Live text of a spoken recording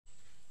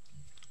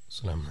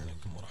السلام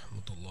عليكم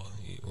ورحمة الله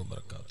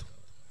وبركاته.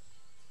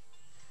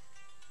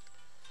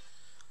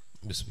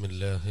 بسم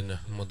الله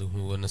نحمده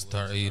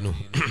ونستعينه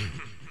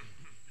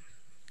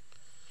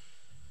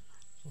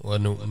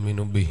ونؤمن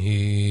به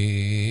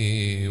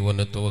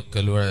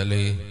ونتوكل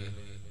عليه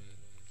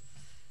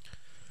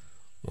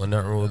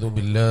ونعوذ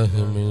بالله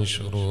من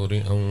شرور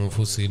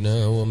أنفسنا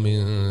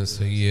ومن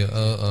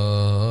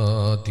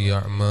سيئات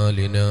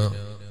أعمالنا.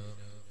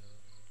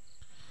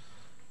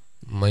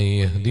 من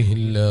يهده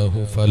الله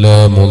فلا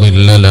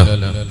مضل له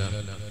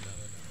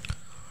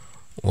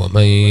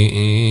ومن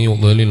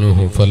يضلله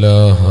فلا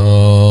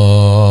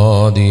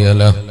هادي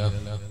له.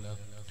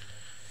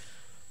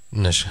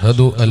 نشهد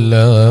أن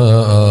لا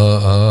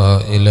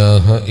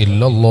إله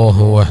إلا الله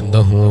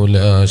وحده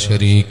لا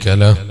شريك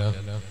له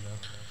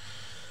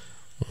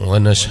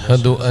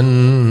ونشهد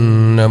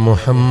أن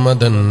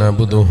محمدا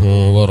عبده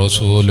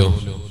ورسوله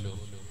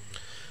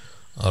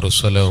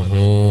أرسله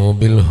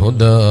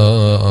بالهدى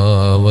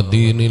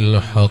ودين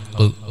الحق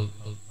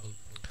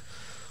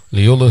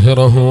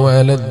ليظهره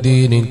على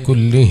الدين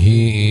كله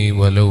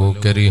ولو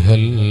كره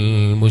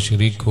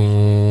المشركون.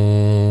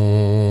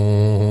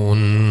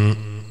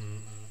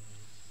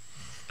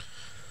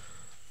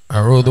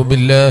 أعوذ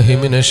بالله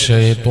من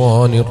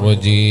الشيطان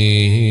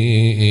الرجيم.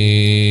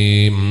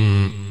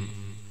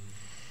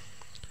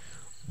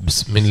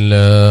 بسم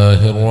الله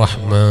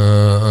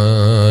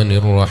الرحمن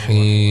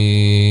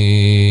الرحيم.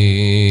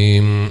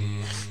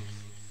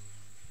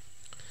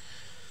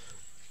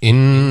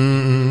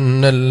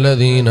 إن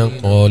الذين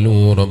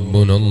قالوا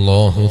ربنا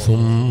الله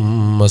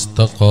ثم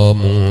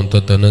استقاموا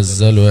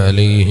تتنزل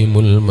عليهم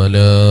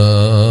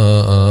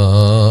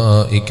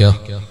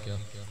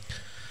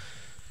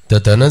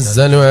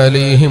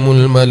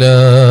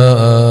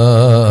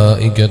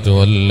الملائكة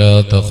ولا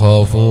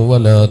تخافوا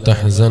ولا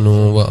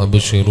تحزنوا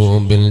وأبشروا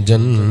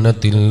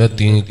بالجنة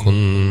التي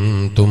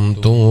كنتم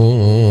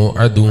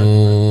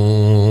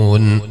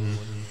توعدون.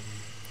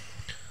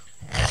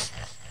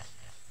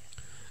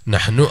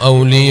 نحن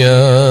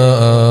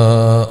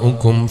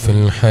أولياؤكم في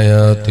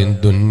الحياة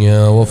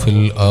الدنيا وفي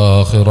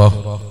الآخرة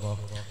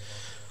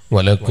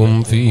ولكم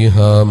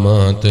فيها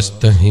ما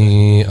تشتهي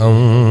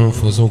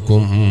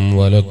أنفسكم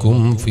ولكم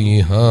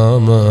فيها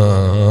ما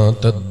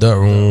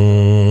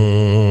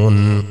تدعون.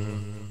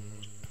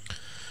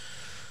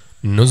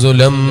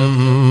 نزلا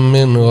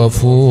من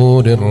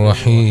غفور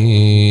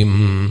رحيم.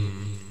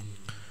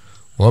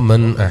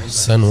 ومن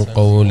أحسن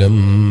قولا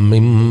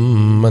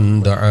ممن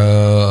دعا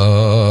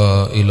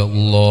إلى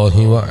الله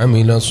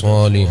وعمل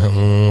صالحا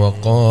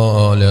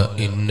وقال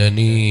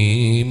إنني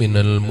من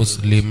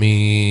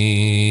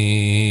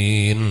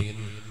المسلمين.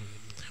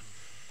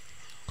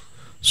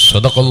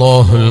 صدق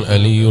الله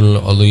العلي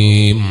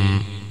العظيم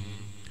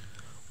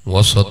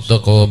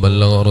وصدق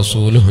وبلغ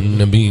رسوله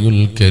النبي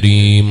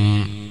الكريم.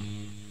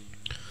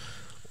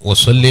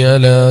 وصل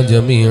على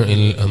جميع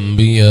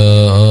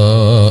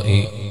الأنبياء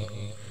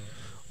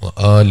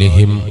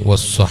وآلهم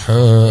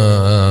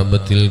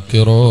والصحابة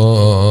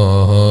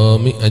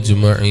الكرام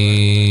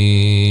أجمعين.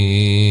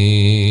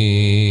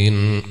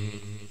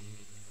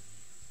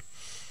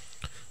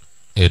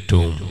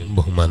 ഏറ്റവും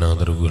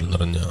ബഹുമാനാദരവുകൾ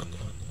നിറഞ്ഞ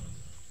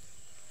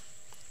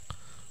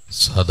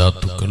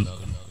സാദാത്തുക്കൾ,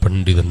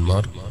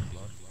 പണ്ഡിതന്മാർ,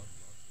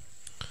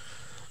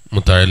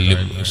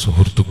 മുതഅല്ലിം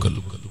സുഹൃത്തുക്കൾ,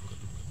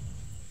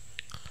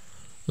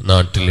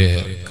 നാട്ടിലെ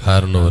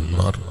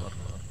കാരണവന്മാർ,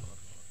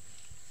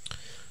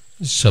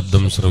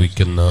 ശബ്ദം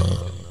ശ്രവിക്കുന്ന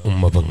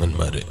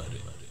ഉമ്മപങ്ങന്മാരെ,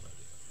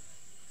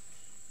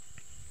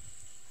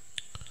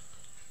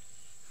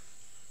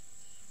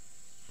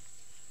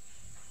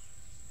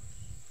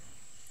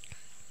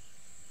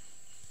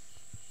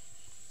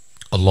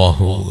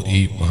 അല്ലാഹു ഈ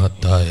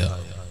മഹത്തായ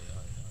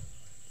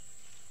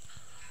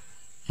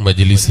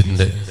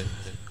മജ്ലിസിന്റെ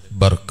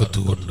ബർക്കത്ത്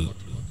കൊണ്ട്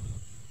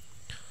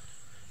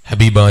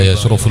ഹബീബായ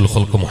അഷ്റഫുൽ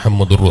ഖൽഖ്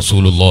മുഹമ്മദുർ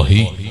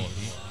റസൂലുള്ളാഹി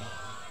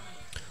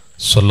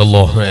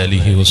സല്ലല്ലാഹു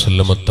അലൈഹി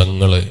വസല്ലമ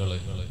തങ്ങളെ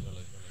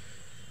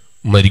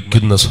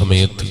മരിക്കുന്ന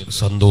സമയത്ത്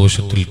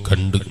സന്തോഷത്തിൽ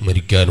കണ്ട്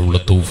മരിക്കാനുള്ള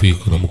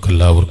തൗഫീഖ്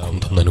നമുക്കെല്ലാവർക്കും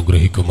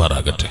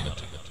തന്നനുഗ്രഹിക്കുമാറാകട്ടെ.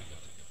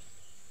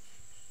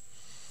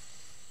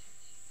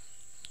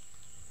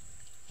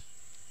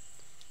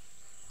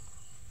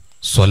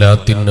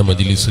 സ്വലാത്തിന്റെ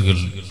മജ്ലിസുകൾ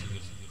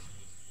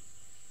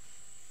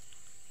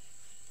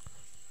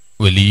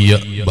വലിയ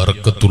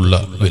ബർക്കത്തുള്ള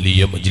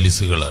വലിയ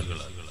മജ്ലിസുകളാണ്.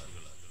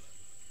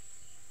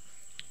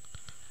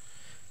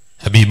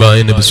 ഹബീബായ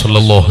നബി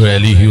സല്ലല്ലാഹു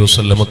അലൈഹി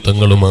വസല്ലമ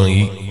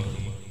തങ്ങളുമായി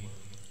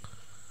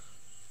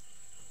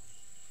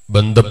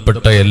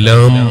ബന്ധപ്പെട്ട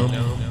എല്ലാം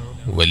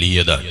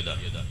വലിയതാണ്.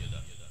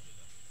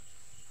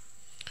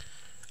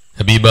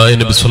 ഹബീബായ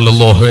നബി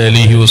സല്ലല്ലാഹു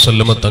അലൈഹി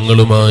വസല്ലമ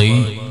തങ്ങളുമായി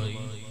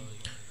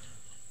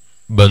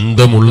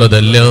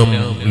ബന്ധമുള്ളതെല്ലാം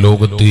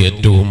ലോകത്ത്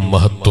ഏറ്റവും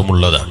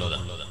മഹത്വമുള്ളതാണ്.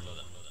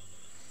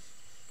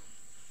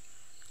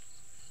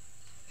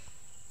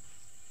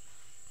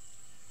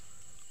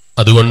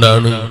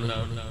 അതുകൊണ്ടാണ്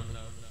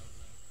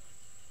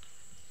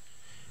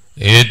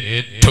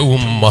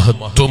ഏറ്റവും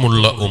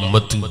മഹത്വമുള്ള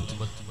ഉമ്മത്ത്,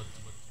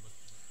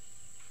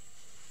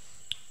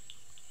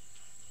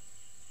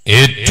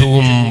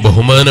 ഏറ്റവും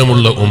ബഹുമാന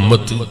അഭിമാനമുള്ള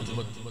ഉമ്മത്ത്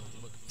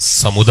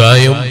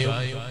സമുദായം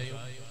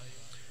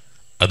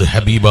അത്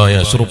ഹബീബായ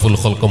അഷ്റഫുൽ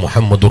ഖൽഖ്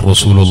മുഹമ്മദുർ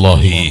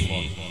റസൂലുള്ളാഹി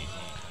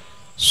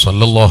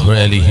സ്വല്ലല്ലാഹു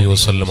അലൈഹി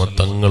വസല്ലമ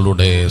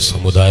തങ്ങളുടെ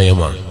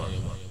സമുദായമാണ്.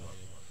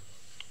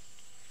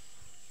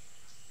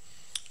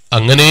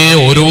 അങ്ങനെ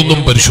ഓരോന്നും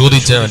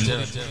പരിശോധിച്ചാൽ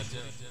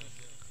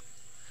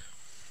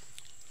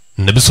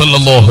നബി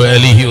സല്ലല്ലാഹു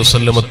അലൈഹി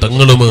വസല്ലമ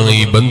തങ്ങളുമായി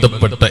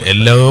ബന്ധപ്പെട്ട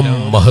എല്ലാം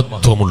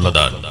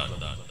മഹത്വമുള്ളതാണ്.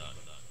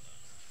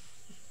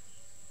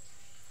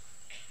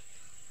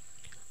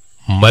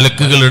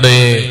 മലക്കുകളുടെ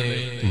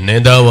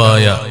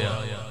നേതാവായ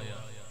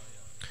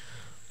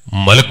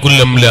മലക്കുൽ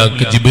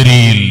അംലാക്ക്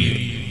ജിബ്രീൽ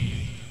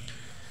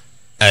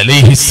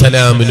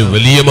അലൈഹിസ്സലാമിന്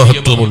വലിയ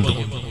മഹത്വമുണ്ട്.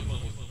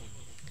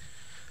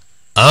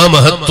 ആ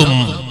മഹത്വം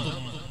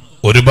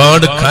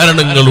ഒരുപാട്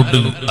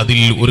കാരണങ്ങളുണ്ട്. അതിൽ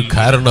ഒരു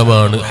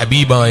കാരണമാണ്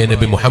ഹബീബായ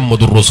നബി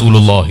മുഹമ്മദുർ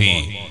റസൂലുള്ളാഹി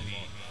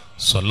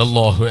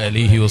സ്വല്ലല്ലാഹു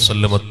അലൈഹി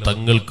വസല്ലമ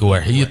തങ്ങൾക്ക്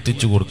വഹി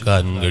എത്തിച്ചു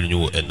കൊടുക്കാൻ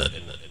കഴിഞ്ഞു എന്നത്.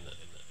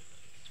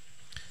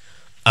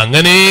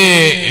 അങ്ങനെ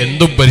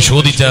എന്തും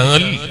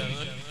പരിശോധിച്ചാൽ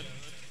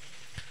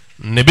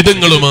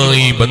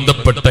നബിതങ്ങളുമായി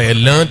ബന്ധപ്പെട്ട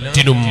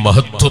എല്ലാറ്റിനും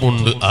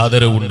മഹത്വമുണ്ട്,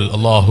 ആദരവുണ്ട്.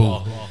 അല്ലാഹു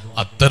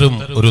അത്തരം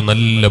ഒരു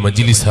നല്ല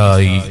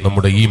മജ്ലിസായി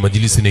നമ്മുടെ ഈ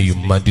മജ്ലിസിനെയും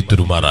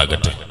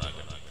മാറ്റിത്തരുമാറാകട്ടെ.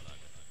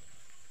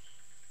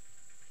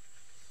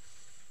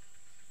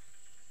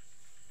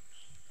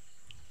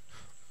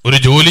 ഒരു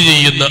ജോലി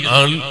ചെയ്യുന്ന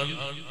ആൾ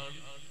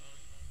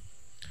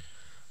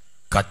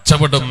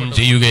കച്ചവടം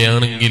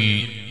ചെയ്യുകയാണെങ്കിൽ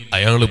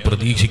അയാൾ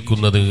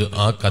പ്രതീക്ഷിക്കുന്നത്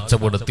ആ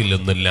കച്ചവടത്തിൽ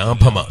നിന്ന്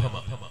ലാഭമാണ്.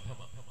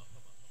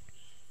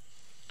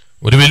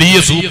 ഒരു വലിയ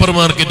സൂപ്പർ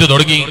മാർക്കറ്റ്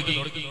തുടങ്ങി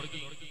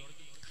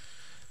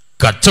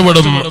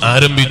കച്ചവടം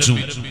ആരംഭിച്ചു.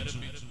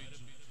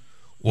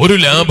 ഒരു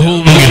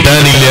ലാഭവും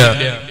കിട്ടാനില്ല,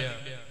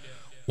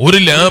 ഒരു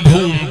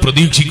ലാഭവും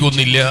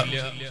പ്രതീക്ഷിക്കുന്നില്ല.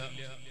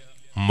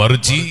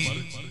 മറിച്ച്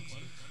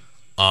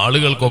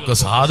ആളുകൾക്കൊക്കെ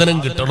സാധനം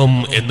കിട്ടണം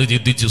എന്ന്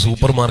ചിന്തിച്ച്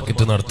സൂപ്പർ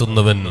മാർക്കറ്റ്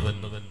നടത്തുന്നവൻ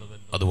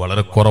അത്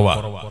വളരെ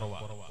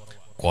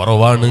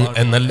കുറവാണ്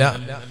എന്നല്ല,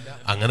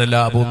 അങ്ങനെ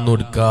ലാഭമൊന്നും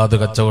എടുക്കാതെ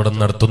കച്ചവടം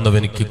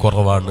നടത്തുന്നവനിക്ക്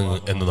കുറവാണ്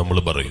എന്ന് നമ്മൾ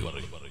പറയും.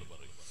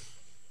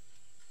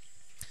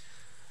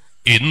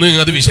 ഇന്ന്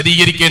അത്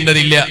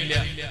വിശദീകരിക്കേണ്ടതില്ല.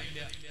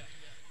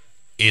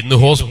 ഇന്ന്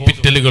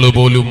ഹോസ്പിറ്റലുകൾ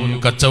പോലും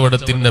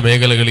കച്ചവടത്തിന്റെ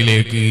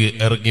മേഖലകളിലേക്ക്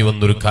ഇറങ്ങി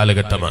വന്നൊരു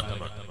കാലഘട്ടമാണ്.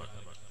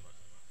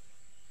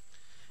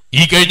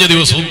 ഈ കഴിഞ്ഞ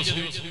ദിവസം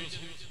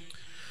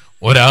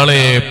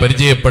ഒരാളെ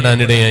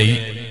പരിചയപ്പെടാനിടയായി.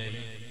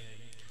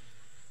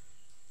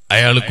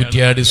 അയാൾ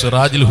കുറ്റ്യാടി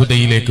സിറാജുൽ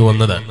ഹുദയിലേക്ക്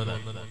വന്നതാണ്.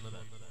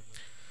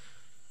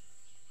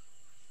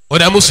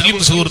 ഒരു മുസ്ലിം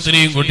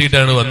സുഹൃത്തിനെയും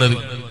കൂട്ടിയിട്ടാണ് വന്നത്.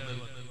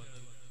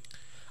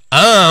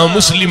 ആ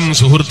മുസ്ലിം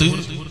സുഹൃത്ത്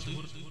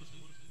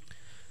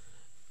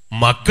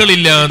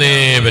മക്കളില്ലാതെ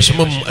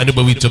വിഷമം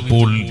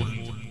അനുഭവിച്ചപ്പോൾ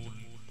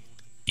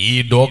ഈ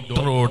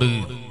ഡോക്ടറോട്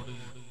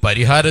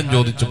പരിഹാരം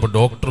ചോദിച്ചപ്പോൾ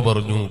ഡോക്ടർ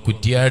പറഞ്ഞു,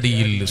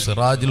 കുറ്റ്യാടിയിൽ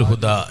സിറാജുൽ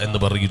ഹുദ എന്ന്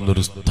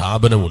പറയുന്നൊരു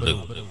സ്ഥാപനമുണ്ട്.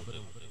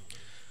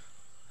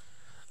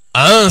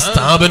 ആ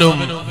സ്ഥാപനം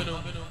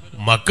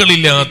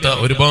മക്കളില്ലാത്ത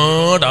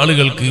ഒരുപാട്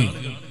ആളുകൾക്ക്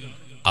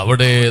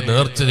അവിടെ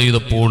നേർച്ച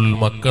ചെയ്തപ്പോൾ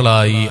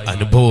മക്കളായി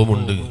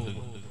അനുഭവമുണ്ട്.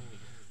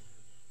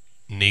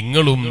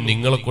 നിങ്ങളും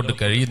നിങ്ങളെ കൊണ്ട്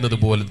കഴിയുന്നത്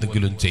പോലെ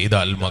എന്തെങ്കിലും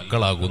ചെയ്താൽ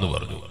മക്കളാകുമെന്ന്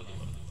പറഞ്ഞു.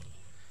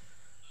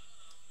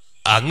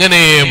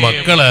 അങ്ങനെ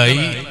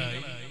മക്കളായി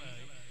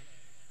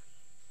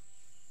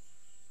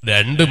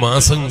 2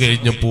 മാസം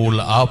കഴിഞ്ഞപ്പോൾ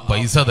ആ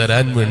പൈസ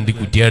തരാൻ വേണ്ടി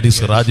കുറ്റ്യാടി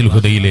സിറാജുൽ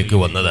ഹുദയിലേക്ക്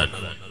വന്നതാണ്.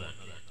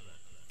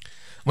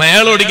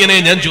 അയാളോട് ഇങ്ങനെ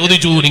ഞാൻ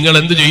ചോദിച്ചു, നിങ്ങൾ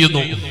എന്ത്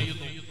ചെയ്യുന്നു?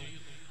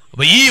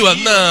 അപ്പൊ ഈ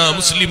വന്ന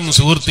മുസ്ലിം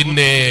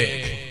സുഹൃത്തിന്റെ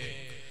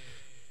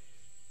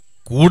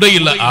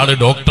കൂടെയുള്ള ആള്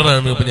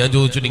ഡോക്ടറാണ്. അപ്പൊ ഞാൻ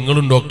ചോദിച്ചു,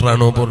 നിങ്ങളും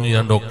ഡോക്ടറാണോ? പറഞ്ഞു,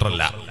 ഞാൻ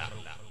ഡോക്ടറല്ല.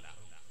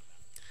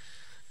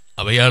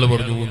 അപ്പൊ അയാൾ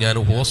പറഞ്ഞു, ഞാൻ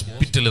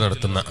ഹോസ്പിറ്റൽ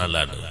നടത്തുന്ന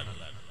ആളാണ്,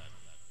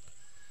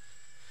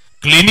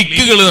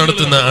 ക്ലിനിക്കുകൾ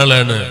നടത്തുന്ന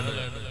ആളാണ്.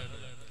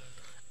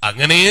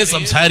 അങ്ങനെ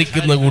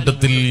സംസാരിക്കുന്ന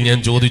കൂട്ടത്തിൽ ഞാൻ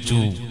ചോദിച്ചു,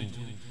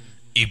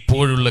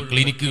 ഇപ്പോഴുള്ള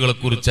ക്ലിനിക്കുകളെ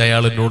കുറിച്ച്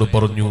അയാൾ എന്നോട്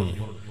പറഞ്ഞു,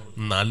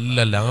 നല്ല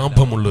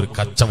ലാഭമുള്ളൊരു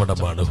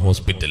കച്ചവടമാണ്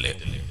ഹോസ്പിറ്റല്.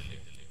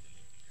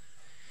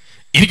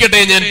 ഇരിക്കട്ടെ,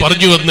 ഞാൻ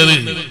പറഞ്ഞു വന്നത്,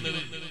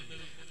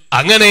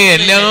 അങ്ങനെ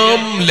എല്ലാം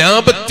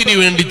ലാഭത്തിന്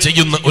വേണ്ടി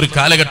ചെയ്യുന്ന ഒരു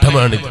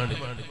കാലഘട്ടമാണ്.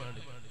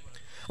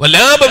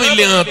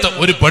 ലാഭമില്ലാത്ത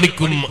ഒരു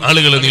പണിക്കും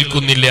ആളുകൾ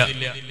നിൽക്കുന്നില്ല.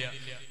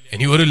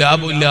 ഇനി ഒരു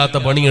ലാഭമില്ലാത്ത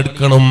പണി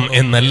എടുക്കണം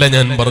എന്നല്ല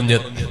ഞാൻ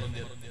പറഞ്ഞത്.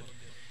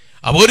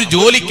 അപ്പൊ ഒരു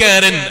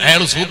ജോലിക്കാരൻ,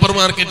 അയാൾ സൂപ്പർ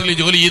മാർക്കറ്റിൽ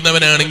ജോലി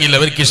ചെയ്യുന്നവനാണെങ്കിൽ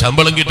അവർക്ക്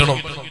ശമ്പളം കിട്ടണം,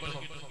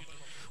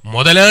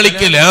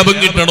 മുതലാളിക്ക് ലാഭം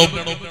കിട്ടണം.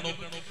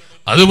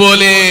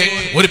 അതുപോലെ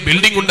ഒരു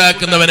ബിൽഡിംഗ്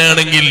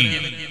ഉണ്ടാക്കുന്നവനാണെങ്കിൽ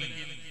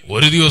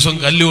ഒരു ദിവസം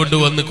കല്ല്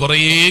കൊണ്ടുവന്ന് കുറേ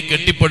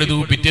കെട്ടിപ്പണിതു,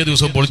 പിറ്റേ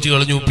ദിവസം പൊളിച്ചു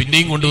കളഞ്ഞു,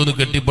 പിന്നെയും കൊണ്ടുവന്ന്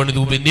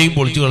കെട്ടിപ്പണിതു, പിന്നെയും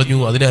പൊളിച്ചു കളഞ്ഞു,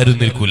 അതിനാരും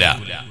നിൽക്കൂല.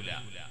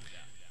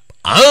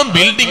 ആ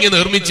ബിൽഡിംഗ്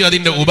നിർമ്മിച്ച്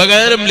അതിന്റെ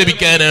ഉപകാരം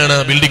ലഭിക്കാനാണ്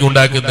ആ ബിൽഡിംഗ്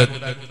ഉണ്ടാക്കുന്നത്.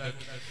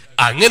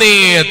 അങ്ങനെ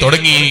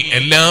തുടങ്ങി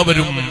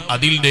എല്ലാവരും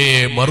അതിന്റെ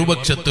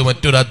മറുപക്ഷത്ത്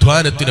മറ്റൊരു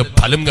അധ്വാനത്തിന്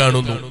ഫലം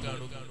കാണുന്നു.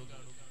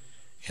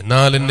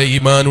 എന്നാൽ എന്റെ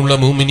ഈമാനുള്ള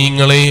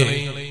മുഅ്മിനീങ്ങളെ,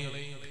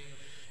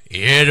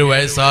 7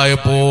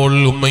 വയസ്സായപ്പോൾ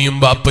ഉമ്മയും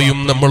ബാപ്പയും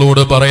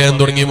നമ്മളോട് പറയാൻ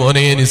തുടങ്ങി,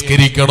 മോനെ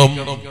നിസ്കരിക്കണം,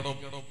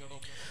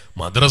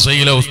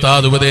 മദ്രസയിലെ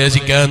ഉസ്താദ്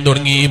ഉപദേശിക്കാൻ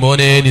തുടങ്ങി,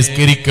 മോനെ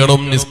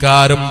നിസ്കരിക്കണം,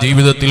 നിസ്കാരം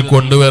ജീവിതത്തിൽ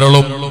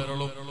കൊണ്ടുവരണം.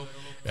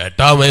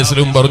 8-ാം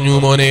വയസ്സിലും പറഞ്ഞു,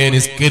 മോനെ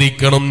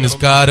നിസ്കരിക്കണം,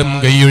 നിസ്കാരം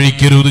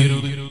കൈയൊഴിക്കരുത്.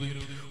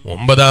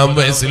 9-ാം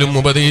വയസ്സിലും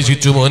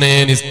ഉപദേശിച്ചു, മോനെ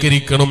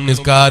നിസ്കരിക്കണം,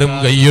 നിസ്കാരം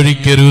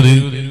കൈയൊഴിക്കരുത്.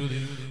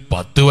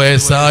 10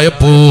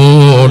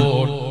 വയസ്സായപ്പോൾ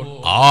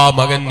ആ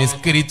മകൻ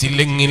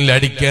നിസ്കരിച്ചില്ലെങ്കിൽ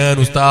അടിക്കാൻ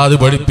ഉസ്താദ്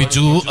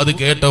പഠിപ്പിച്ചു. അത്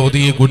കേട്ട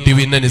ഒതിയ കുട്ടി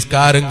പിന്നെ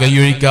നിസ്കാരം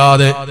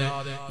കൈയൊഴിക്കാതെ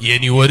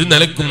ഇനി ഒരു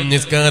നിലക്കും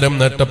നിസ്കാരം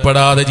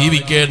നഷ്ടപ്പെടാതെ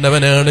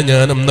ജീവിക്കേണ്ടവനാണ്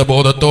ഞാൻ എന്ന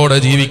ബോധത്തോടെ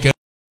ജീവിക്കാൻ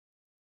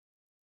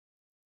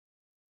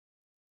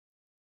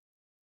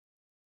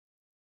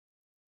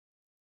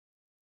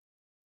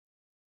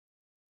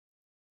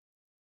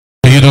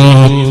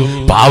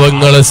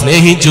പാവങ്ങളെ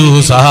സ്നേഹിച്ചു,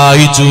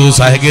 സഹായിച്ചു,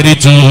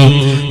 സഹകരിച്ചു,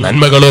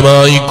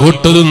 നന്മകളുമായി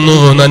കൂട്ടുനിന്നു,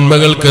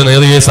 നന്മകൾക്ക്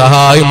നേരെ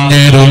സഹായം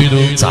ചെയ്തു.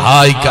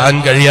 സഹായിക്കാൻ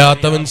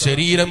കഴിയാത്തവൻ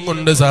ശരീരം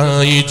കൊണ്ട്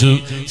സഹായിച്ചു,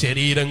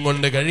 ശരീരം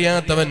കൊണ്ട്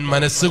കഴിയാത്തവൻ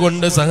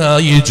മനസ്സുകൊണ്ട്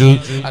സഹായിച്ചു.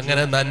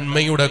 അങ്ങനെ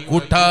നന്മയുടെ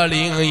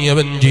കൂട്ടാളിയായി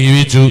അവൻ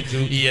ജീവിച്ചു.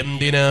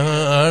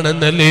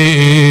 എന്തിനാണെന്നല്ലേ?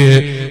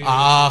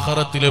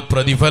 ആഖിറത്തിൽ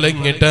പ്രതിഫലം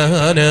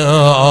കിട്ടാനാണ്.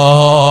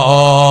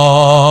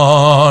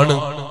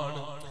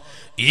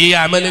 ഈ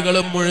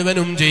അമലുകളും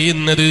മുഴുവനും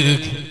ചെയ്യുന്നത്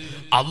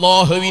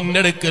അല്ലാഹുവിന്റെ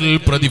അടുക്കൽ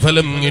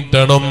പ്രതിഫലം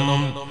കിട്ടണം,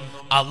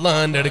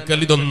 അള്ളാന്റെ അടുക്കൽ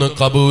ഇതൊന്ന്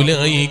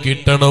കബൂലായി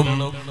കിട്ടണം.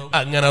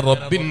 അങ്ങനെ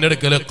റബ്ബിന്റെ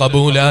അടുക്കൽ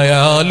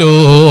കബൂലായാലോ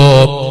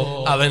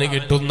അവന്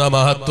കിട്ടുന്ന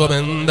മഹത്വം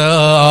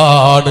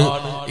എന്താണ്?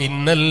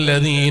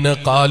 ഇന്നല്ലദീന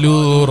ഖാലൂ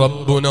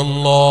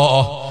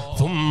റബ്ബുനല്ലാഹ്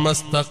ثم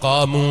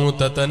استقاموا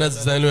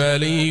تتنزل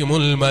عليهم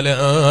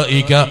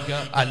الملائكة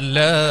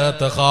ألا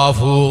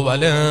تخافوا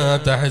ولا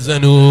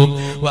تحزنوا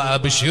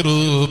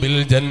وأبشروا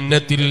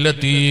بالجنة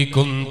التي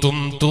كنتم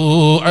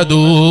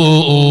توعدون.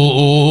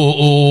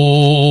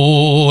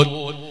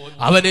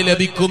 അവന്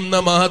ലഭിക്കുന്ന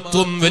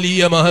മഹത്വം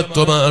വലിയ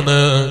മഹത്വമാണ്,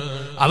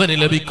 അവന്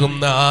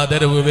ലഭിക്കുന്ന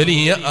ആദരവ്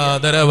വലിയ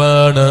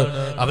ആദരവാണ്,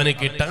 അവന്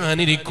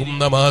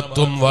കിട്ടാനിരിക്കുന്ന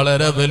മഹത്വം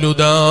വളരെ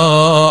വലുതാണ്.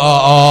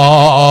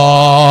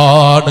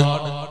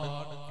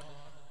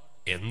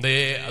 എന്തേ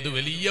അത്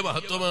വലിയ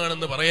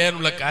മഹത്വമാണെന്ന്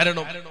പറയാനുള്ള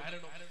കാരണം,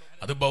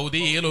 അത്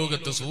ഭൗതിക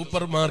ലോകത്ത്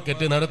സൂപ്പർ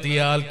മാർക്കറ്റ്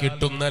നടത്തിയാൽ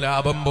കിട്ടുന്ന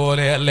ലാഭം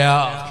പോലെയല്ല.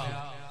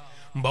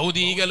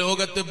 ഭൗതിക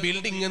ലോകത്ത്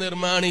ബിൽഡിംഗ്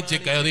നിർമ്മാണിച്ച്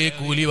കയറി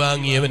കൂലി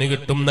വാങ്ങിയവന്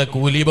കിട്ടുന്ന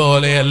കൂലി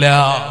പോലെയല്ല.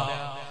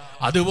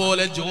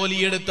 അതുപോലെ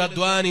ജോലിയെടുത്ത്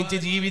അധ്വാനിച്ച്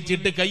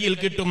ജീവിച്ചിട്ട് കയ്യിൽ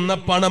കിട്ടുന്ന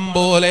പണം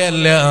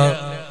പോലെയല്ല.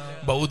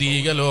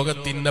 ഭൗതിക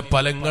ലോകത്തിന്റെ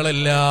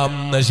ഫലങ്ങളെല്ലാം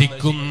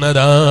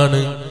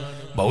നശിക്കുന്നതാണ്.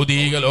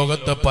 ഭൗതിക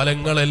ലോകത്തെ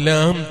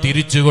ഫലങ്ങളെല്ലാം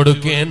തിരിച്ചു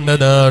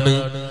കൊടുക്കേണ്ടതാണ്.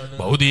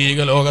 ഭൗതിക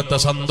ലോകത്തെ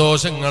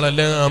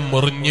സന്തോഷങ്ങളെല്ലാം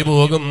മുറിഞ്ഞു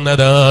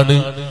പോകുന്നതാണ്.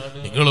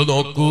 നിങ്ങൾ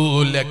നോക്കൂ,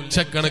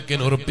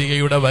 ലക്ഷക്കണക്കിന്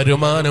ഉറുപ്പികയുടെ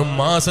വരുമാനം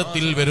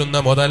മാസത്തിൽ വരുന്ന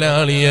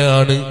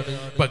മുതലാളിയാണ്.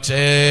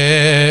 പക്ഷേ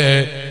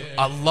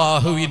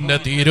അല്ലാഹുവിന്റെ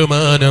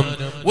തീരുമാനം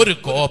ഒരു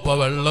കോപ്പ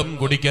വെള്ളം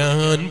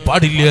കുടിക്കാൻ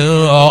പാടില്ല.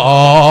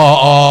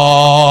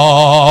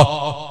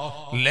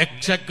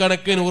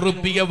 ലക്ഷക്കണക്കിന്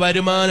ഉറുപ്പിക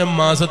വരുമാനം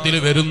മാസത്തിൽ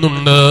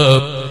വരുന്നുണ്ട്.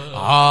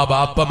 ആ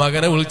ബാപ്പ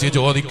മകനെ വിളിച്ച്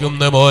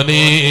ചോദിക്കുന്ന,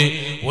 മോനെ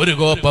ഒരു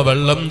കോപ്പ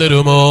വെള്ളം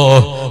തരുമോ?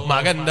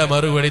 മകന്റെ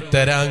മറുപടി,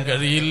 തരാൻ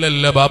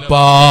കഴിയില്ലല്ലോ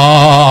ബാപ്പാ,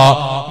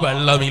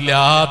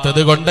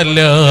 വെള്ളമില്ലാത്തത് കൊണ്ടല്ല,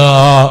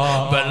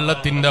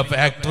 വെള്ളത്തിന്റെ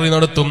ഫാക്ടറി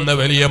നടത്തുന്ന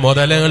വലിയ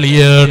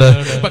മുതലാളിയാണ്.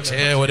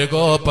 പക്ഷേ ഒരു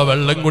കോപ്പ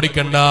വെള്ളം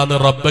കുടിക്കണ്ടെന്ന്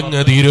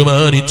റബ്ബങ്ങ്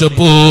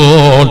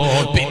തീരുമാനിച്ചപ്പോൾ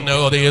പിന്നെ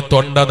അതേ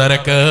തൊണ്ട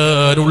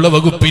നനക്കാനുള്ള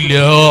വകുപ്പില്ല.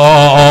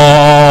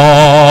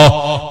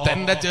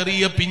 തന്റെ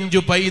ചെറിയ പിഞ്ചു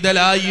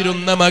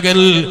പൈതലായിരുന്ന മകൻ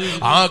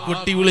ആ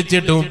കുട്ടി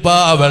വിളിച്ചിട്ട് ഉപ്പാ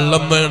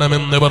വെള്ളം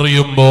വേണമെന്ന്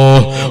പറയുമ്പോ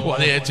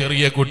അതേ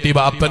ചെറിയ കുട്ടി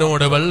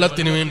ബാപ്പനോട്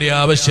വെള്ളത്തിന് വേണ്ടി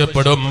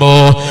ആവശ്യപ്പെടുമ്പോ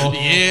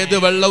ഏത്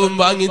വെള്ളവും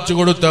വാങ്ങിച്ചു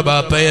കൊടുത്ത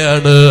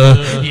ബാപ്പയാണ്.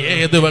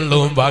 ഏത്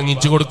വെള്ളവും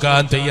വാങ്ങിച്ചു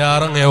കൊടുക്കാൻ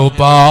തയ്യാറായ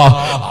ഉപ്പാ.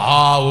 ആ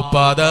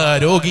ഉപ്പാദ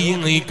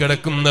രോഗിയായി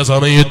കിടക്കുന്ന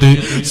സമയത്ത്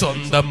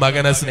സ്വന്തം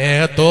മകനെ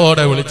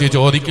സ്നേഹത്തോടെ വിളിച്ച്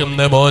ചോദിക്കുന്ന,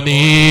 മോനെ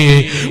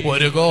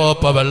ഒരു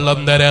കോപ്പ വെള്ളം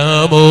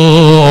തരാമോ?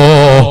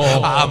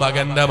 ആ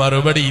മകന്റെ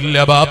മറുപടി, ഇല്ല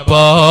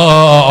ബാപ്പാ,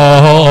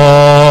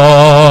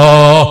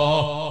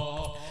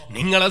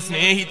 നിങ്ങളെ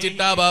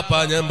സ്നേഹിച്ചിട്ടാ ബാപ്പാ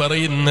ഞാൻ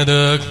പറയുന്നത്,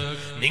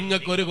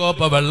 നിങ്ങൾക്കൊരു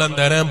കോപ്പ വെള്ളം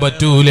തരാൻ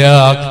പറ്റൂല.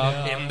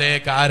 എന്തേ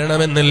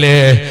കാരണമെന്നല്ലേ?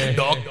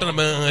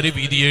 ഡോക്ടർമാര്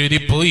വിധി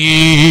എഴുതിപ്പോയി,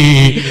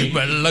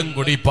 വെള്ളം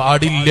കൂടി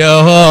പാടില്ല.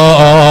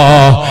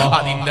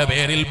 അതിന്റെ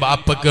പേരിൽ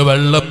ബാപ്പക്ക്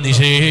വെള്ളം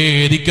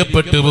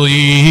നിഷേധിക്കപ്പെട്ടു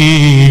പോയി.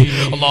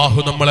 അല്ലാഹു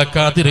നമ്മളെ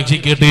കാത്ത്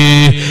രക്ഷിക്കട്ടെ.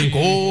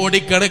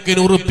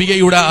 കോടിക്കണക്കിന്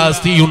ഉറുപ്പികയുടെ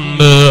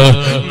ആസ്തിയുണ്ട്,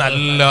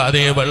 നല്ല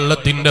അതേ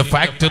വെള്ളത്തിന്റെ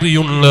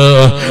ഫാക്ടറിയുണ്ട്.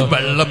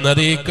 വെള്ളം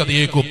അതേ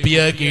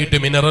കുപ്പിയാക്കിയിട്ട്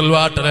മിനറൽ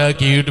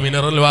വാട്ടറാക്കിയിട്ട്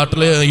മിനറൽ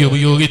വാട്ടർ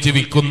ഉപയോഗിച്ച്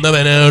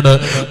വിൽക്കുന്നവന്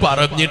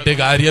പറഞ്ഞിട്ട്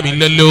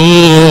കാര്യമില്ലല്ലോ.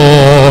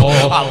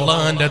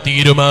 അള്ളാന്റെ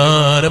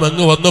തീരുമാനം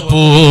അങ്ങ് വന്നു.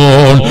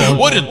 വന്നപ്പോൾ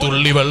ഒരു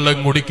തുള്ളി വെള്ളം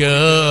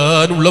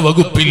കുടിക്കാനുള്ള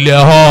വകുപ്പില്ല.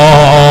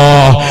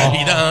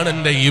 ഇതാണ്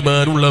എന്റെ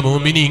ഈമാനുള്ള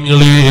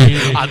മോമിനീങ്ങള്.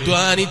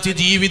 അധ്വാനിച്ച്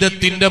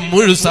ജീവിതത്തിന്റെ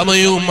മുഴു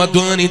സമയവും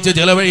അധ്വാനിച്ച്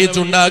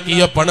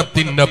ചെലവഴിച്ചുണ്ടാക്കിയ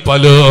പണത്തിന്റെ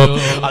ഫലം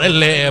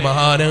അതല്ലേ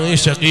മഹാനായ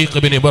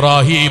ശഖീഖ് ബിൻ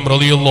ഇബ്രാഹിം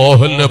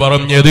റളിയല്ലാഹു അൻഹു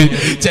പറഞ്ഞത്.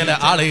 ചില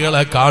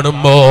ആളുകളെ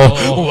കാണുമ്പോ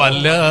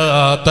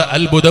വല്ലാത്ത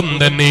അത്ഭുതം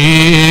തന്നെ.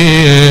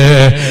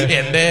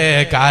 എന്റെ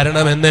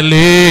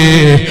കാരണമെന്നല്ലേ,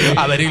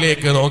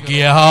 അവരിലേക്ക്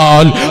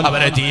നോക്കിയാൽ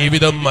അവരെ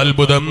ജീവിതം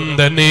അത്ഭുതം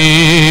തന്നെ.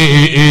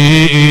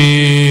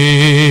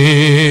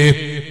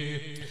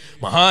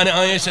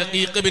 മഹാനായ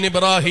ശഖീഖ് ബിൻ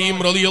ഇബ്രാഹിം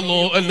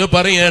റളിയല്ലാഹു അൻഹു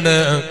പറയാണ്,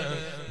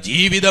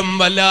 ജീവിതം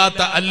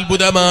വല്ലാത്ത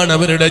അത്ഭുതമാണ്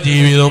അവരുടെ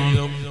ജീവിതം.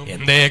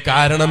 എന്തേ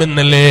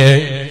കാരണമെന്നല്ലേ,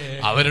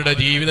 അവരുടെ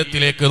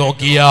ജീവിതത്തിലേക്ക്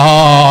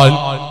നോക്കിയാൽ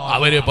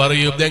അവര്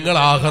പറയും, ഞങ്ങൾ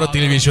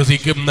ആഖിറത്തിൽ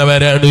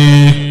വിശ്വസിക്കുന്നവരാണ്.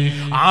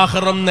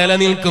 ആഖിറം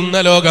നിലനിൽക്കുന്ന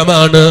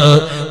ലോകമാണ്,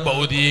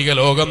 ഭൗതിക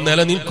ലോകം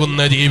നിലനിൽക്കുന്ന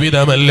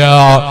ജീവിതമല്ല.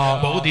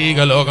 ഭൗതിക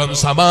ലോകം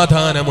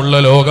സമാധാനമുള്ള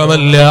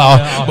ലോകമല്ല.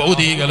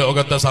 ഭൗതിക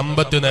ലോകത്തെ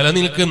സമ്പത്ത്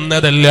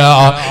നിലനിൽക്കുന്നതല്ല.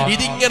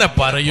 ഇതിങ്ങനെ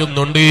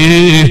പറയുന്നുണ്ട്.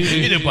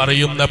 ഇത്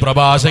പറയുന്ന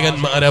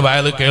പ്രഭാഷകന്മാരെ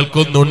വയല്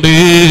കേൾക്കുന്നുണ്ട്,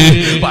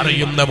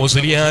 പറയുന്ന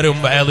മുസ്ലിയാരും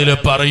വയലില്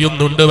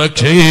പറയുന്നുണ്ട്.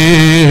 പക്ഷേ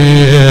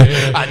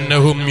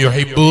അന്നഹും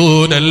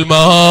യുഹിബ്ബൂനൽ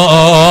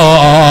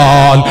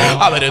മാൽ,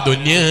 അവര്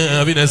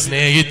ദുനിയാവിനെ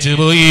സ്നേഹിച്ചു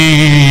പോയി,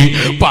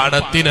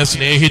 പണത്തിനെ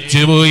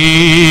സ്നേഹിച്ചു പോയി.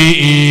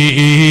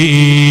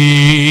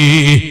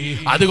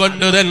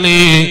 അതുകൊണ്ട് തന്നെ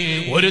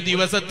ഒരു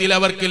ദിവസത്തിൽ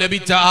അവർക്ക്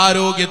ലഭിച്ച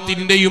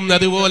ആരോഗ്യത്തിന്റെയും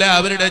അതുപോലെ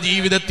അവരുടെ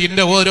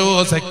ജീവിതത്തിന്റെ ഓരോ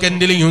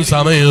സെക്കൻഡിലെയും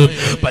സമയം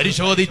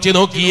പരിശോധിച്ച്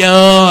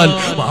നോക്കിയാൽ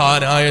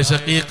മഹാനായ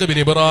ശഖീഖ് ബിൻ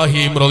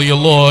ഇബ്രാഹിം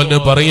റളിയല്ലാഹു അൻഹു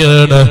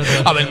പറയാണ്,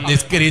 അവൻ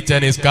നിസ്കരിച്ച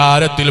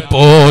നിസ്കാരത്തിൽ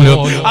പോലും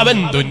അവൻ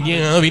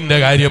ദുനിയാവിന്റെ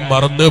കാര്യം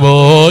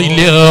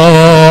മറന്നുപോയില്ല.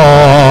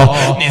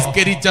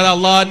 നിസ്കരിച്ചത്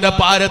അള്ളാന്റെ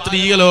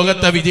പാരത്രിക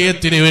ലോകത്തെ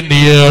വിജയത്തിന്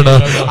വേണ്ടിയാണ്.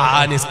 ആ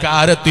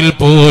നിസ്കാരത്തിൽ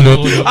പോലും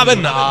അവൻ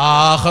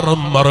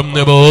ആഖിറം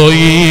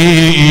മറന്നുപോയി.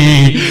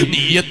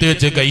 നീയത്ത്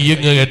വെച്ച്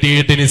കയ്യങ്ങ്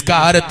കെട്ടിയിട്ട്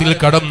നിസ്കാരത്തിൽ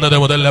കടന്നത്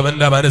മുതൽ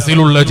അവന്റെ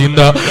മനസ്സിലുള്ള ചിന്ത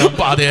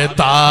അതേ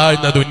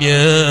താഴ്ന്ന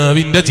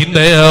ദുനിയാവിന്റെ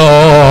ചിന്തയോ,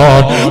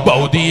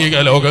 ഭൗതിക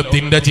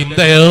ലോകത്തിന്റെ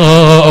ചിന്തയോ.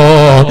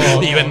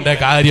 ഇവന്റെ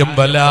കാര്യം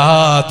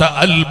വല്ലാത്ത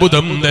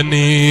അത്ഭുതം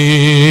തന്നെ.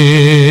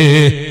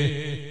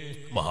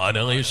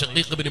 മഹാനായ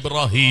ശഖീഖ് ബിൻ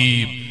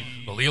ഇബ്രാഹിം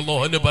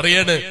റളിയല്ലാഹു അൻഹു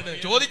പറയാണ്,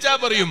 ചോദിച്ചാ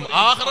പറയും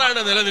ആഖിറാണ്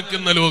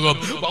നിലനിൽക്കുന്ന ലോകം,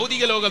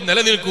 ഭൗതിക ലോകം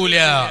നിലനിൽക്കൂല.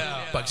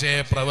 പക്ഷേ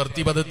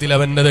പ്രവൃത്തിപഥത്തിൽ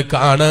അവൻ്റെത്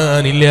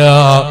കാണാനില്ല.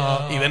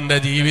 ഇവന്റെ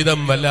ജീവിതം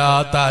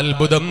വല്ലാത്ത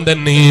അത്ഭുതം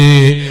തന്നെ.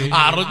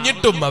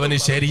 അറിഞ്ഞിട്ടും അവന്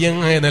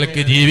ശരിയായ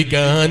നിലക്ക്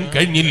ജീവിക്കാൻ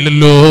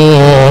കഴിഞ്ഞില്ലല്ലോ,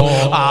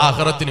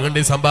 ആഖിറത്തിന്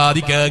വേണ്ടി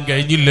സമ്പാദിക്കാൻ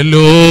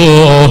കഴിഞ്ഞില്ലല്ലോ.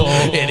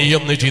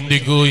 ഇനിയൊന്ന്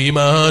ചിന്തിക്കൂ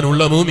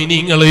ഈമാനുള്ള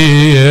മുഅ്മിനീങ്ങളെ,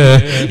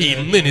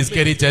 ഇന്ന്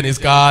നിസ്കരിച്ച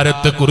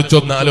നിസ്കാരത്തെ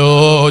കുറിച്ചൊന്ന്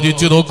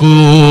ആലോചിച്ചു നോക്കൂ.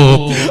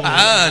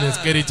 ആ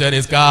നിസ്കരിച്ച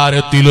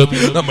നിസ്കാരത്തിലും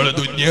നമ്മൾ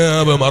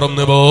ദുനിയാവ്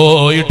മറന്നു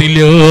പോയിട്ടില്ല,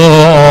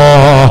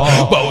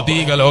 ഭൗതിക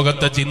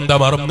ലോകത്തെ ചിന്ത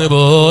മറന്നു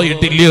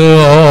പോയിട്ടില്ല.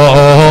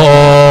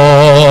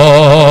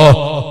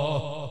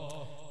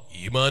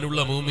 ഈമാനുള്ള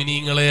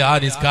മുഅ്മിനീങ്ങളെ, ആ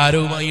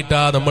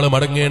നിസ്കാരവുമായിട്ടാ നമ്മൾ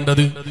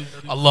മടങ്ങേണ്ടത്.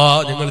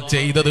 അല്ലാഹ് ഞങ്ങൾ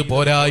ചെയ്തത്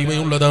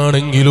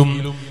പോരായ്മയുള്ളതാണെങ്കിലും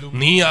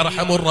നീ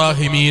അർഹമുർ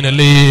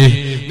റഹീമീനല്ലേ,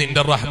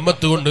 നിന്റെ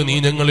റഹ്മത്ത് കൊണ്ട് നീ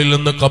ഞങ്ങളിൽ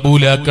നിന്ന്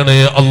കബൂലാക്കണേ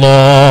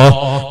അല്ലാഹ്,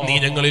 നീ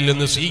ഞങ്ങളിൽ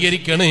നിന്ന്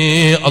സ്വീകരിക്കണേ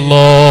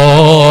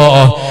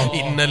അല്ലാഹ്.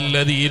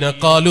 ഇന്നല്ലദീന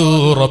ഖാലൂ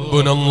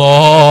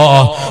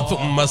റബ്ബുനല്ലാഹ്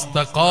ثم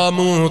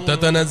استقاموا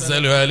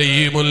تتنزل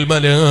عليهم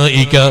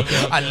الملائكة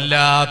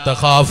ألا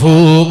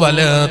تخافوا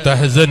ولا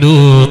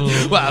تحزنوا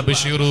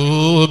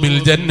وأبشروا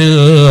بالجنة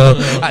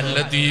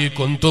التي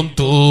كنتم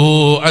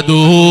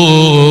توعدون.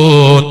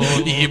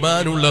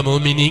 ഈമാനുള്ള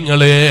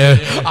മുഅ്മിനീങ്ങളെ,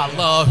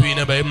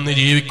 അല്ലാഹുവിനെ ഭയന്ന്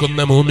ജീവിക്കുന്ന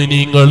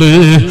മുഅ്മിനീങ്ങള്,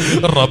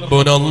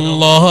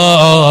 റബ്ബുനല്ലാഹ്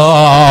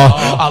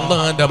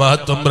അല്ലാഹുവിന്റെ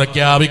മഹത്വം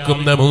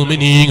പ്രഖ്യാപിക്കുന്ന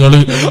മുഅ്മിനീങ്ങള്,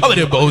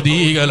 അവര്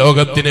ഭൗതിക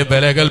ലോകത്തിന്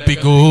വില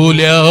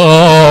കൽപ്പിക്കൂല.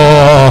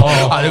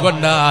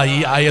 അതുകൊണ്ടാ ഈ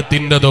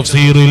ആയത്തിന്റെ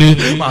തഫ്സീറിൽ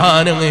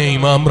മഹാനായ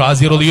ഇമാം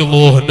റാസി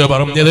റളിയല്ലാഹു അൻഹു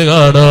പറഞ്ഞത്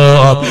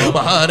കാണാം.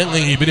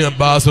 മഹാനായ ഇബ്നു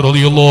അബ്ബാസ്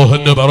റളിയല്ലാഹു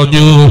അൻഹു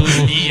പറഞ്ഞു,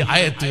 ഈ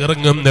ആയത്ത്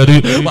ഇറങ്ങുന്നത്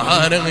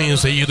മഹാനായ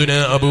സയ്യിദുനാ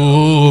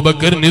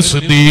അബൂബക്കർ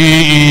സിദ്ദീഖ്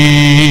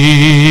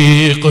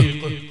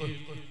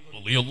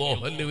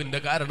റളിയല്ലാഹു അൻഹുവിന്റെ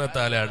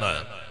കാരണത്താലാണ്.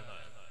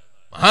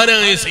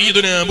 മഹാനായ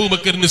സയ്യിദുനാ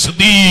അബൂബക്കർ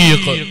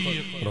സിദ്ദീഖ്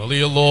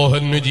റളിയല്ലാഹു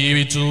അൻഹു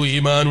ജീവിച്ചു.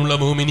 ഈമാനുള്ള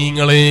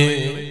മുഅ്മിനീങ്ങളെ,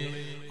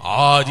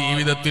 ആ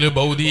ജീവിതത്തിൽ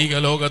ഭൗതിക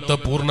ലോകത്തെ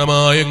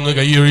പൂർണ്ണമായങ്ങ്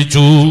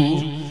കൈയൊഴിച്ചു.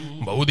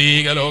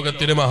 ഭൗതിക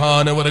ലോകത്തിന്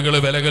മഹാനവറുകൾ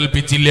വില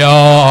കൽപ്പിച്ചില്ല,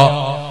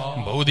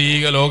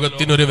 ഭൗതിക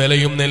ലോകത്തിനൊരു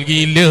വിലയും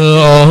നൽകിയില്ല.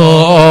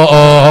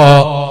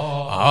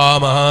 ആ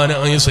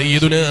മഹാനായ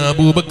സയ്യിദുനാ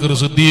അബൂബക്കർ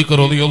സിദ്ദീഖ്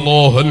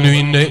റളിയല്ലാഹു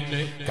അൻഹുവിന്റെ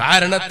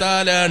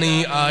കാരണത്താലാണ് ഈ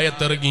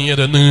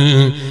ആയത്തിറങ്ങിയതെന്ന്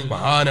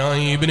മഹാനായ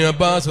ഇബ്നു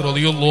അബ്ബാസ്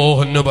റളിയല്ലാഹു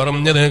അൻഹു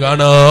പറഞ്ഞത്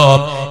കാണാം.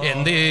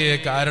 എന്തേ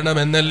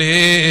കാരണമെന്നല്ലേ,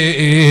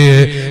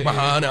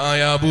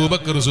 മഹാനായ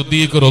അബൂബക്കർ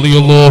സിദ്ദീഖ്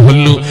റളിയല്ലാഹു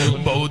അൻഹു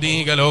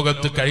ഭൗതിക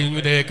ലോകത്ത്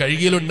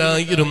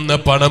കയ്യിലുണ്ടായിരുന്ന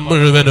പണം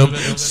മുഴുവനും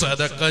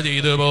സദഖ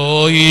ചെയ്തു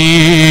പോയി.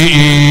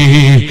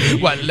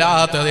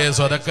 വല്ലാത്തതേ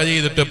സ്വതക്ക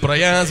ചെയ്തിട്ട്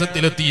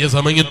പ്രയാസത്തിലെത്തിയ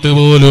സമയത്ത്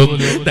പോലും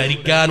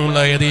ധരിക്കാനുള്ള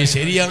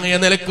ശരിയായ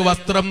നിലക്ക്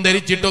വസ്ത്രം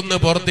ധരിച്ചിട്ടൊന്ന്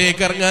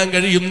പുറത്തേക്ക് ഇറങ്ങാൻ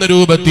കഴിയുന്ന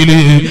രൂപത്തില്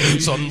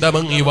സ്വന്തം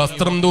ഈ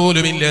വസ്ത്രം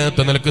പോലും ഇല്ലാത്ത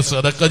നിലക്ക്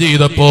സ്വതക്ക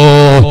ചെയ്തപ്പോ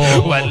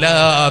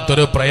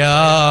വല്ലാത്തൊരു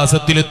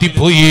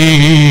പ്രയാസത്തിലെത്തിപ്പോയി,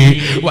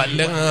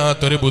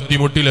 വല്ലാത്തൊരു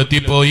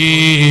ബുദ്ധിമുട്ടിലെത്തിപ്പോയി.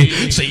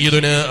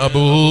 സയ്യിദുനാ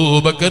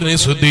അബൂബക്കർ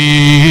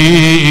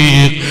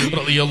സിദ്ദീഖ്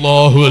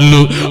റളിയല്ലാഹു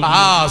അൻഹു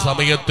ആ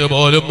സമയത്ത്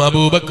പോലും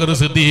അബൂബക്കർ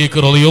സിദ്ദീഖ്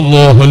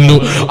റളിയല്ലാഹു അൻഹു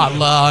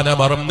അല്ലാഹനെ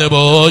മറന്നു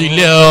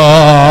പോയില്ല,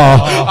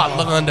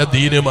 അല്ലാഹന്റെ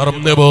ദീന്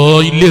മറന്നു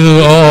പോയില്ല,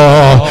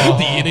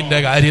 ദീനിന്റെ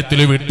കാര്യത്തിൽ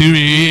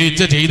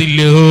വിട്ടുവീഴ്ച ചെയ്തില്ല.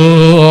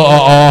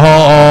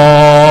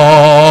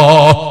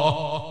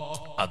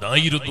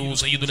 അതായിരുന്നു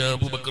സയ്യിദുനാ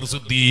അബൂബക്കർ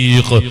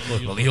സിദ്ദീഖ്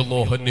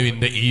റളിയല്ലാഹു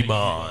അൻഹുവിന്റെ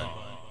ഈമാൻ.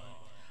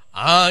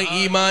 ആ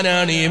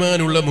ഈമാനാണ്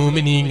ഈമാനുള്ള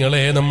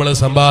മുഅ്മിനീങ്ങളെ നമ്മൾ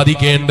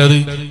സമ്പാദിക്കേണ്ടത്.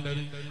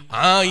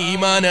 ആ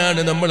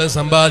ഈമാനാണ് നമ്മൾ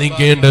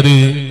സമ്പാദിക്കേണ്ടത്.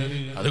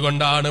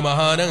 അതുകൊണ്ടാണ്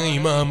മഹാനായ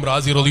ഇമാം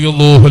റാസി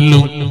റളിയല്ലാഹു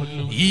അൻഹു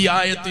ഈ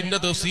ആയത്തിന്റെ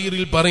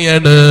തഫ്സീറിൽ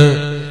പറയാണ്,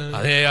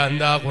 അതേ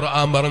എന്താ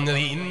ഖുർആൻ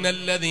പറഞ്ഞത്,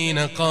 ഇന്നല്ലദീന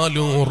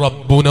ഖാലൂ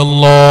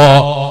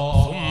റബ്ബുനല്ലാഹ്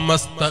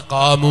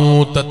استقاموا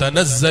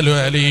تتنزل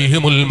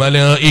عليهم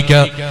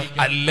الملائكة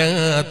ألا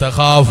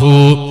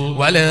تخافوا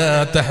ولا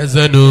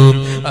تحزنوا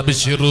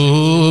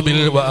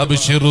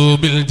وأبشروا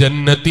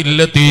بالجنة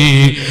التي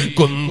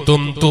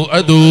كنتم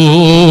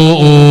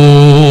توعدون.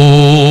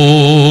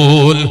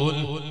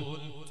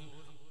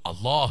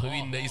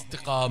 അല്ലാഹുവിന്റെ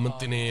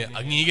ഇസ്തിഖാമത്തിനെ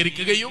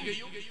അംഗീകരിക്കുകയും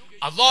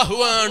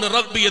അല്ലാഹുവാണ്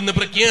റബ്ബ് എന്ന്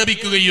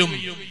പ്രഖ്യാപിക്കുകയും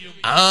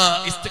ആ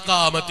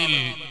ഇസ്തിഖാമത്തിൽ,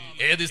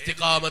 ഏത്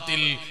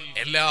ഇസ്തിഖാമത്തിൽ,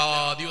 എല്ലാ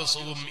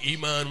ദിവസവും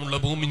ഈമാനുള്ള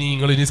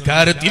മുഅ്മിനീങ്ങൾ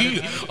നിസ്കാരത്തിൽ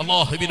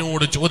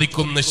അല്ലാഹുവിനോട്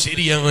ചോദിക്കുന്ന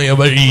ശരിയായ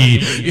വഴി,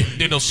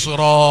 ഇഹ്ദിനസ്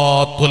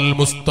സിറാത്തുൽ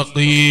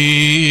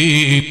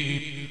മുസ്തഖീം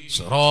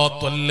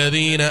സിറാത്തുൽ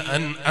ലദീന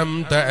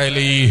അൻഅംത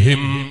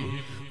അലൈഹിം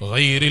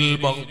ഗൈറിൽ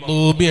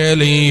മഗ്ദൂബി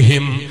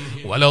അലൈഹിം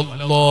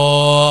വലദ്ദാല്ലീൻ.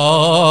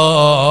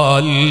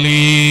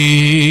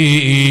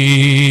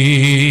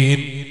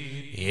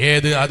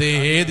 ഏത്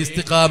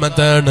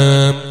ഇസ്തിഖാമത്താണ്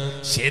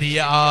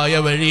ശരിയായ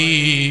വഴി?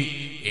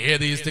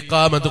 ഏത്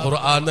ഇസ്തിഖാമത്ത്?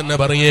 ഖുർആൻ തന്നെ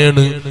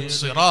പറയാണ്,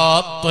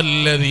 സിറാത്തുൽ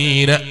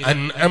ലദീന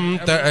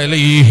അൻഅംത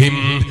അലൈഹിം,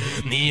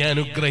 നീ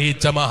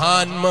അനുഗ്രഹിച്ച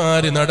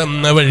മഹാന്മാര്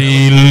നടന്ന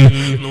വഴിയിൽ,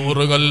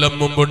 100 കൊല്ലം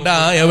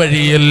മുമ്പുണ്ടായ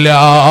വഴിയല്ല,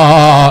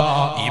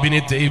 ഇബ്നു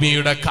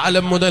തൈമിയുടെ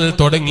കാലം മുതൽ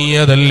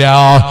തുടങ്ങിയതല്ല,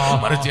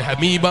 മറിച്ച്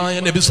ഹബീബായ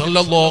നബി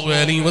സല്ലല്ലാഹു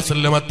അലൈഹി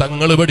വസല്ലമ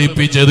തങ്ങൾ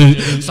പഠിപ്പിച്ചത്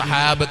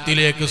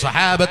സഹാബത്തിലേക്ക്,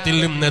 സഹാബത്തിൽ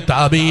നിന്ന്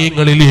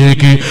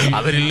താബീങ്ങളിലേക്ക്,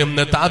 അവരിൽ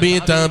നിന്ന്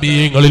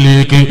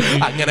താബീങ്ങളിലേക്ക്,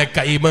 അങ്ങനെ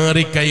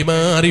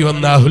കൈമാറി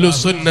വന്ന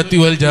അഹ്ലുസുന്നത്തി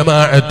വൽ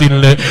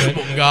ജമാഅത്തിന്റെ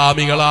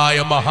മുൻഗാമികളായ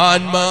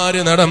മഹാന്മാര്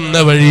നടന്ന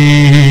വഴി,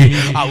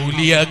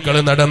 ഔലിയാക്കൾ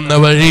നടന്ന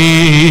വഴി,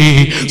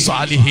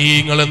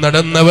 സാലിഹീങ്ങൾ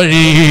നടന്ന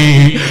വഴി,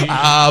 ആ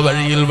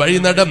വഴിയിൽ വഴി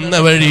നടന്ന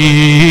വഴി,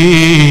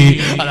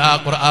 അതാ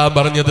ഖുർആൻ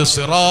പറഞ്ഞത്,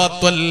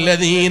 സിറാത്തുൽ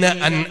ലദീന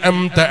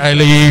അൻഅംത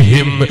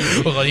അലൈഹിം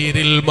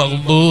ഗൈറിൽ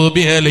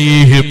മഗ്ദൂബി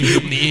അലൈഹിം,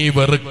 നീ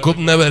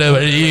വെറുക്കുന്നവരെ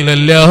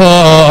വഴിയിലല്ല.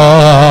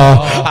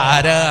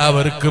 ആരാ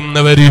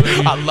വെറുക്കുന്നവര്?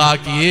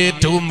 അല്ലാഹുക്ക്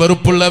ഏറ്റവും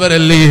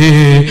വെറുപ്പുള്ളവരല്ലേ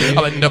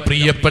അവന്റെ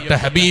പ്രിയപ്പെട്ട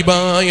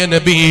ഹബീബായ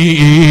നബി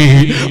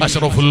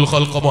അഷ്റഫുൽ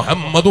ഖൽഖ്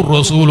മുഹമ്മദുർ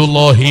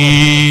റസൂലുള്ളാഹി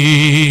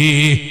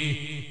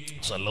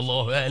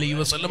സല്ലല്ലാഹു അലൈഹി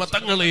വസല്ലമ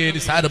തങ്ങളെ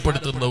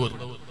നിസാരപ്പെടുത്തുന്നവർ,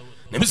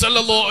 നബി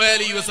സല്ലല്ലാഹു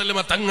അലൈഹി വസല്ലമ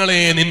തങ്ങളെ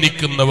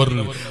നിന്ദിക്കുന്നവർ,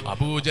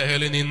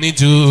 അബൂജഹൽ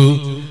നിന്ദിച്ചു,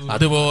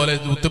 അതുപോലെ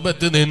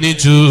ഉത്ബത്ത്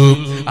നിന്ദിച്ചു,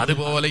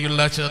 അതുപോലെയുള്ള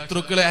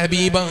ശത്രുക്കളെ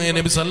ഹബീബായ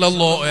നബി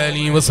സല്ലല്ലാഹു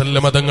അലൈഹി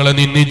വസല്ലമ തങ്ങളെ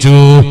നിന്ദിച്ചു.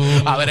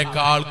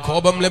 അവരെക്കാൾ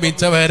കോപം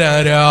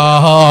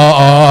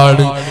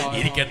ലഭിച്ചവരാരാണ്?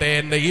 ഇരിക്കട്ടെ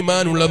എന്റെ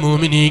ഈമാനുള്ള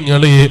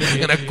മുഅ്മിനീങ്ങളെ,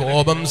 ഇങ്ങനെ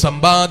കോപം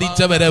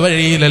സമ്പാദിച്ചവരെ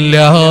വഴിയിലല്ല,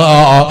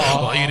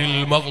 ഗൈറിൽ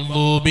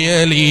മഗ്ദൂബി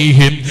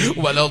അലൈഹിം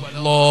വലദ്ദാല്ലീൻ,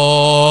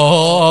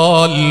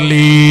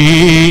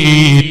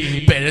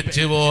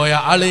 പിഴച്ചുപോയ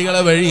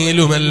ആളുകളെ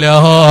വഴിയിലുമല്ല,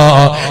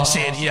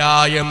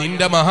 ശരിയായ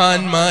നിന്റെ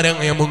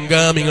മഹാന്മാരായ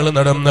മുൻഗാമികൾ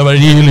നടന്ന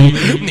വഴിയിൽ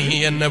നീ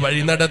എന്നെ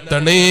വഴി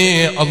നടത്തണേ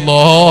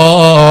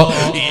അല്ലാഹ്.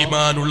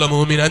 ഈമാനുള്ള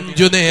മുഅ്മിൻ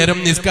 5 നേരം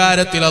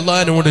നിസ്കാരത്തിൽ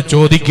അല്ലാഹുവിനോട്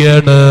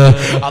ചോദിക്കുകയാണ്,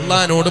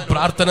 അല്ലാഹുവിനോട്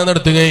പ്രാർത്ഥന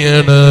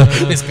നടത്തുകയാണ്,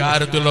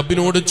 നിസ്കാരത്തിൽ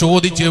റബ്ബിനോട്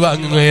ചോദിച്ചു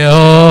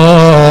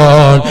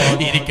വാങ്ങുകയാണ്.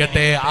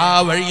 ഇരിക്കട്ടെ, ആ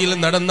വഴിയിൽ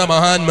നടന്ന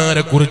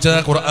മഹാന്മാരെ കുറിച്ച്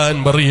ഖുർആൻ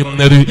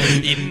പറയുന്നത്,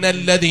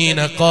 ഇന്നല്ലദീന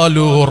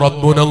ഖാലൂ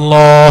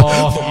റബ്ബുനല്ലാഹ്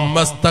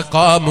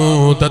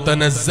استقاموا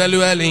تتنزل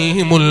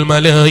عليهم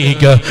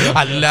الملائكة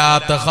ألا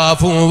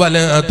تخافوا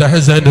ولا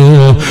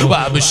تحزنوا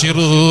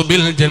وأبشروا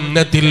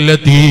بالجنة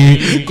التي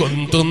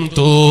كنتم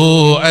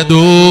توعدون.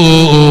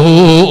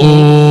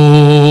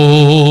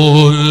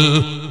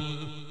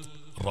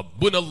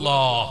 ربنا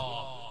الله,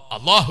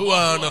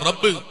 അല്ലാഹുവാണ്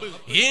റബ്ബ്.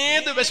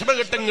 ഏത്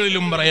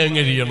വിഷമഘട്ടങ്ങളിലും പറയാൻ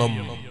കഴിയണം,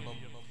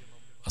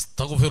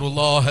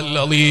 അസ്തഗ്ഫിറുല്ലാഹൽ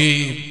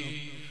അലീം.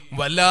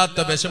 വല്ലാത്ത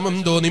വിഷമം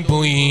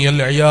തോന്നിപ്പോയി,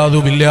 അൽഇയാദു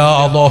ബില്ലാഹ്,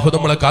 അല്ലാഹു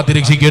നമ്മളെ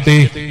കാത്തിരക്ഷിക്കട്ടെ.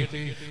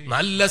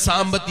 നല്ല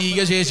സാമ്പത്തിക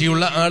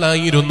ശേഷിയുള്ള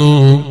ആളായിരുന്നു,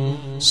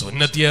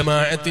 സുന്നത്ത്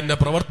ജമാഅത്തിന്റെ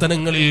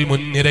പ്രവർത്തനങ്ങളിൽ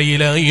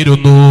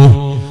മുൻനിരയിലായിരുന്നു,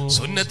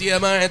 സുന്നത്ത്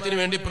ജമാഅത്തിന്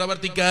വേണ്ടി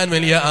പ്രവർത്തിക്കാൻ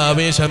വലിയ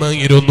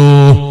ആവേശമായിരുന്നു,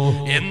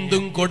 എന്തും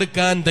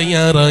കൊടുക്കാൻ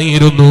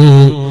തയ്യാറായിരുന്നു.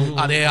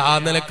 അതെ, ആ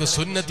നിലക്ക്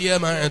സുന്നത്തി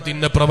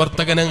ജമാഅത്തിന്റെ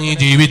പ്രവർത്തകനായി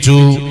ജീവിച്ചു.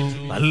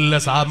 നല്ല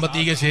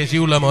സാമ്പത്തിക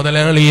ശേഷിയുള്ള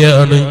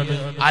മുതലാളിയാണ്.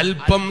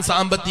 അല്പം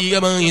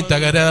സാമ്പത്തികമായി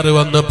തകരാറ്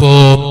വന്നപ്പോ,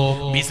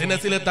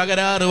 ബിസിനസ്സിൽ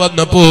തകരാറ്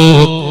വന്നപ്പോ,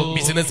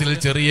 ബിസിനസ്സിൽ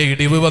ചെറിയ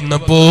ഇടിവ്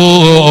വന്നപ്പോ,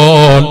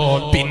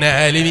 പിന്നെ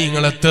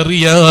അലിമീങ്ങളെ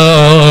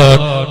തെറിയാൻ,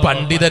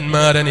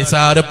 പണ്ഡിതന്മാരെ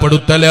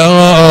നിസാരപ്പെടുത്തലാ,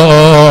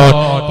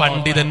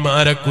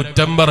 പണ്ഡിതന്മാരെ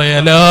കുറ്റം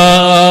പറയലാ,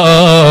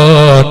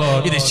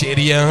 ഇത്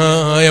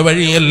ശരിയായ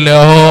വഴിയല്ല.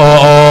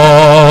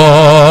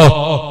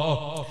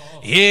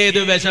 ഏത്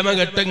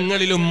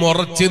വിഷമഘട്ടങ്ങളിലും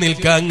ഉറച്ചു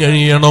നിൽക്കാൻ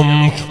കഴിയണം.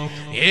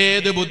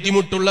 ഏത്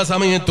ബുദ്ധിമുട്ടുള്ള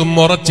സമയത്തും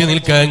ഉറച്ചു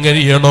നിൽക്കാൻ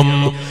കഴിയണം.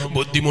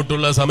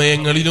 ബുദ്ധിമുട്ടുള്ള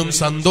സമയങ്ങളിലും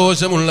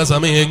സന്തോഷമുള്ള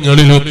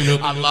സമയങ്ങളിലും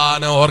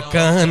അല്ലാഹനെ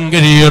ഓർക്കാൻ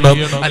കഴിയണം.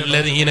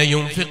 അല്ലദീന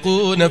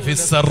യുൻഫിഖൂന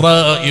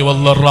ഫിസ്സറാഇ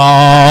വല്ലറാ.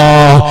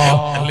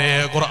 അല്ലേ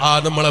ഖുർആൻ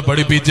നമ്മളെ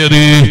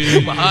പഠിപ്പിച്ചത്?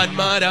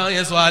 മഹാന്മാരായ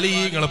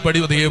സ്വാലിഹീങ്ങളെ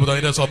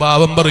പഠിപ്പിച്ച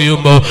സ്വഭാവം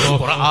പറയുമ്പോ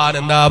ഖുർആൻ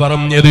എന്താ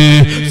പറഞ്ഞത്?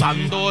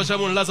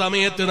 സന്തോഷമുള്ള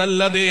സമയത്ത്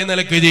നല്ലതേ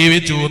നിലക്ക്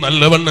ജീവിച്ചു,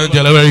 നല്ലവണ്ണം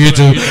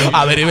ചെലവഴിച്ചു.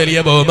 അവര് വലിയ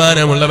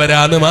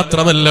ബഹുമാനമുള്ളവരാന്ന്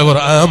മാത്രമല്ല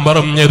ഖുർആൻ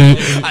പറഞ്ഞത്,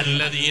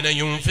 അല്ലദീന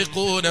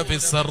യുൻഫിഖൂന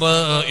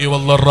ഫിസ്സറാഇ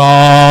വല്ലറാ.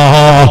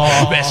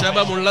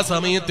 വിഷമമുള്ള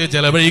സമയത്ത്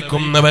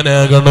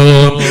ചെലവഴിക്കുന്നവനാകണം.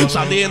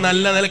 അതേ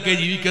നല്ല നിലക്ക്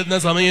ജീവിക്കുന്ന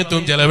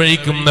സമയത്തും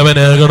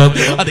ചെലവഴിക്കുന്നവനാകണം.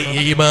 അത്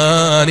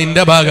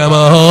ഈമാനിന്റെ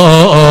ഭാഗമാണ്.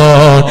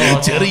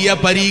 ചെറിയ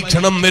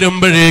പരീക്ഷണം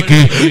വരുമ്പോഴേക്ക്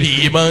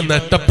ഈമാൻ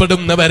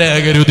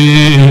നഷ്ടപ്പെടുന്നവരാകരുത്.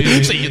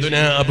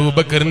 സയ്യിദുനാ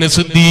അബൂബക്കർ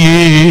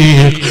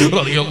സിദ്ദീഖ്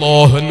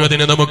റളിയല്ലാഹു അൻഹു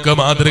അതിന് നമുക്ക്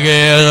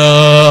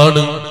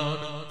മാതൃകയാണ്.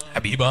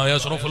 ഹബീബായ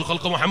അഷ്റഫുൽ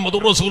ഖൽഖ്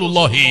മുഹമ്മദുർ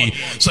റസൂലുള്ളാഹി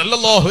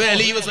സ്വല്ലല്ലാഹു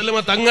അലൈഹി വസല്ലം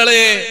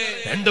തങ്ങളെ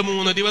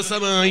 2-3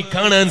 ദിവസമായി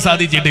കാണാൻ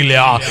സാധിച്ചിട്ടില്ല.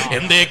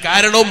 എന്തേ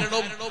കാരണം?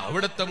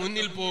 അവിടുത്തെ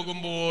മുന്നിൽ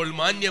പോകുമ്പോൾ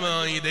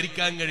മാന്യമായി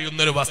ധരിക്കാൻ കഴിയുന്ന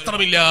ഒരു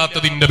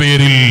വസ്ത്രമില്ലാത്തതിന്റെ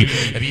പേരിൽ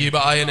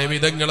ഹബീബായ നബി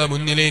തങ്ങളെ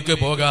മുന്നിലേക്ക്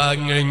പോകാൻ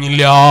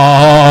കഴിഞ്ഞില്ല.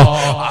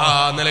 ആ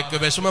നിലക്ക്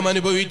വിഷമം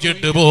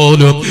അനുഭവിച്ചിട്ട്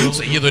പോലും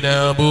സയ്യിദുനാ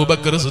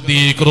അബൂബക്കർ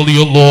സിദ്ദീഖ്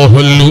റളിയല്ലാഹു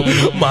അൻഹു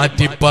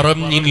മാറ്റി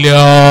പറഞ്ഞില്ല.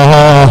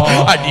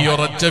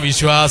 അടിയുറച്ച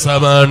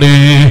വിശ്വാസമാണ്,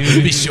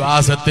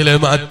 വിശ്വാസത്തില്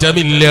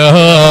മാറ്റമില്ല.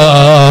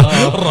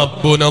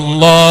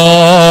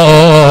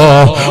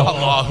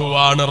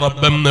 അല്ലാഹുവാണ്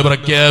റബ്ബെന്ന്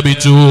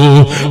പ്രഖ്യാപിച്ചു.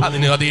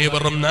 അതിന് അതേ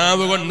വെറും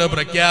നാവ് കൊണ്ട്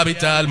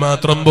പ്രഖ്യാപിച്ചാൽ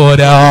മാത്രം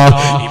പോരാ.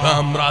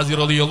 ഇമാം റാസി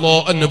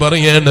റളിയല്ലാഹു അൻഹു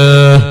പറയാണ്,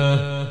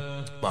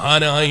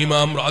 മഹാനായ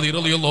ഇമാം റാസി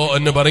റളിയല്ലാഹു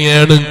അൻഹു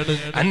പറയാണ്,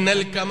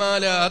 അന്നൽ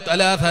കമാലാത്ത്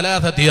അലാ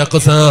സലാസതി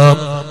അഖ്സാം.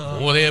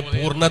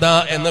 പൂർണ്ണത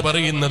എന്ന്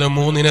പറയുന്നത്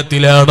 3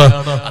 ഇനത്തിലാണ്.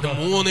 അത്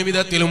 3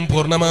 വിധത്തിലും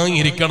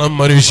പൂർണ്ണമായിരിക്കണം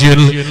മനുഷ്യൻ.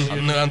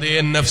 അന്ന് അതേ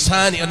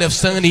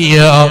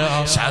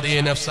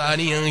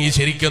നഫ്സാനിയായി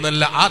ശരിക്കും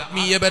നല്ല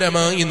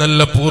ആത്മീയപരമായി നല്ല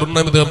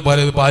പൂർണ്ണത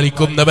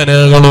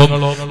പാലിക്കുന്നവനാകണം.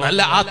 നല്ല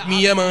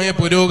ആത്മീയമായ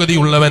പുരോഗതി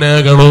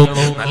ഉള്ളവനാകണം.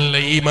 നല്ല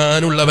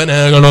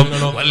ഈമാനുള്ളവനാകണം.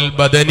 വൽ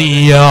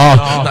ബദനിയ,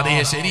 അതേ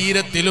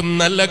ശരീരത്തിലും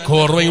നല്ല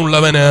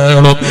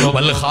ഖോർവയുള്ളവനാകണം.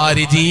 വൽ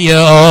ഖാരിജിയ,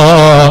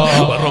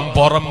 വെറും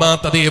പുറം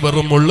മാത്രതേ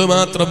വെറും ഉള്ളു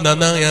മാത്രം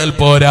നന്നായാൽ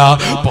പോരാ,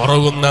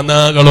 പുറവും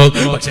നന്നാകണം.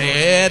 പക്ഷേ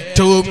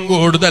ഏറ്റവും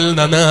കൂടുതൽ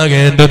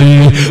നന്നാകേണ്ടത്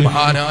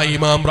മഹാനായ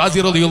ഇമാം റാസി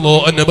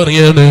റളിയല്ലാഹു അൻഹു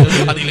പറയാണ്,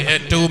 അതിൽ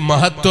ഏറ്റവും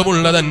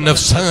മഹത്വമുള്ളത്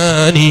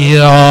നഫ്സാനിയ.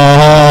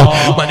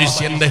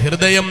 മനുഷ്യന്റെ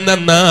ഹൃദയം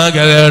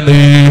നന്നാകലാണ്,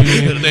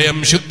 ഹൃദയം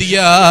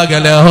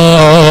ശുദ്ധിയാകലാണ്.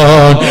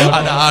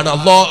 അതാണ്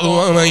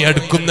അല്ലാഹുവുമായി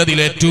അടുക്കുന്നതിൽ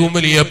ഏറ്റവും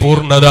വലിയ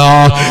പൂർണ്ണത.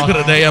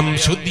 ഹൃദയം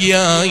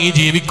ശുദ്ധിയായി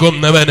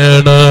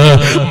ജീവിക്കുന്നവനാണ്,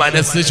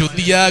 മനസ്സ്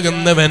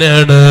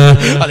ശുദ്ധിയാകുന്നവനാണ്.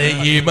 അതേ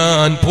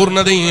ഈമാൻ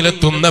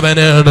പൂർണ്ണതയിലെത്തുന്നവനാണ്.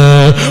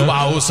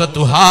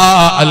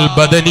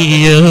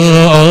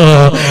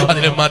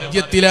 അതിന്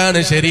മധ്യത്തിലാണ്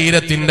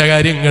ശരീരത്തിന്റെ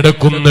കാര്യം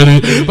കിടക്കുന്നത്.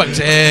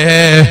 പക്ഷേ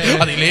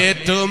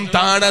അതിലേറ്റവും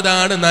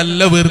താണതാണ് നല്ല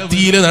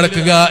വൃത്തിയിൽ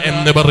നടക്കുക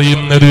എന്ന്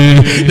പറയുന്നത്.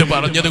 ഇത്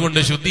പറഞ്ഞത് കൊണ്ട്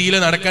ശുദ്ധിയിൽ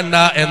നടക്കണ്ട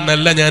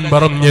എന്നല്ല ഞാൻ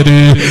പറഞ്ഞത്,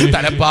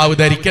 തലപ്പാവ്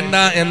ധരിക്കണ്ട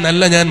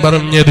എന്നല്ല ഞാൻ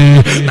പറഞ്ഞത്,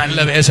 നല്ല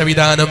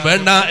വേഷവിധാനം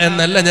വേണ്ട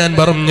എന്നല്ല ഞാൻ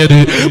പറഞ്ഞത്.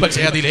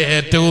 പക്ഷെ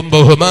അതിലേറ്റവും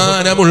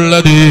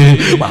ബഹുമാനമുള്ളത്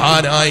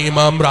മഹാനായ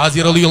ഇമാം റാസി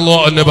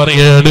റളിയല്ലാഹു അൻഹു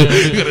പറയാണ്,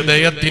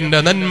 ഹൃദയത്തിന്റെ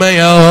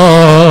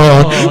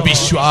നന്മയാണ്,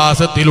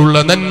 വിശ്വാസത്തിലുള്ള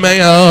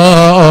നന്മയാണ്.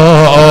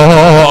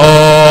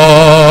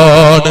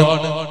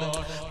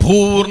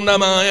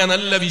 പൂർണ്ണമായ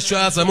നല്ല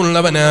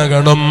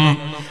വിശ്വാസമുള്ളവനാകണം.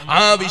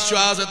 ആ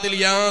വിശ്വാസത്തിൽ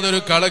യാതൊരു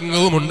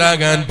കളങ്കവും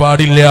ഉണ്ടാകാൻ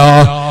പാടില്ല.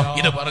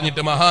 ഇത്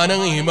പറഞ്ഞിട്ട്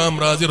മഹാനായ ഇമാം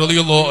റാസി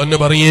റളിയല്ലാഹു അൻഹു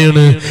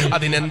പറയാണ്,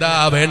 അതിനെന്താ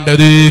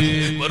വേണ്ടത്?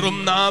 വെറും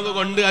നാവ്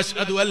കൊണ്ട്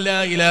അശ്ഹദു അല്ലാ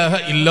ഇലാഹ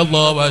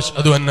ഇല്ലല്ലാഹ് വ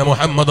അശ്ഹദു അന്ന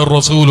മുഹമ്മദുർ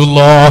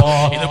റസൂലുള്ളാഹ്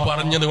ഇത്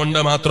പറഞ്ഞത് കൊണ്ട്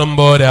മാത്രം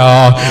പോരാ,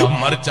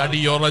 മറിച്ച്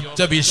അടിയുറച്ച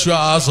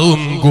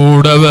വിശ്വാസവും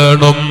കൂടെ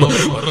വേണം.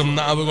 വെറും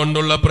നാവ്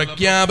കൊണ്ടുള്ള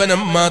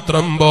പ്രഖ്യാപനം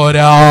മാത്രം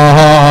പോരാ,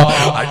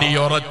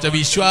 അടിയുറച്ച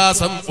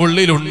വിശ്വാസം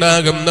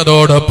ഉള്ളിലുണ്ടാകുന്ന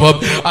പറയുന്നതോടൊപ്പം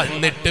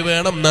എന്നിട്ട്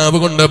വേണം നാവ്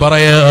കൊണ്ട്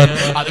പറയാൻ.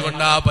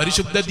 അതുകൊണ്ട് ആ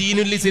പരിശുദ്ധ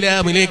ദീനുൽ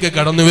ഇസ്ലാമിലേക്ക്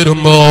കടന്നു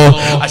വരുമ്പോ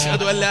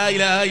അശ്ഹദു അല്ലാ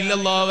ഇലാഹ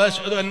ഇല്ലല്ലാഹ് വ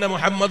അശ്ഹദു അന്ന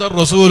മുഹമ്മദർ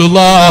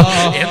റസൂലുള്ളാഹ്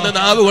എന്ന്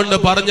നാവ് കൊണ്ട്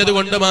പറഞ്ഞത്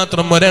കൊണ്ട്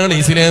മാത്രം ഒരാൾ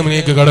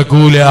ഇസ്ലാമിലേക്ക്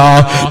കടക്കൂല.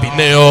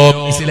 പിന്നെയോ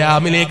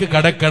ഇസ്ലാമിലേക്ക്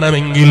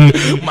കടക്കണമെങ്കിൽ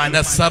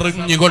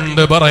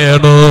മനസ്സറിഞ്ഞുകൊണ്ട്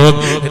പറയണം,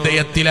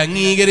 ഹൃദയത്തിൽ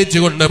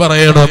അംഗീകരിച്ചുകൊണ്ട്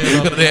പറയണം,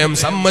 ഹൃദയം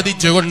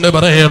സമ്മതിച്ചുകൊണ്ട്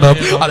പറയണം.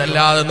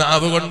 അതല്ലാതെ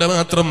നാവ് കൊണ്ട്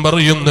മാത്രം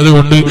പറയുന്നത്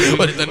കൊണ്ട്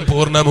ഒരുത്തൻ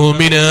പൂർണ്ണ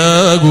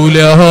മുഅ്മിനാകൂല.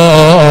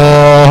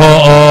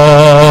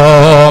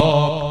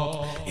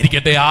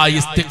 ഇരിക്കട്ടെ, ആ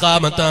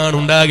ഇസ്തിഖാമത്താണ്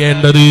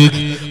ഉണ്ടാകേണ്ടത്.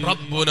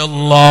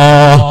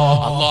 റബ്ബുനല്ലാഹ്,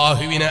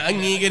 അല്ലാഹുവിനെ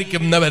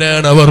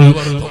അംഗീകരിക്കുന്നവരാണ് അവർ.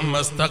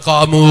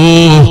 തുമ്മസ്തഖാമൂ,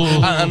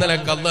 ആ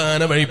നിലക്ക്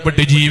അല്ലാഹുവിനെ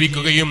വഴിപ്പെട്ട്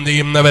ജീവിക്കുകയും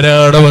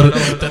ചെയ്യുന്നവരാണ് അവർ.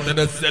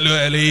 തതനസ്സലു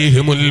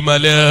അലൈഹിമുൽ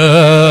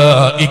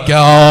മലായിക,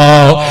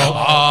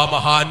 ആ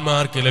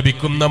മഹാന്മാർക്ക്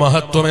ലഭിക്കുന്ന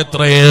മഹത്വം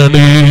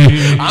എത്രയാണ്,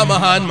 ആ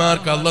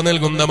മഹാന്മാർക്ക് അല്ലാഹു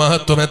നൽകുന്ന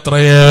മഹത്വം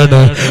എത്രയാണ്.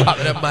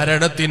 അവരെ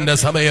മരണത്തിന്റെ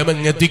സമയം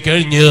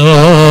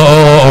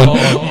എത്തിക്കഴിഞ്ഞാൽ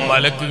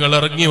മലക്കുകൾ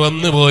ഇറങ്ങി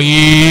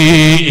വന്നുപോയി.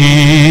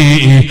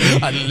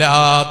 അല്ലാ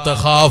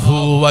തഖാഫു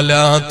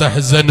വലാ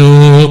തഹ്സനു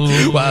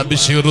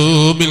വഅബ്ശിറൂ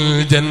ബിൽ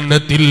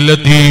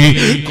ജന്നത്തില്ലതി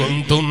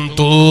കുൻതും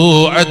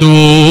തുഅദൂൻ.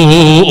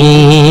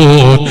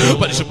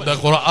 പരിശുദ്ധ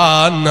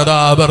ഖുർആൻ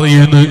അതാ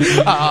പറയുന്നു,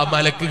 ആ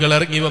മലക്കുകൾ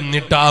ഇറങ്ങി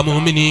വന്നിട്ട് ആ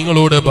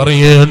മുഅ്മിനീങ്ങളോട്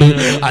പറയാണ്,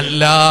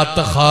 അല്ലാ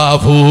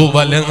തഖാഫു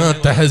വലാ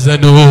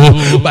തഹ്സനു,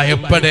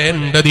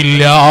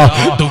 ഭയപ്പെടേണ്ടതില്ല,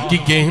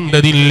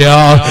 ദുഃഖിക്കേണ്ടതില്ല,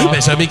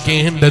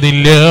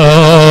 വിഷമിക്കേണ്ടതില്ല.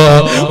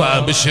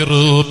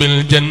 വഅബ്ശിറൂ ബിൽ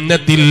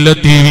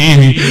ജന്നത്തില്ലതി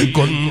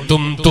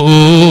കുൻതും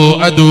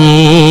തുഅദൂൻ,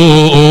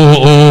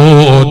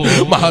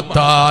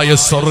 മഹത്തായ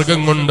സ്വർഗം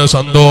കൊണ്ട്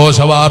സന്തോഷ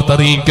വാർത്ത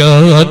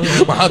അറിയിക്കാൻ,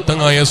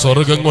 മഹത്തായ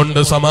സ്വർഗം കൊണ്ട്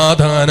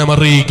സമാധാനം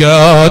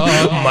അറിയിക്കാൻ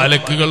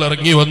മലക്കുകൾ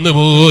ഇറങ്ങി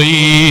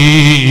വന്നുപോയി,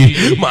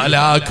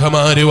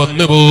 മലാഖമാര്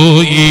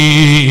വന്നുപോയി.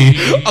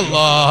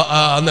 അല്ലാഹ്,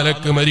 ആ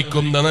നിലക്ക്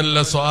മരിക്കുന്ന നല്ല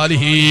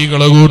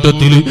സ്വാലിഹീകളെ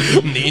കൂട്ടത്തിൽ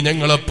നീ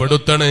ഞങ്ങളെ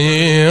പെടുത്തണേ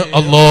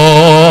അല്ലാഹ്.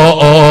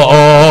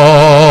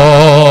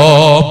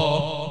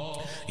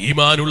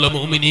 ഈമാനുള്ള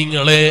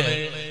മുഅ്മിനീങ്ങളെ,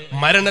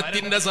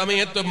 മരണത്തിന്റെ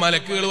സമയത്ത്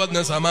മലക്കുകൾ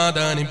വന്ന്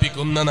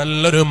സമാധാനിപ്പിക്കുന്ന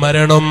നല്ലൊരു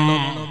മരണം,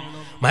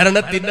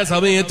 മരണത്തിന്റെ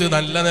സമയത്ത്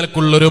നല്ല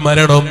നിലക്കുള്ളൊരു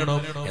മരണം.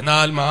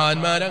 എന്നാൽ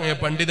മഹാന്മാരായ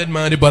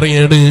പണ്ഡിതന്മാര്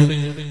പറയാണ്,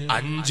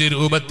 5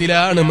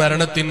 രൂപത്തിലാണ്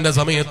മരണത്തിന്റെ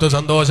സമയത്ത്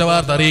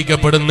സന്തോഷവാർത്ത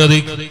അറിയിക്കപ്പെടുന്നത്.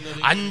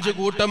 5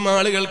 കൂട്ടം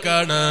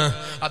ആളുകൾക്കാണ്.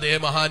 അതേ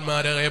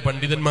മഹാന്മാരായ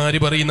പണ്ഡിതന്മാര്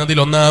പറയുന്നതിൽ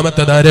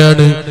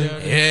ഒന്നാമത്തേതാരാണ്?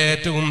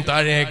 ഏറ്റവും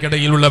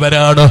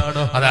താഴേക്കിടയിലുള്ളവരാണ്.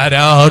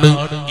 അതാരാണ്?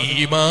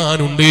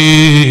 ഈമാനുണ്ട്,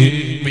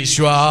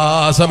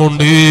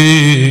 വിശ്വാസമുണ്ട്.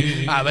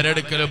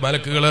 അവരെടുക്കൽ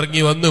മലക്കുകൾ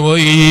ഇറങ്ങി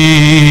വന്നുപോയി.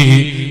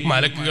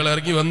 മലക്കുകൾ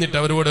ഇറങ്ങി വന്നിട്ട്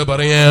അവരോട്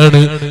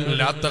പറയാണ്,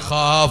 ലാ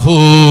തഖാഫൂ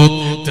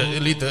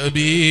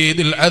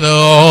തബീദിൽ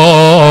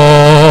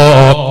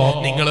അദാബ്,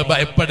 നിങ്ങൾ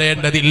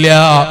ഭയപ്പെടേണ്ടതില്ല,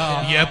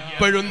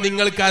 എപ്പോഴും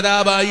നിങ്ങൾക്ക്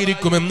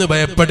അദാബായിരിക്കുമെന്ന്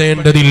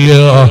ഭയപ്പെടേണ്ടതില്ല,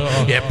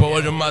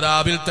 എപ്പോഴും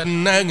അദാബിൽ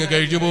തന്നെ അങ്ങ്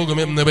കഴിഞ്ഞു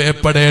പോകുമെന്ന്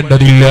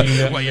ഭയപ്പെടേണ്ടതില്ല.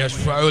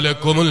 വയശ്ഫഉ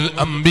ലക്കുമുൽ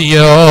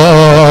അംബിയാ,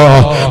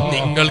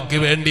 നിങ്ങൾക്ക്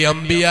വേണ്ടി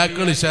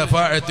അംബിയാക്കൾ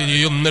ശഫാഅത്ത്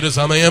ചെയ്യുന്നൊരു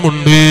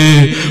സമയമുണ്ട്.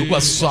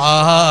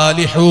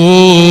 വസ്സാലിഹൂൻ,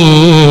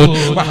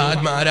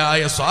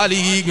 മഹാന്മാരായ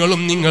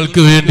സ്വാലിഹീങ്ങളും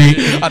നിങ്ങൾക്ക് വേണ്ടി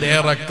അതേ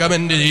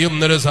റെക്കമെൻഡ്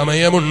ചെയ്യുന്നൊരു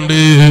സമയമുണ്ട്.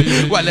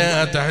 വലാ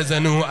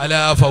തഹ്സനു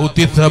അലാ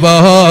ഫൗതി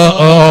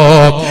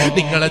സബാബ്,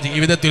 നിങ്ങളുടെ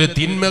ജീവിതത്തിൽ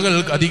തിന്മകൾ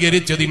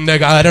അധികരിച്ചതിന്റെ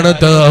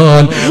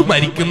കാരണത്താൽ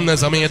മരിക്കുന്ന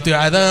സമയത്ത്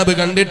അദാബ്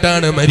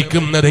കണ്ടിട്ടാണ്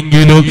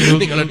മരിക്കുന്നതെങ്കിലും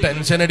നിങ്ങൾ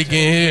ടെൻഷൻ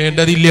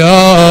അടിക്കേണ്ടതില്ല.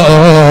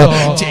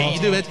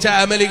 ചെയ്തു വെച്ച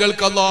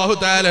അമലുകൾക്ക് അല്ലാഹു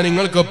തആല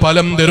നിങ്ങൾക്ക്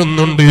ഫലം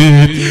തരുന്നുണ്ട്.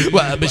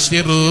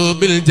 വഅബ്ശിറൂ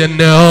ബിൽ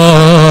ജന്ന,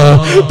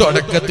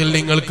 തുടക്കത്തിൽ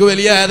നിങ്ങൾക്ക്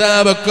വലിയ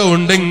അദാബൊക്കെ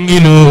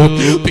ഉണ്ടെങ്കിലും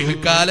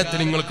പിൽക്കാലത്ത്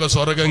നിങ്ങൾക്ക്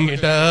സ്വർഗം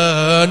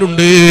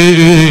കിട്ടാനുണ്ട്.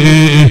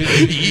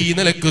 ഈ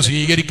നിലക്ക്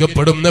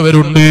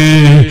സ്വീകരിക്കപ്പെടുന്നവരുണ്ട്.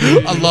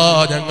 അല്ലാ,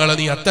 ഞങ്ങളെ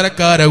നീ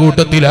അത്തരക്കാര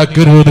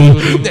കൂട്ടത്തിലാക്കരുത്.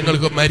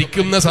 ഞങ്ങൾക്ക്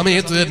മരിക്കുന്ന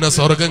സമയത്ത് തന്നെ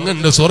സ്വർഗം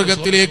കണ്ട്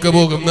സ്വർഗത്തിലേക്ക്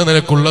പോകുന്ന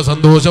നിലക്കുള്ള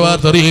സന്തോഷ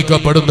വാർത്ത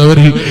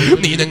അറിയിക്കപ്പെടുന്നവരിൽ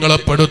നീ ഞങ്ങളെ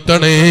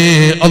പെടുത്തണേ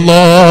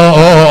അല്ലാ.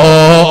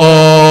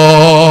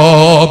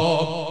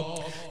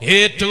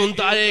 ഏറ്റവും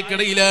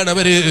താഴേക്കിടയിലാണ്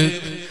അവര്.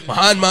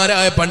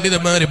 മഹാന്മാരായ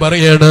പണ്ഡിതന്മാര്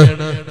പറയാണ്,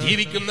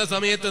 ജീവിക്കുന്ന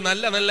സമയത്ത്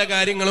നല്ല നല്ല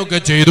കാര്യങ്ങളൊക്കെ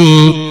ചെയ്തു,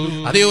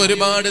 അതേ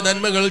ഒരുപാട്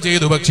നന്മകൾ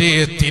ചെയ്തു, പക്ഷേ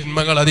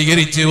തിന്മകൾ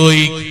അധികരിച്ചു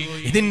പോയി.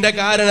 ഇതിന്റെ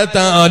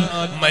കാരണത്താൽ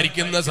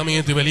മരിക്കുന്ന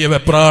സമയത്ത് വലിയ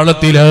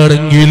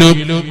വെപ്രാളത്തിലാണെങ്കിലും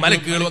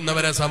മലക്കുകൾ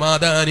വന്നവരെ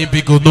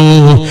സമാധാനിപ്പിക്കുന്നു.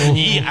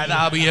 ഈ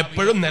അദാബ്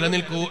എപ്പോഴും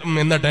നിലനിൽക്കും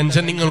എന്ന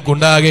ടെൻഷൻ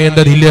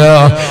നിങ്ങൾക്കുണ്ടാകേണ്ടതില്ല.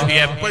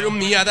 എപ്പോഴും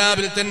ഈ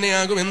അദാബിൽ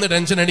തന്നെയാകും എന്ന്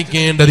ടെൻഷൻ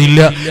അടിക്കേണ്ടതില്ല.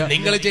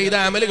 നിങ്ങൾ ചെയ്ത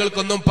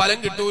അമലുകൾക്കൊന്നും ഫലം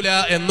കിട്ടൂല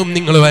എന്നും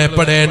നിങ്ങൾ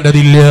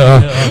ഭയപ്പെടേണ്ടതില്ല.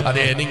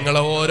 അതെ,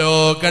 നിങ്ങളെ ഓരോ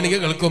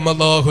കണികകൾക്കും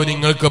അല്ലാഹു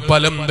നിങ്ങൾക്ക്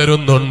ഫലം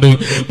തരുന്നുണ്ട്.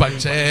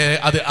 പക്ഷേ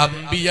അത്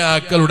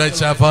അംബിയാക്കളുടെ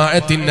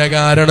ശഫാഅത്തിന്റെ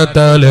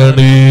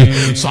കാരണത്താലാണ്,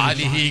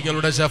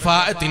 സ്വാലിഹീങ്ങളുടെ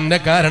ശഫാഅത്തിന്റെ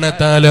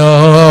കാരണത്താലാണ്.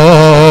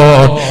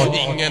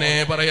 ഇങ്ങനെ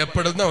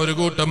പറയപ്പെടുന്ന ഒരു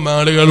കൂട്ടം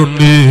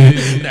ആളുകളുണ്ട്.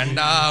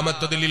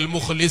 രണ്ടാമത്തതിൽ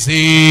മുഖ്ലിസീൻ,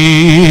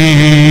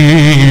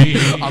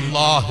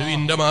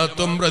 അള്ളാഹുവിന്റെ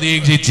മഹത്വം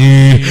പ്രതീക്ഷിച്ച്,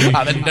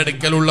 അവന്റെ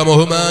അടുക്കലുള്ള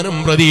ബഹുമാനം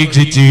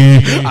പ്രതീക്ഷിച്ച്,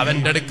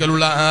 അവന്റെ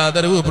അടുക്കലുള്ള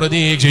ആദരവ്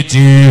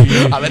പ്രതീക്ഷിച്ച്,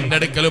 അവന്റെ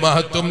അടുക്കൽ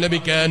മഹത്വം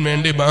ലഭിക്കാൻ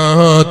വേണ്ടി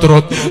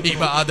മാത്രം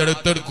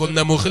ഇബാദത്തെടുക്കുന്ന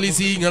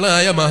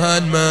മുഖ്ലിസീങ്ങളായ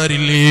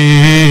മഹാന്മാരില്ലേ,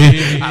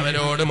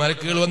 അവരോട്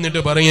മലക്കുകൾ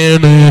വന്നിട്ട്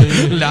പറയാണ്,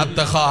 ലാ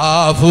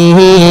തഖാഫൂ,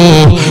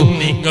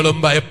 നിങ്ങളും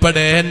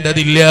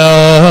ഭയപ്പെടേണ്ടതില്ല.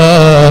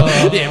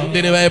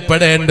 എന്തിന്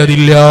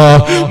ഭയപ്പെടേണ്ടതില്ല?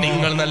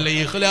 നിങ്ങൾ നല്ല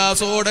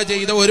ഇഖ്ലാസോടെ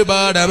ചെയ്ത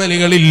ഒരുപാട്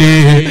അമലുകളില്ലേ,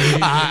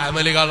 ആ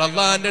അമലുകൾ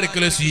അള്ളാന്റെ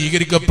അടുക്കൽ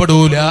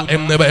സ്വീകരിക്കപ്പെടൂല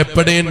എന്ന്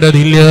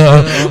ഭയപ്പെടേണ്ടതില്ല.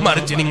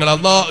 മറിച്ച് നിങ്ങൾ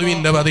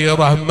അള്ളാഹുവിന്റെ വലിയ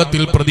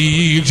റഹ്മത്തിൽ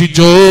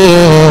പ്രതീക്ഷിച്ചോ.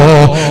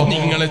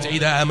 നിങ്ങൾ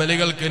ചെയ്ത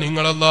അമലുകൾക്ക്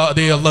നിങ്ങൾ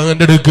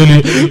അള്ളാഹുവിന്റെ അടുക്കൽ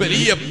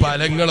വലിയ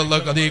ഫലങ്ങൾ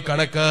അള്ളാഹു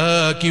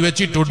കണക്കാക്കി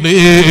വെച്ചിട്ടുണ്ട്.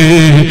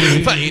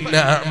 ഫഇന്ന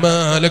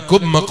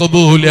അഅമാലകും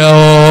മഖ്ബൂലാ,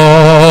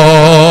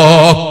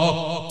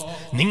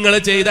 നിങ്ങൾ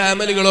ചെയ്ത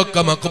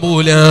അമലുകളൊക്കെ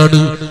മഖ്ബൂലാണ്.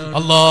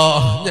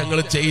 അല്ലാഹ്, ഞങ്ങൾ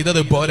ചെയ്തത്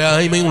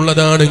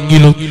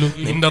പോരായ്മയുള്ളതാണെങ്കിലും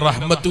നിന്റെ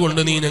റഹ്മത്ത്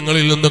കൊണ്ട് നീ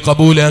ഞങ്ങളിൽ നിന്ന്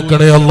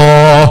കബൂലാക്കണേ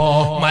അല്ലാഹ്.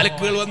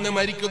 മലക്കുകൾ വന്ന്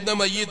മരിക്കുന്ന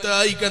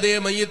മയ്യിത്തായി കഥയെ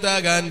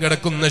മയ്യിത്താകാൻ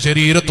കിടക്കുന്ന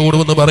ശരീരത്തോട്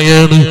വന്ന്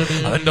പറയാണ്,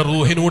 അവന്റെ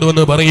റൂഹിനോട്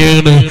വന്ന്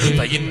പറയാണ്,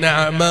 ഫഇന്ന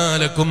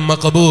അഅമാലകും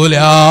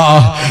മഖ്ബൂലാ.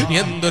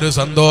 എന്തൊരു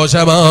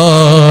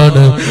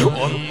സന്തോഷമാണ്!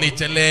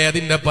 ഒന്നിച്ചല്ലേ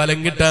അതിന്റെ ഫലം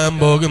കിട്ടാൻ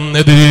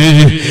പോകുന്നത്.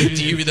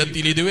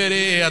 ജീവിതത്തിൽ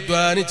ഇതുവരെ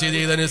അധ്വാനിച്ച്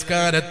ചെയ്ത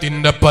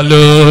നിസ്കാരത്തിന്റെ ഫലം,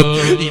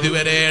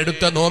 ഇതുവരെ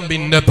എടുത്ത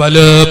നോമ്പിന്റെ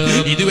ഫലം,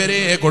 ഇതുവരെ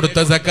കൊടുത്ത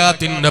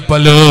സക്കാത്തിന്റെ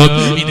ഫലം,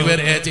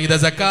 ഇതുവരെ ചെയ്ത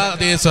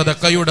സക്കാത്തെ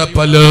സദഖയുടെ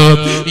ഫലം,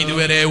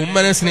 ഇതുവരെ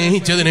ഉമ്മനെ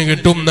സ്നേഹിച്ചതിന്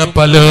കിട്ടുന്ന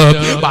ഫലം,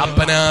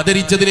 ബാപ്പനെ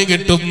ആദരിച്ചതിന്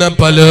കിട്ടുന്ന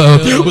ഫലം,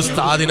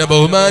 ഉസ്താദിനെ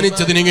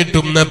ബഹുമാനിച്ചതിന്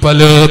കിട്ടുന്ന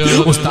ഫലം,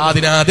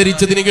 ഉസ്താദിനെ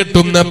ആദരിച്ചതിന്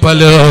കിട്ടുന്ന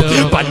ഫലം,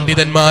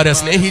 പണ്ഡിതന്മാരെ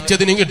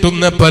സ്നേഹിച്ചതിന്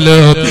കിട്ടുന്ന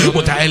ഫലം,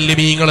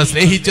 മുതഅല്ലിമീങ്ങളെ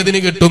സ്നേഹിച്ചതിന്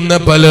കിട്ടുന്ന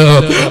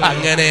ഫലം.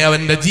 അങ്ങനെ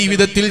അവന്റെ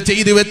ജീവിതത്തിൽ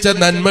ചെയ്തു വെച്ച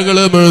നന്മകൾ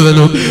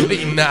മുഴുവനും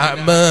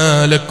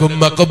അഅമാലകും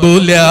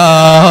മഖ്ബൂലാ,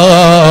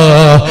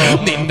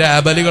 നിന്റെ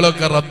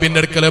അമലുകളൊക്കെ റബ്ബിന്റെ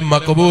അടുക്കൽ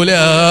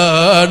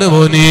മഖ്ബൂലാണ്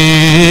മോനെ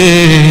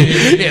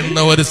എന്ന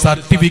ഒരു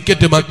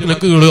സർട്ടിഫിക്കറ്റ്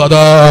മക്കൾക്ക്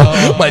അതാ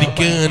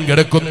മരിക്കാൻ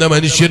കിടക്കുന്ന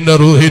മനുഷ്യന്റെ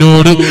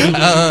റൂഹിനോട്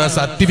ആ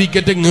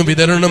സർട്ടിഫിക്കറ്റ് അങ്ങ്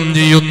വിതരണം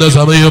ചെയ്യുന്ന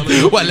സമയം,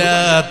 വലാ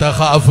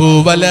തഖാഫു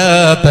വലാ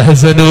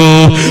തഹ്സനു,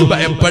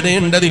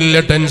 ഭയപ്പെടേണ്ടതില്ല,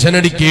 ടെൻഷൻ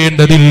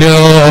അടിക്കേണ്ടതില്ല,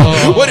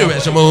 ഒരു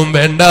വിഷമവും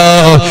വേണ്ട,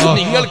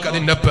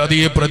 നിങ്ങൾക്കതിന്റെ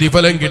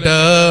പ്രതിഫലം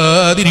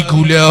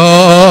കിട്ടാതിരിക്കൂല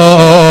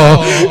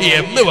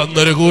എന്ന്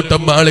വന്നൊരു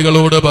കൂട്ടം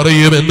ആളുകളോട്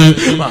പറയുമെന്ന്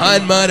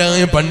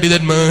മഹാന്മാരായ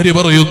പണ്ഡിതന്മാര്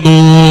പറയുന്നു.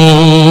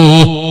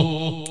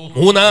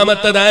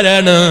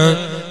 മൂന്നാമത്തേതാരാണ്?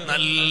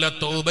 നല്ല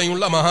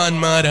തൗബയുള്ള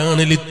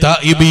മഹാന്മാരാണ്.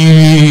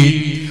 ലിത്തായിബീൻ,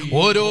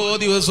 ഓരോ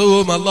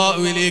ദിവസവും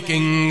അല്ലാഹുവിലേക്ക്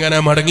ഇങ്ങനെ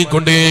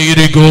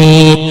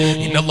മടങ്ങിക്കൊണ്ടേയിരിക്കും.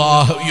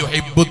 ഇന്നല്ലാഹു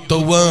യുഹിബ്ബുത്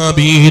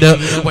തവ്വാബീന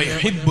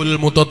വയുഹിബ്ബുൽ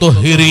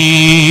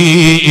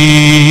മുതത്വഹിരീൻ.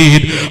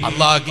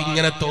 അല്ലാഹു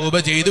ഇങ്ങനെ തൗബ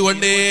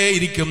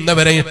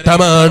ചെയ്തുകൊണ്ടേയിരിക്കുന്നവരെ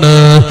ഇഷ്ടമാണ്.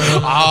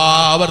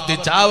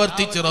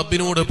 ആവർത്തിച്ച്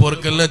റബ്ബിനോട്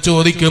പൊറുക്കലിനെ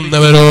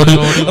ചോദിക്കുന്നവരോട്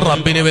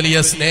റബ്ബിന് വലിയ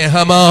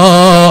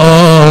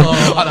സ്നേഹമാണ്.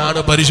 അതാണ്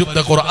പരിശുദ്ധ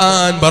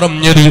ഖുർആൻ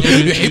പറഞ്ഞത്,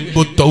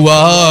 യുഹിബ്ബുത്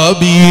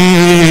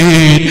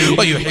തവ്വാബീൻ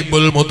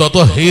വയുഹിബ്ബുൽ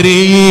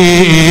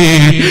മുതത്വഹിരീൻ.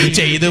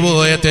 ചെയ്തു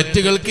പോയ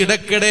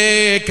തെറ്റുകൾക്കിടക്കിടെ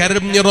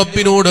കരഞ്ഞ്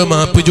റബ്ബിനോട്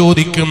മാപ്പ്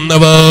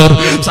ചോദിക്കുന്നവർ,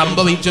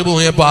 സംഭവിച്ചു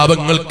പോയ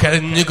പാപങ്ങൾ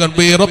കരഞ്ഞ്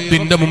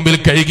റബ്ബിന്റെ മുമ്പിൽ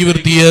കഴുകി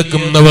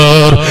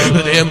വൃത്തിയാക്കുന്നവർ,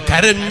 ഹൃദയം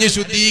കരഞ്ഞ്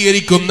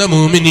ശുദ്ധീകരിക്കുന്ന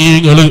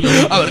മുഅ്മിനീങ്ങൾ,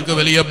 അവർക്ക്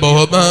വലിയ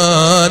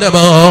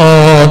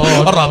ബഹുമാനമാണ്.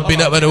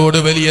 റബ്ബിന് അവരോട്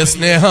വലിയ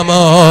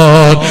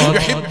സ്നേഹമാണ്.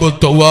 യുഹിബ്ബുത്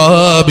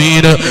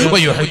തവ്വാബീന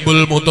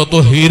വയുഹിബ്ബുൽ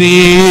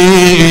മുതത്വഹിരീൻ.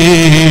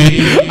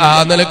 ആ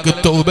നിലക്ക്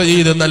തൗബ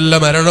ചെയ്ത് നല്ല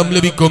മരണം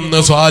ലഭിക്കുന്ന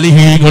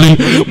സ്വാലിഹീങ്ങളിൽ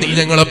നീ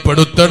ഞങ്ങളെ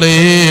പെടുത്തണേ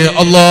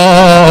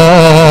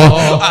അല്ലാഹ്.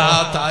 ആ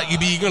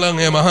തായിബീങ്ങൾ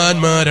അങ്ങ്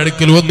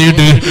മഹാന്മാരടുക്കൽ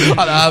വന്നിട്ട്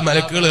അതാ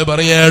മലക്കുകൾ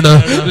പറയാണ്,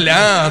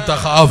 ലാ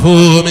തഖാഫൂ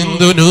മിൻ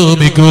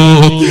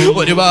ദുനൂബികും.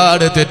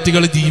 ഒരുപാട്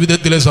തെറ്റുകൾ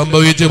ജീവിതത്തിൽ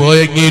സംഭവിച്ചു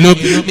പോയെങ്കിലും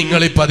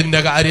നിങ്ങളിപ്പോ അതിന്റെ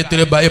കാര്യത്തിൽ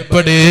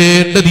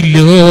ഭയപ്പെടേണ്ടതില്ല.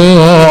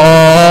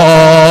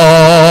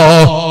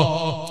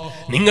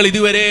 നിങ്ങൾ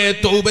ഇതുവരെ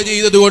തൗബ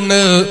ചെയ്തതുകൊണ്ട്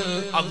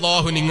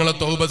അല്ലാഹു നിങ്ങളെ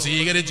തൗബ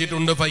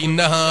സ്വീകരിച്ചിട്ടുണ്ട്.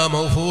 ഫഇന്നഹാ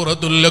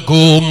മഗ്ഫൂറത്തുൽ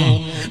ലക്കും,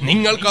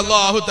 നിങ്ങൾക്ക്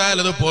അല്ലാഹു തആല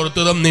അത്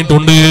പുറത്തു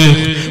തന്നിട്ടുണ്ട്.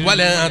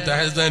 വലാ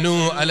തഹസനു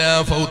അലാ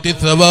ഫൗതി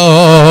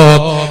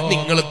സവാബ്,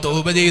 നിങ്ങൾ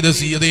തൗബ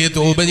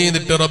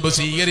ചെയ്തിട്ട് റബ്ബ്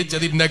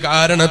സ്വീകരിച്ചതിന്റെ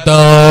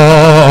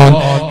കാരണത്താൽ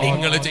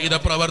നിങ്ങൾ ചെയ്ത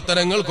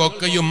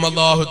പ്രവർത്തനങ്ങൾക്കൊക്കെയും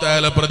അല്ലാഹു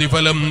തആല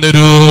പ്രതിഫലം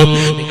തരും.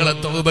 നിങ്ങളെ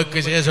തൗബക്ക്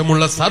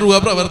ശേഷമുള്ള സർവ്വ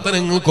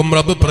പ്രവർത്തനങ്ങൾക്കും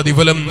റബ്ബ്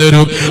പ്രതിഫലം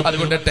തരും.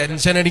 അതുകൊണ്ട്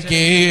ടെൻഷൻ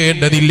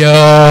അടിക്കേണ്ടതില്ല.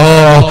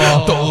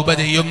 തൗബ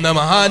ചെയ്യുന്ന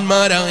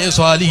മഹാന്മാരായ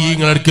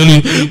സ്വാലിഹീങ്ങൾക്ക്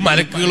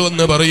മലക്കുകൾ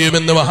വന്ന്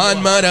പറയുമെന്ന്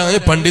മഹാന്മാരായ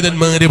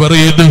പണ്ഡിതന്മാര്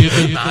പറയുന്നു.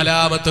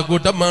 നാലാമത്തെ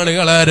കൂട്ടം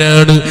ആളുകൾ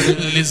ആരാണ്?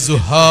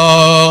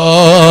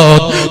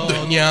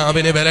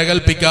 ദുനിയാവിന് വില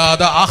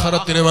കൽപ്പിക്കാതെ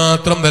ആഖിറത്തിന്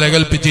മാത്രം വില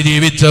കൽപ്പിച്ച്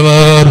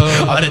ജീവിച്ചവർ.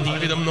 അവരുടെ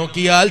ജീവിതം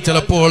നോക്കിയാൽ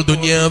ചിലപ്പോൾ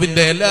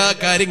ദുനിയാവിന്റെ എല്ലാ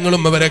കാര്യങ്ങളും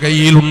കാര്യങ്ങളും അവരെ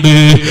കയ്യിലുണ്ട്,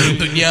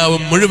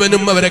 ദുനിയാവും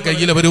മുഴുവനും അവരെ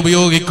കയ്യിൽ അവർ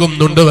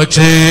ഉപയോഗിക്കുന്നുണ്ട്.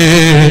 പക്ഷേ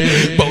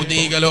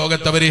ഭൗതിക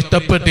ലോകത്ത് അവർ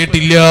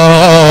ഇഷ്ടപ്പെട്ടിട്ടില്ല,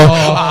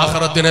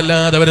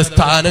 ആഖിറത്തിനല്ലാതെ അവരെ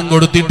സ്ഥാനം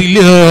കൊടുത്തിട്ടില്ല.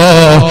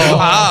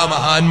 ആ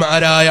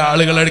മഹാന്മാരായ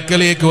ആളുകൾ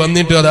അടുക്കലേക്ക്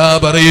വന്നിട്ട് അതാ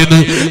പറയുന്നു,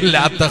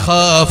 ലാ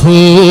തഖാഫൂ,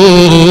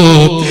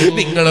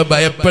 നിങ്ങൾ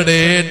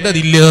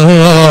ഭയപ്പെടേണ്ടതില്ല,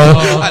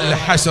 അൽ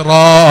ഹശ്റ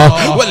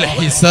വൽ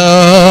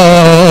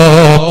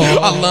ഹിസാബ്,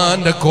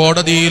 അല്ലാഹുവിന്റെ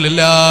കോടതിയിൽ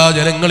എല്ലാ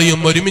ജനങ്ങളെയും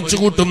ഒരുമിച്ച്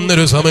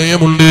കൂട്ടുന്നൊരു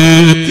സമയമുണ്ട്.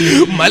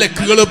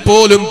 മലക്കുകൾ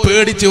പോലും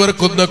പേടിച്ചു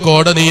വിറക്കുന്ന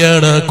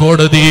കോടതിയാണ്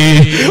കോടതി.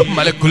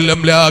 മലക്കുൽ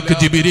അംലാക്ക്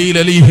ജിബ്രീൽ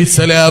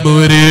അലൈഹിസ്സലാം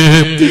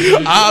വരും.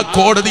 ആ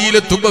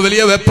കോടതിയിലെത്തുമ്പോ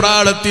വലിയ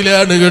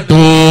വെപ്രാളത്തിലാണ്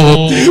കേട്ടോ,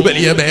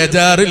 വലിയ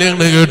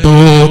ബേജാറിലാണ് കേട്ടോ.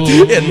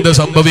 എന്ത്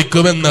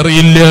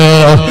സംഭവിക്കുമെന്നറിയില്ല.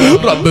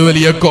 റബ്ബ്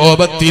വലിയ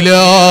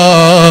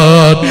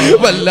കോപത്തിലാണ്,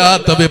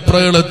 വല്ലാത്ത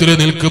വെപ്രാളത്തിൽ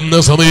നിൽക്കുന്ന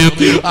സമയം.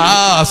 ആ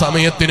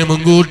സമയത്തിന്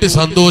മുൻകൂട്ടി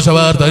സന്തോഷ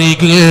വാർത്ത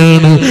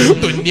അറിയിക്കുകയാണ്.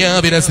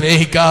 ദുന്യാവിനെ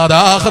സ്നേഹിക്കാതെ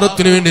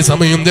ആഖിറത്തിന് വേണ്ടി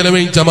സമയം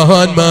ചെലവഴിച്ച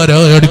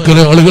മഹാന്മാരായ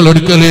ആളുകൾ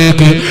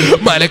അടുക്കലേക്ക്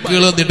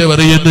മലക്കുകൾ എന്നിട്ട്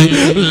പറയുന്നു,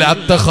 ലാ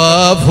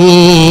തഖാഫൂ,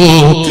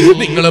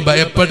 നിങ്ങൾ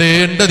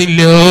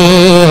ഭയപ്പെടേണ്ടതില്ല,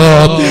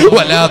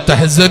 വലാ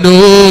തഹ്സനൂ,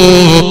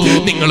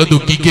 നിങ്ങൾ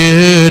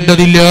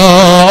ദുഃഖിക്കേണ്ടതില്ല.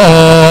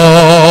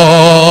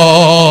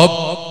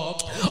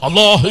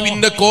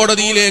 അല്ലാഹുവിന്റെ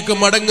കോടതിയിലേക്ക്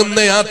മടങ്ങുന്ന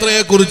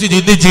യാത്രയെ കുറിച്ച്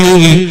ചിന്തിച്ച്,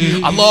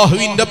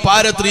 അല്ലാഹുവിന്റെ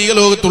പാരത്രിക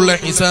ലോകത്തുള്ള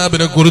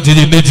ഹിസാബിനെ കുറിച്ച്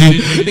ചിന്തിച്ച്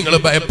നിങ്ങൾ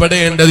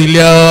ഭയപ്പെടേണ്ടതില്ല.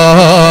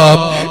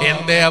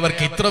 എന്തേ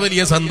അവർക്ക് ഇത്ര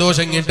വലിയ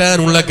സന്തോഷം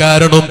കിട്ടാനുള്ള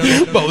കാരണം?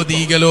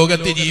 ഭൗതിക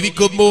ലോകത്ത്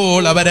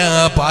ജീവിക്കുമ്പോൾ അവരാ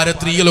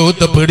പാരത്രിക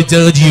ലോകത്തെ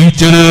പേടിച്ചാ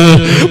ജീവിച്ചത്,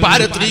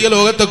 പാരത്രിക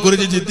ലോകത്തെ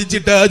കുറിച്ച്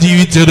ചിന്തിച്ചിട്ടാ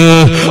ജീവിച്ചത്.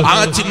 ആ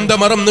ചിന്ത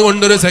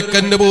മറന്നുകൊണ്ടൊരു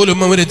സെക്കൻഡ് പോലും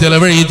അവര്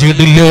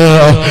ചെലവഴിച്ചിട്ടില്ല.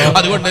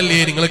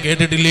 അതുകൊണ്ടല്ലേ നിങ്ങൾ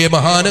കേട്ടിട്ടില്ലേ,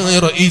 മഹാനായ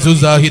റഈസു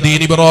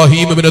സാഹിദീൻ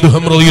ഇബ്രാഹിം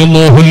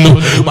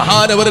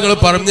മഹാനവറുകൾ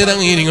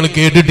പറഞ്ഞതായി നിങ്ങൾ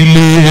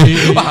കേട്ടിട്ടില്ലേ?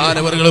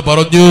 മഹാനവറുകൾ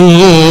പറഞ്ഞു,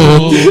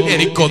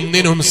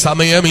 എനിക്കൊന്നിനും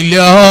സമയമില്ല,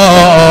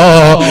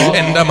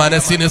 എന്റെ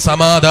മനസ്സിന്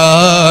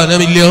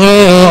സമാധാനമില്ല,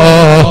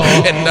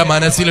 എന്റെ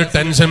മനസ്സിൽ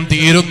ടെൻഷൻ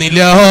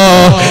തീരുന്നില്ല.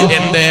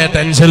 എന്റെ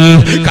ടെൻഷൻ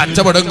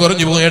കച്ചവടം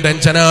കുറഞ്ഞു പോയ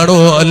ടെൻഷനാണോ?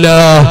 അല്ല.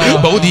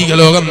 ഭൗതിക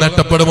ലോകം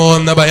നഷ്ടപ്പെടുമോ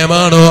എന്ന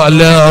ഭയമാണോ?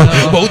 അല്ല.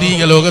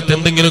 ഭൗതിക ലോകത്ത്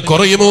എന്തെങ്കിലും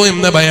കുറയുമോ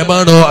എന്ന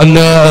ഭയമാണോ? അല്ല.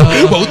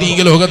 ഭൗതിക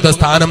ലോകത്തെ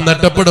സ്ഥാനം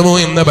നഷ്ടപ്പെടുമോ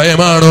എന്ന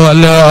ഭയമാണോ?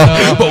 അല്ല.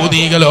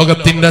 ഭൗതിക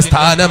ലോകത്തിന്റെ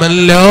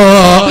സ്ഥാനമല്ല,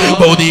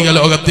 ഭൗതിക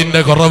ലോകത്തിന്റെ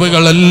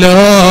കുറവുകളല്ല,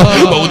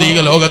 ഭൗതിക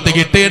ലോകത്ത്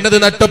കിട്ടേണ്ടത്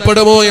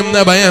നഷ്ടപ്പെടുമോ എന്ന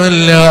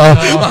ഭയമല്ല.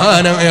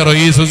 മഹാനായ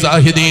റഈസു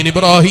സാഹിദീൻ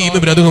ഇബ്രാഹിം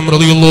ഇബ്നു അദ്ഹം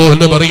റളിയല്ലാഹു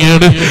അൻഹു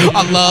പറയുന്നു,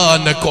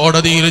 അല്ലാഹുവിന്റെ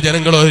കോടതിയിൽ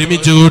ജനങ്ങൾ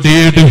ഒരുമിച്ച്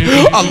കൂട്ടിയിട്ട്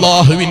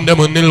അല്ലാഹുവിന്റെ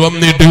മുന്നിൽ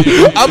വന്നിട്ട്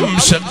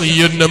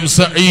അംശഖിയുൻ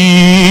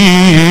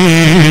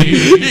സഈദ്,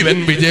 ഇവൻ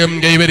വിജയം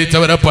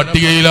കൈവരിച്ചവരെ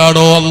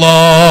പട്ടികയിലാണോ?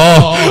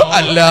 അല്ലാഹ്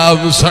അല്ല,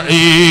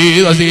 സഈദ്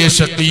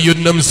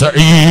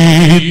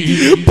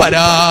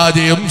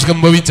പരാജയം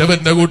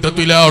സംഭവിച്ചവന്റെ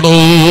കൂട്ടത്തിലാണോ?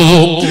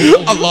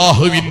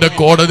 അല്ലാഹുവിന്റെ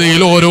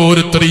കോടതിയിൽ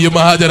ഓരോരുത്തരെയും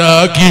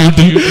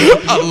ഹാജരാക്കിയിട്ട്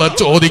അല്ലാഹ്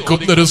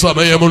ചോദിക്കുന്നൊരു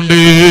സമയമുണ്ട്.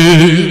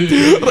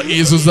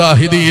 റഈസു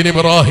സാഹിദീൻ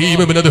ഇബ്രാഹിം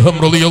ഇബ്നു അദ്ഹം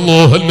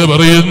റളിയല്ലാഹു അൻഹു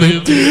പറയുന്നു,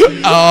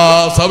 ആ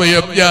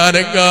സമയം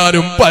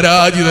ഞാനെങ്ങാനും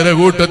പരാജിതര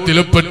കൂട്ടത്തിൽ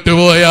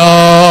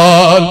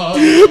പെട്ടുപോയാൽ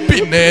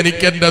പിന്നെ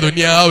എനിക്ക് എന്റെ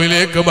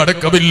ദുനിയാവിലേക്ക്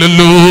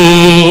മടക്കമില്ലല്ലോ,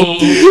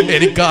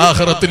 എനിക്ക്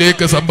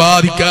ആഖിറത്തിലേക്ക്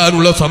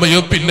സമ്പാദിക്കാനുള്ള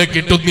സമയം പിന്നെ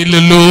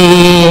കിട്ടുന്നില്ലല്ലോ.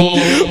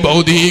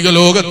 ഭൗതിക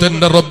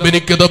ലോകത്തിന്റെ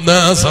റബ്ബെനിക്ക് തന്ന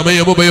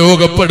സമയം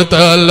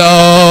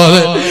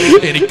ഉപയോഗപ്പെടുത്താല്ലാതെ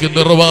എനിക്ക്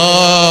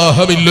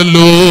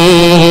നിർവാഹമില്ലല്ലോ.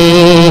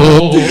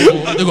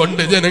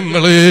 അതുകൊണ്ട്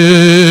ജനങ്ങളെ,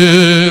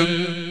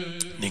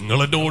 നിങ്ങൾ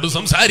എന്നോട്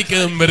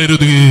സംസാരിക്കാൻ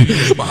വരരുത്.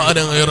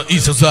 മഹാനായ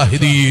റഈസു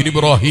സാഹിദീൻ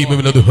ഇബ്രാഹിം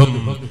ഇബ്നു അദ്ഹം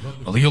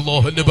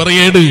റളിയല്ലാഹു അൻഹു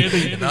പറയേണ്,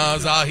 ആ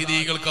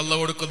സാഹിദികൾക്ക് അല്ലാഹു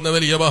കൊടുക്കുന്ന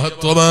വലിയ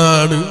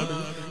മഹത്വമാണ്.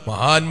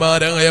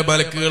 മഹാന്മാരായ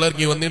മലക്കുകൾ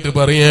ഇറങ്ങി വന്നിട്ട്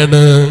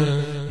പറയാണ്,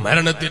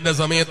 മരണത്തിന്റെ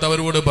സമയത്ത്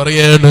അവരോട്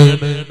പറയാണ്,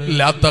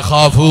 ലാ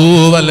തഖാഫൂ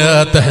വലാ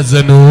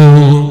തഹ്സനൂ,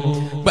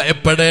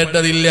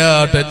 ഭയപ്പെടേണ്ടതില്ല,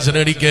 ടെൻഷൻ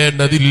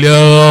അടിക്കേണ്ടതില്ല.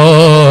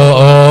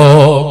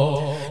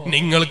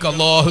 നിങ്ങൾക്ക്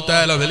അല്ലാഹു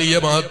തആല വലിയ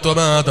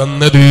മഹത്വമാ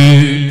തന്നത്,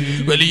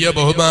 വലിയ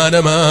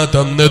ബഹുമാനമാ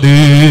തന്നത്.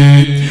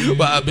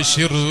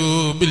 വഅബ്ശിറൂ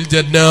ബിൽ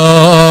ജന്നാ,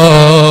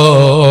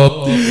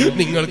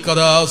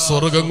 നിങ്ങൾക്കതാ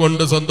സ്വർഗം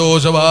കൊണ്ട്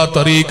സന്തോഷവാർത്ത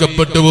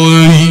അറിയിക്കപ്പെട്ടു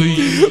പോയി.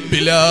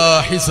 ബിലാ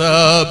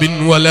ഹിസാബിൻ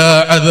വലാ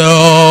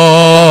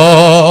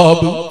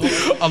അദാബ്,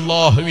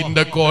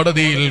 അല്ലാഹുവിന്റെ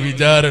കോടതിയിൽ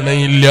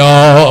വിചാരണയില്ല,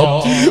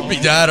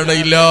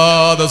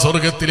 വിചാരണയില്ലാതെ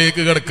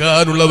സ്വർഗത്തിലേക്ക്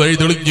കടക്കാനുള്ള വഴി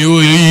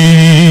തെളിഞ്ഞുപോയി.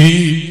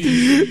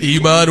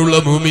 ഈമാനുള്ള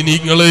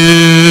മുഅ്മിനീങ്ങളെ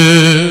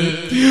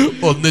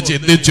ഒന്ന്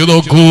ചിന്തിച്ചു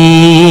നോക്കൂ.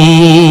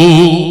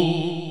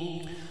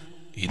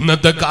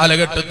 ഇന്നത്തെ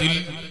കാലഘട്ടത്തിൽ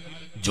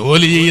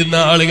ജോലി ചെയ്യുന്ന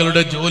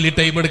ആളുകളുടെ ജോലി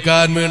ടൈം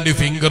എടുക്കാൻ വേണ്ടി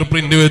ഫിംഗർ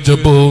പ്രിന്റ്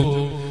വെച്ചപ്പോ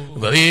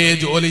വെറേ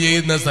ജോലി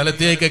ചെയ്യുന്ന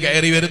സ്ഥലത്തേക്ക്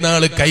കയറി വരുന്ന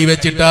ആള്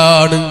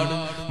കൈവച്ചിട്ടാണ്,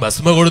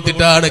 ഭസ്മ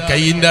കൊടുത്തിട്ടാണ്,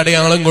 കൈയിന്റെ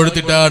അടയാളം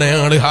കൊടുത്തിട്ടാണ്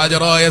അയാൾ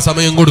ഹാജരായ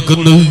സമയം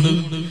കൊടുക്കുന്നത്.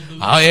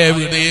 ആയ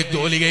വീടേ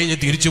ജോലി കഴിഞ്ഞ്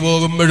തിരിച്ചു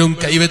പോകുമ്പോഴും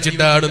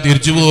കൈവച്ചിട്ടാണ്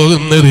തിരിച്ചു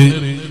പോകുന്നത്.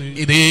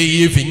 ഇതേ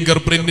ഈ ഫിംഗർ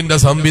പ്രിന്റിന്റെ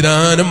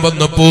സംവിധാനം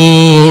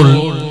വന്നപ്പോൾ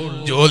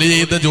ജോലി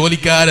ചെയ്ത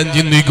ജോലിക്കാരൻ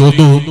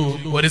ചിന്തിക്കുന്നു,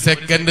 ഒരു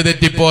സെക്കൻഡ്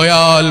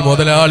തെറ്റിപ്പോയാൽ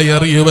മുതലാളി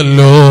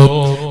അറിയുമല്ലോ,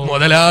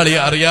 മുതലാളി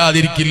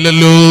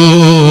അറിയാതിരിക്കില്ലല്ലോ,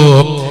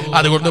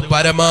 അതുകൊണ്ട്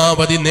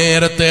പരമാവധി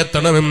നേരത്തെ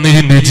എത്തണമെന്ന്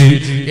ചിന്തിച്ച്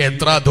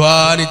എത്ര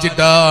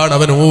അധ്വാനിച്ചിട്ടാണ്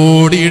അവൻ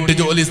ഓടിയിട്ട്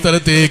ജോലി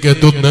സ്ഥലത്തേക്ക്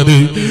എത്തുന്നത്.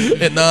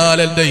 എന്നാൽ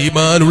എന്റെ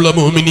ഈമാനുള്ള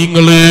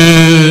മുഅ്മിനീങ്ങളെ,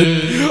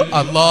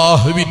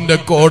 അല്ലാഹുവിന്റെ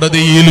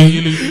കോടതിയിൽ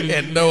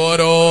എന്റെ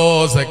ഓരോ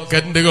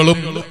സെക്കൻഡുകളും,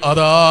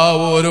 അതാ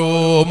ഓരോ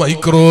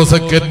മൈക്രോ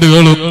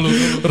സെക്കൻഡുകളും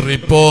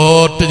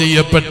റിപ്പോർട്ട്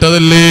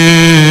ചെയ്യപ്പെട്ടതല്ലേ.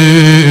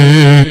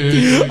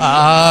 ആ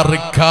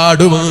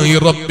റിക്കാർഡുമായി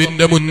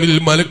റബ്ബിന്റെ മുന്നിൽ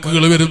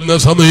മലക്കുകൾ വരുന്ന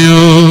സമയം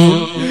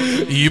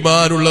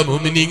ഈമാനുള്ള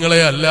മുഅ്മിനീങ്ങളെ,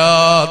 അല്ലാ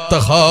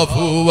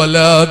തഖാഫു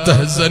വലാ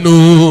തഹ്സനൂ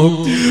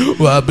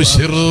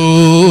വബ്ശിറൂ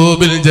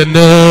ബിൽ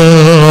ജന്നാ,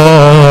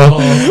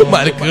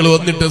 മലക്കുകൾ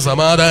വന്നിട്ട്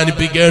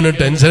സമാധാനിപ്പിക്കാണ്,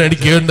 ടെൻഷൻ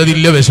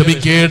അടിക്കേണ്ടതില്ല,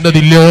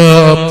 വിഷമിക്കേണ്ടതില്ല.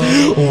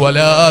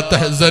 വലാ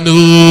തഹ്സനൂ,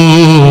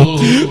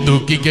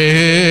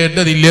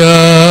 ദുഃഖിക്കേണ്ടതില്ല.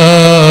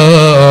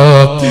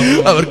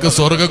 അവർക്ക്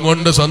സ്വർഗം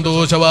കൊണ്ട്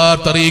സന്തോഷ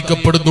വാർത്ത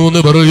അറിയിക്കപ്പെടുന്നു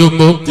എന്ന്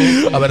പറയുമ്പോ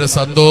അവരെ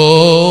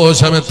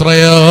സന്തോഷം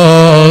എത്രയാണ്.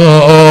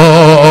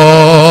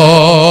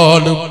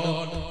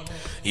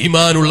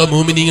 ഈമാനുള്ള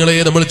മുഅ്മിനീങ്ങളെ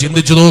നമ്മൾ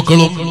ചിന്തിച്ചു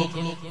നോക്കണം.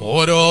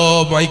 ഓരോ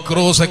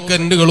മൈക്രോ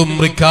സെക്കൻഡുകളും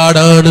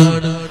റിക്കാർഡാണ്.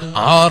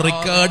 ആ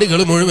റിക്കാർഡുകൾ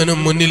മുഴുവനും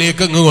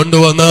മുന്നിലേക്ക് അങ്ങ്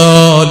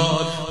കൊണ്ടുവന്നാൽ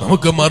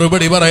നമുക്ക്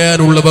മറുപടി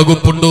പറയാനുള്ള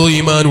വകുപ്പുണ്ടോ?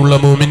 ഈമാനുള്ള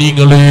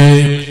മുഅ്മിനീങ്ങളെ,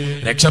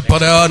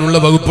 രക്ഷപ്പെടാനുള്ള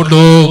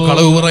വകുപ്പുണ്ടോ?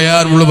 കളവ്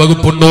പറയാനുള്ള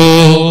വകുപ്പുണ്ടോ?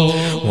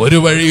 ഒരു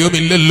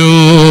വഴിയുമില്ലല്ലോ.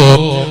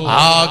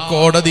 ആ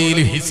കോടതിയിൽ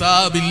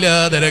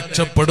ഹിസാബില്ലാതെ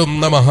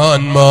രക്ഷപ്പെടുന്ന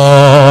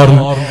മഹാന്മാർ,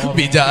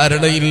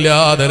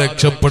 വിചാരണയില്ലാതെ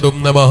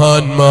രക്ഷപ്പെടുന്ന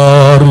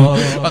മഹാന്മാർ,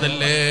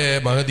 അതല്ലേ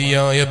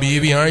മഹദിയായ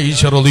ബീവി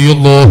ആയിഷ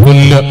റളിയല്ലാഹു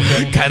അൻഹ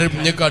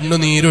കരഞ്ഞ്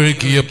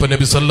കണ്ണുനീരൊഴുക്കിയപ്പോൾ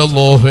നബി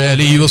സല്ലല്ലാഹു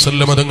അലൈഹി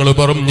വസല്ലം തങ്ങൾ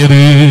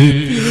പറഞ്ഞത്,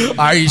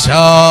 ആയിഷ,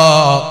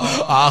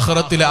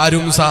 ആഖിറത്തിൽ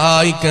ആരും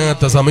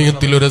സഹായിക്കാത്ത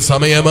സമയത്തിൽ ഒരു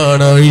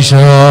സമയമാണ് ആയിഷ,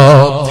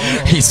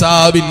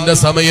 ഹിസാബിന്റെ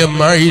സമയം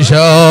ആയിഷ.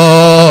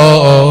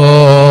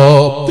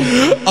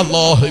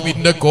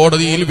 അല്ലാഹുവിന്റെ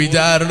കോടതിയിൽ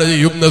വിചാരണ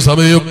ചെയ്യുന്ന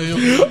സമയം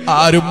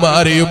ആരും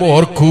ആരെയും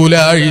ഓർക്കൂല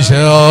ആയിഷ.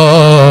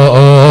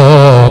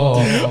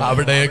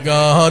 അവിടെ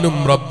എങ്ങാനും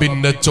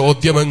റബ്ബിന്റെ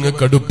ചോദ്യം അങ്ങ്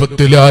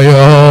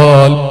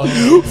കടുപ്പത്തിലായാൽ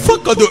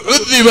ഫഖദ്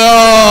ഉദ്ദിബ,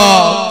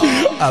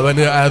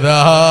 അവന്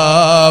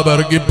അദാബ്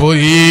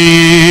ഇറങ്ങിപ്പോയി.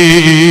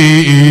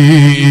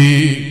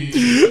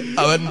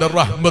 അവന്റെ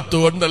റഹ്മത്ത്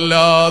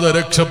കൊണ്ടല്ലാതെ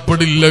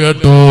രക്ഷപ്പെടില്ല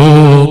കേട്ടോ.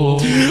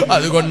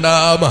 അതുകൊണ്ടാ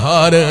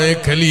മഹാനായ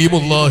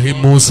കലീമുല്ലാഹി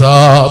മൂസ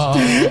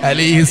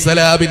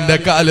അലൈഹിസ്സലാമിന്റെ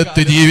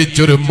കാലത്ത്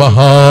ജീവിച്ചൊരു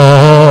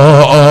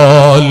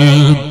മഹാൻ,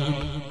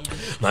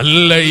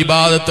 നല്ല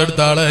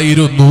ഇബാദത്തെടുത്ത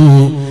ആളായിരുന്നു.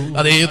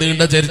 അതേ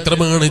നീണ്ട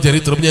ചരിത്രമാണ്.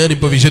 ചരിത്രം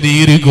ഞാനിപ്പോ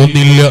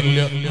വിശദീകരിക്കുന്നില്ല.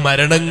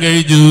 മരണം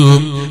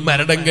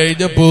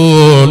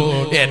കഴിഞ്ഞപ്പോൾ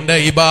എന്റെ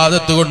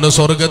ഇബാദത്ത് കൊണ്ട്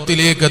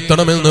സ്വർഗത്തിലേക്ക്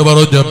എത്തണമെന്ന്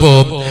പറഞ്ഞപ്പോ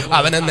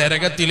അവനെ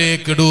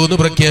നരകത്തിലേക്ക് ഇടൂന്ന്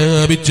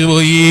പ്രഖ്യാപിച്ചു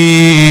പോയി.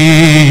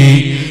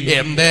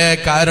 എന്തേ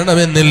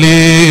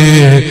കാരണമെന്നല്ലേ?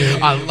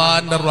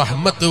 അള്ളാന്റെ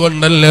റഹ്മത്ത്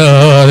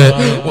കൊണ്ടല്ലാതെ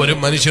ഒരു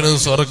മനുഷ്യനും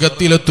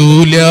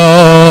സ്വർഗത്തിലെത്തൂല.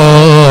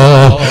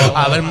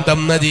 അവൻ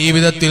തന്ന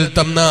ജീവിതത്തിൽ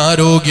തന്ന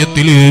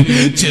ആരോഗ്യത്തിൽ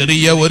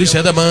ചെറിയ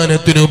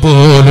 1%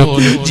 പോലും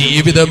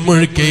ജീവിതം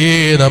മുഴുക്കെ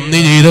നന്ദി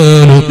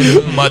ചെയ്താലും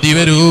മതി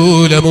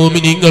വരൂല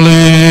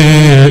മോമിനിങ്ങളെ.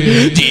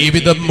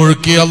 ജീവിതം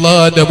മുഴുക്കി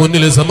അള്ളാന്റെ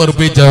മുന്നിൽ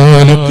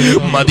സമർപ്പിച്ചാലും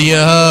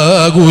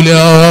മതിയാകൂല.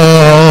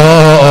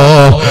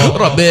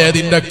 റബ്ബേ,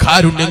 അതിന്റെ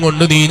കാരുണ്യം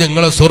കൊണ്ട് നീ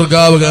ഞങ്ങളെ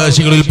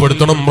സ്വർഗാവകാശികളിൽ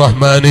പെടുത്തണം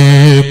റഹ്മാനെ.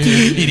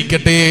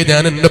 ഇരിക്കട്ടെ,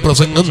 ഞാൻ എന്റെ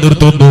പ്രസംഗം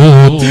നിർത്തുന്നു.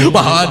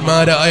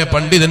 മഹാന്മാരായ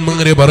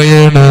പണ്ഡിതന്മാരെ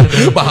പറയാണ്,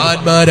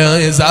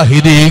 മഹാന്മാരായ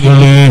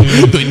സാഹിതികള്,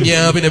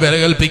 ദുന്യാവിനെ വില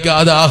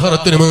കൽപ്പിക്കാതെ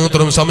ആഖിറത്തിന്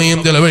മാത്രം സമയം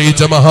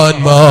ചെലവഴിച്ച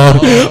മഹാന്മാർ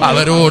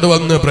അവരോട്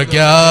വന്ന്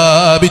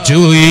പ്രഖ്യാപിച്ചു,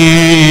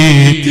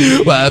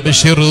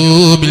 വഅബ്ശിറൂ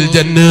ബിൽ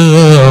ജന്ന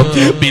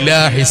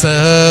ബിലാ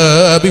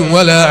ഹിസാബിൻ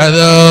വലാ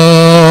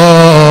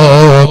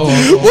അദാബ്.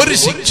 ഒരു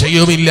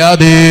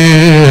ശിക്ഷയുമില്ലാതെ,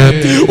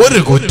 ഒരു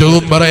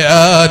കുറ്റവും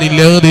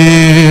പറയാനില്ലാതെ,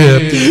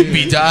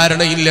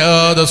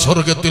 വിചാരണയില്ലാതെ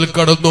സ്വർഗത്തിൽ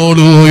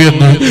കടന്നോളൂ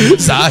എന്ന്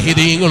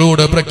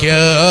സാഹിതികളോട്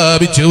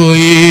പ്രഖ്യാപിച്ചു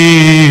പോയി.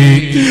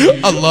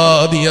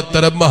 അല്ലാഹ്, നീ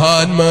അത്തരം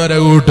മഹാന്മാരെ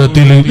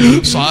കൂട്ടത്തിൽ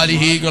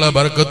സാലിഹീങ്ങളെ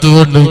ബർക്കത്ത്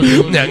കൊണ്ട്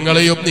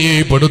ഞങ്ങളെയും നീ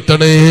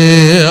പെടുത്തണേ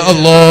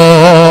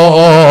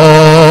അല്ലാഹ്.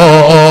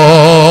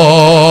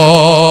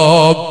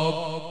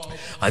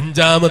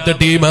 അഞ്ചാമത്തെ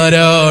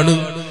ടീമാരാണ്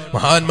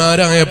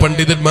മഹാന്മാരായ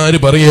പണ്ഡിതന്മാര്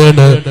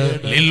പറയാണ്,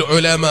 ലിൽ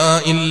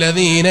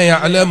ഉലമാഇല്ലദീന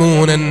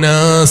യഅലമൂന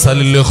അന്നാസ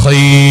ലിൽ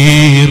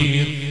ഖൈർ.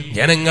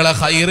 ജനങ്ങളെ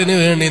ഖൈറിന്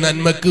വേണ്ടി,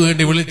 നന്മക്ക്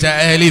വേണ്ടി വിളിച്ച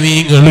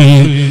ആലിമീങ്ങള്,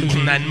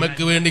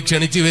 നന്മക്ക് വേണ്ടി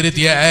ക്ഷണിച്ചു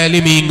വരുത്തിയ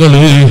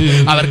ആലിമീങ്ങള്,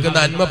 അവർക്ക്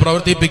നന്മ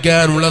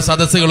പ്രവർത്തിപ്പിക്കാനുള്ള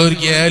സദസ്സുകൾ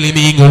ഒരുക്കിയ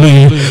ആലിമീങ്ങള്,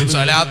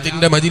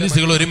 സ്വലാത്തിന്റെ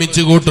മജ്ലിസുകൾ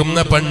ഒരുമിച്ച്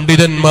കൂട്ടുന്ന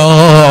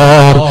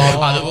പണ്ഡിതന്മാർ,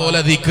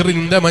 അതുപോലെ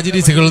ദിക്റിന്റെ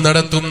മജ്ലിസുകൾ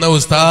നടത്തുന്ന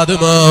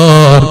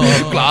ഉസ്താദുമാർ,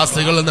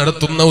 ക്ലാസുകൾ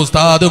നടത്തുന്ന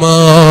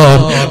ഉസ്താദുമാർ,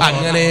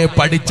 അങ്ങനെ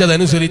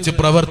പഠിച്ചതനുസരിച്ച്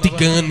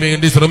പ്രവർത്തിക്കാൻ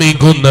വേണ്ടി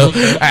ശ്രമിക്കുന്ന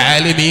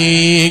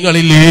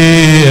ആലിമീങ്ങളില്ലേ,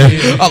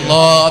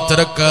 അല്ലാഹ്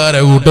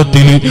അത്തരക്കാരെ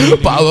കൂട്ടത്തിൽ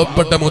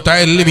പാവപ്പെട്ട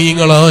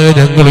മുതഅല്ലിമീങ്ങളായ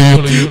ഞങ്ങളെ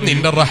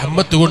നിന്റെ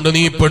റഹ്മത്ത് കൊണ്ട്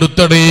നീ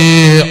പെടുത്തടേ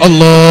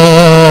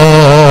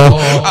അല്ലാഹ്.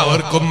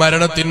 അവർക്കും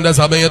മരണത്തിന്റെ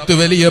സമയത്ത്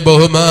വലിയ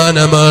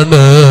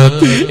ബഹുമാനമാണ്.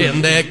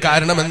 എന്തേ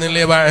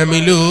കാരണമെന്നില്ലേ?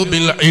 വഅമിലു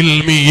ബിൽ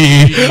ഇൽമി,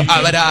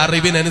 അവരെ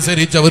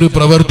അറിവിനനുസരിച്ച് അവർ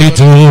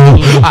പ്രവർത്തിച്ചു.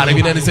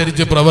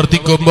 അറിവിനനുസരിച്ച്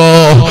പ്രവർത്തിക്കുമ്പോ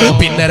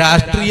പിന്നെ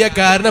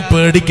രാഷ്ട്രീയക്കാരനെ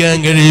പേടിക്കാൻ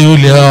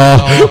കഴിയൂല.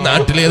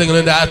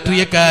 നാട്ടിലേതെങ്കിലും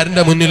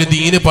രാഷ്ട്രീയക്കാരന്റെ മുന്നിൽ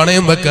ദീന്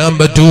പണയം വെക്കാൻ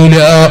പറ്റൂല.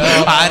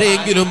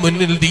 ആരെങ്കിലും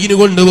മുന്നിൽ ദീന്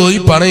കൊണ്ടുപോയി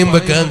പണയം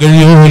വെക്കാൻ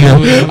കഴിയൂല.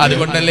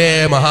 അതുകൊണ്ടല്ലേ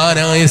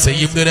മഹാനായ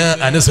സയ്യിദുനാ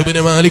അനസ് ബിൻ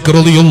മാലിക്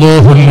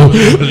റളിയല്ലാഹു അൻഹു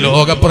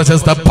ലോക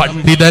പ്രശസ്ത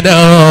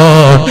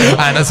പണ്ഡിതനാണ്.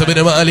 അനസ് ബിൻ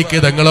മാലിക്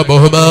തങ്ങളെ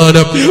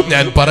ബഹുമാനം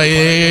ഞാൻ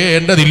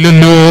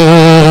പറയേണ്ടതില്ലല്ലോ.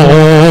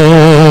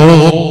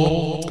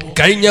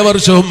 കഴിഞ്ഞ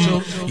വർഷം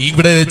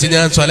ഇവിടെ വെച്ച്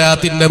ഞാൻ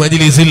സ്വലാത്തിന്റെ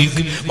മജ്ലിസിൽ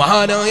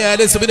മഹാനായ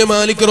അനസ് ബിൻ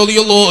മാലിക്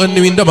റളിയല്ലാഹു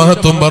അൻഹുവിന്റെ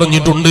മഹത്വം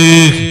പറഞ്ഞിട്ടുണ്ട്.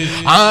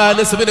 ആ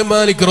അനസ് ബിൻ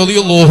മാലിക്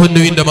റളിയല്ലാഹു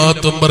അൻഹുവിന്റെ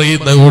മഹത്വം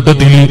പറയുന്ന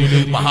കൂട്ടത്തിൽ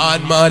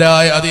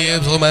മഹാന്മാരായ അതേ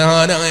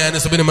മഹാനായ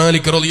അനസ് ബിൻ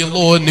മാലിക്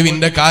റളിയല്ലാഹു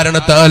അൻഹുവിന്റെ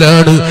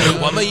കാരണത്താലാണ്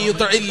വമൻ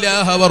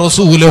യുതഇല്ലാഹ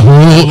വറസൂലഹു,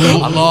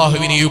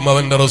 അല്ലാഹുവിനെയും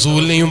അവന്റെ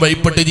റസൂലിനെയും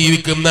വഴിപ്പെട്ട്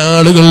ജീവിക്കുന്ന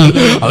ആളുകൾ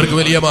അവർക്ക്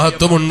വലിയ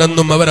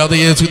മഹത്വമുണ്ടെന്നും അവർ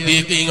അതേ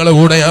സിദ്ദീഖീങ്ങളുടെ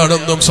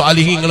കൂടെയാണെന്നും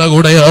സാലിഹീങ്ങളുടെ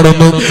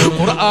കൂടെയാണെന്നും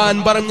ഖുർആൻ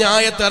പറഞ്ഞ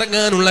ആയത്ത്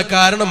ഇറങ്ങാനുള്ള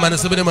കാരണം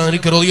അനസ് ബിൻ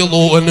മാലിക്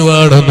റളിയല്ലാഹു അൻഹു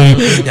ആണെന്ന്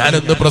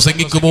ഞാനെന്ന്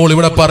പ്രസംഗിക്കുമ്പോൾ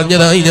ഇവിടെ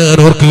പറഞ്ഞതായി ഞാൻ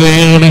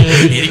ഓർക്കുകയാണ്.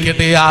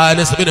 ഇരിക്കട്ടെ,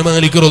 അനസ് ബിൻ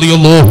മാലിക്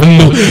റളിയല്ലാഹു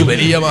അൻഹു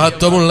വലിയ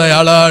മഹത്വമുള്ള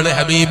ആളാണ്.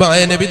 ഹബീബായ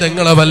നബി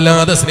തങ്ങളെ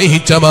വല്ലാതെ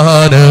സ്നേഹിച്ച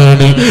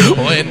മഹാനാണ്.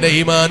 ഓ എന്റെ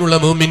ഈമാനുള്ള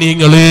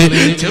മുഅ്മിനീങ്ങളെ,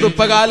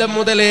 ചെറുപ്പകാലം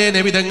മുതലേ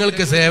നബി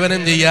തങ്ങൾക്ക്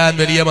സേവനം ചെയ്യാൻ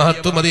വലിയ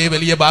മഹത്വം, അതേ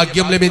വലിയ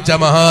ഭാഗ്യം ലഭിച്ച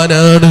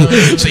മഹാനാണ്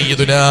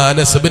സയ്യിദുനാ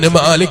അനസ് ബിൻ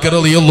മാലിക്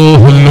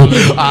റളിയല്ലാഹു അൻഹു.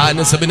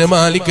 അനസ് ബിൻ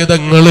മാലിക്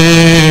തങ്ങളെ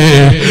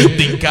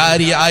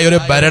ധിക്കാരിയായ ഒരു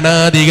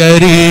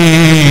ഭരണാധികാരി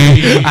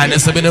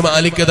അനസ് ബിൻ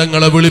മാലിക്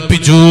തങ്ങളെ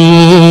വിളിപ്പിച്ചു.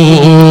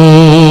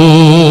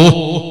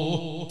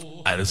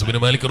 അനസ് ബിൻ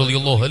മാലിക്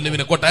റളിയല്ലാഹു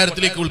അൻഹുവിനെ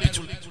കൊട്ടാരത്തിലേക്ക്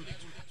വിളിപ്പിച്ചു.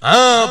 ആ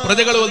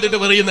പ്രജകൾ വന്നിട്ട്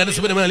പറയുന്ന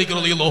അനസ് ബിൻ മാലിക്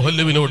റളിയല്ലാഹു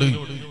അൻഹുവിനോട്,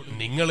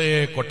 നിങ്ങളെ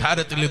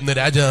കൊട്ടാരത്തിൽ നിന്ന്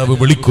രാജാവ്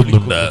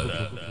വിളിക്കുന്നുണ്ട്.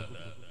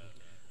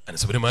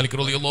 അനസ് ബിൻ മാലിക്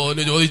റളിയല്ലാഹു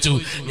അൻഹു ചോദിച്ചു,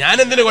 ഞാൻ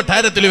എന്തിന്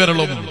കൊട്ടാരത്തിൽ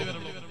വരണം?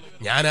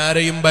 ഞാൻ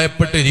ആരെയും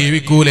ഭയപ്പെട്ട്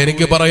ജീവിക്കൂല.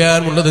 എനിക്ക്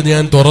പറയാനുള്ളത്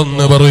ഞാൻ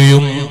തുറന്ന്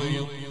പറയും.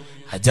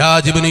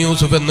 ഹജ്ജാജ് ഇബ്നു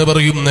യൂസുഫ് എന്ന്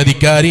പറയുന്ന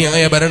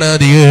ധിക്കാരിയായ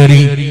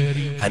ഭരണാധികാരി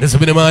അനസ്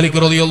ബിൻ മാലിക്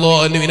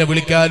റളിയല്ലാഹു അൻഹുവിനെ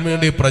വിളിക്കാൻ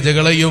വേണ്ടി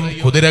പ്രജകളെയും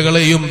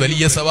കുതിരകളെയും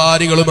വലിയ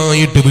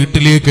സവാരികളുമായിട്ട്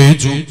വീട്ടിലേക്ക്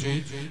അയച്ചു.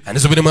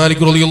 അനസ് ബിൻ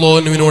മാലിക് റളിയല്ലാഹു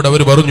അൻഹുവിനോട്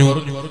അവർ പറഞ്ഞു,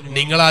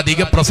 നിങ്ങൾ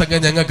അധിക പ്രസംഗം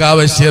ഞങ്ങൾക്ക്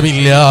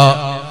ആവശ്യമില്ല.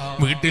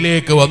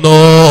 വീട്ടിലേക്ക് വന്നോ,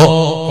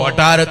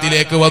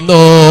 കൊട്ടാരത്തിലേക്ക്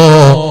വന്നോ,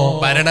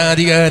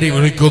 ഭരണാധികാരി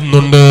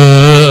വിളിക്കുന്നുണ്ട്.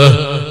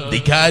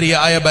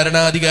 ധിക്കാരിയായ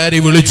ഭരണാധികാരി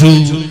വിളിച്ചു.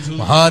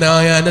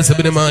 മഹാനായ അനസ്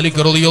ബിൻ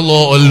മാലിക്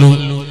റളിയല്ലാഹു അൻഹു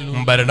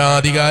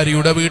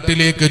ഭരണാധികാരിയുടെ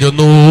വീട്ടിലേക്ക്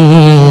ചെന്നു.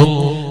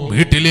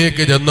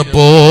 വീട്ടിലേക്ക്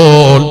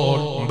ചെന്നപ്പോൾ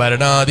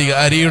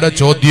ഭരണാധികാരിയുടെ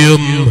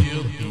ചോദ്യം,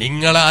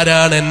 നിങ്ങൾ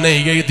ആരാണ് എന്നെ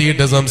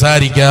ഇകഴ്ത്തിയിട്ട്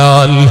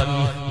സംസാരിക്കാൻ?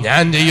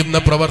 ഞാൻ ചെയ്യുന്ന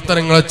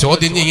പ്രവർത്തനങ്ങളെ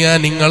ചോദ്യം ചെയ്യാൻ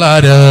നിങ്ങൾ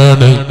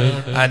ആരാണ്?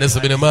 അനസ്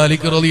ബിൻ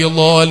മാലിക്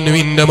റളിയല്ലാഹു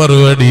അൻഹുവിന്റെ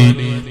മറുപടി,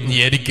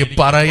 എനിക്ക്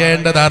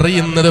പറയേണ്ടത്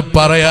അറിയുന്നത്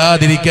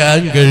പറയാതിരിക്കാൻ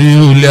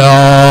കഴിയൂല,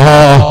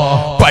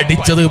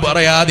 പഠിച്ചത്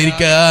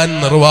പറയാതിരിക്കാൻ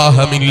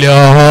നിർവാഹമില്ല.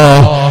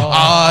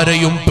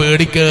 ആരെയും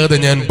പേടിക്കാതെ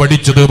ഞാൻ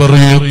പഠിച്ചത്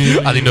പറയും.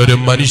 അതിനൊരു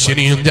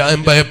മനുഷ്യനെയും ഞാൻ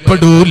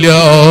ഭയപ്പെടൂല.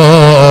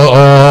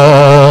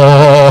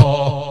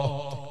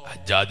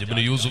 ഹജ്ജാജ്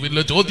ഇബ്നു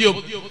യൂസുഫിന്റെ ചോദ്യം,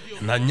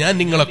 എന്നാ ഞാൻ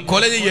നിങ്ങളെ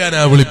കൊല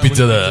ചെയ്യാനാ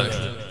വിളിപ്പിച്ചത്.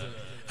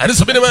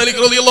 അനസ് ബിൻ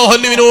മാലിക് റളിയല്ലാഹു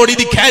അൻഹുവിനോട്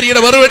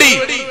ധിക്കാരിയുടെ മറുപടി,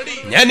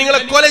 ഞാൻ നിങ്ങളെ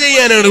കൊല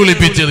ചെയ്യാനാണ്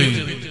വിളിപ്പിച്ചത്.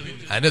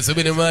 അനസ്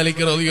ബിൻ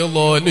മാലിക്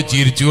റളിയല്ലാഹു അൻഹു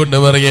ചിരിച്ചുകൊണ്ട്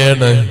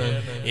പറയാണ്,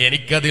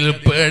 എനിക്കതിൽ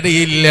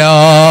പേടിയില്ല.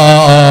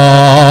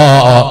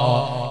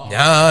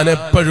 ഞാൻ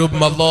എപ്പോഴും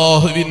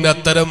അല്ലാഹുവിന്റെ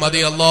അത്തരം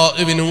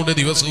അല്ലാഹുവിനോട്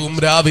ദിവസവും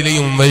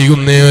രാവിലെയും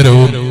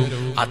വൈകുന്നേരവും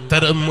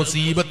അത്തരം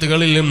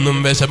മുസീബത്തുകളിൽ നിന്നും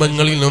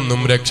വിഷമങ്ങളിൽ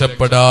നിന്നും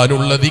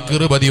രക്ഷപ്പെടാനുള്ള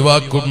ദിക്ർ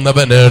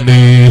പതിവാക്കുന്നവനാണ്.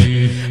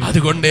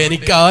 അതുകൊണ്ട്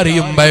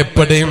എനിക്കാരെയും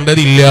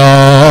ഭയപ്പെടേണ്ടതില്ല.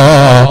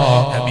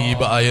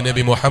 ഹബീബായ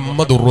നബി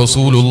മുഹമ്മദുർ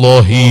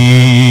റസൂലുള്ളാഹി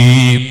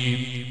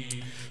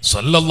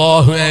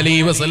സല്ലല്ലാഹു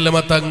അലൈഹി വസല്ലമ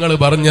തങ്ങൾ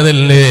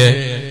പറഞ്ഞതല്ലേ,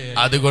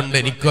 അതുകൊണ്ട്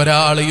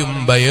എനിക്കൊരാളെയും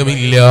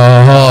ഭയമില്ല.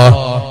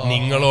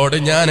 നിങ്ങളോട്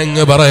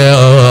ഞാനങ്ങ്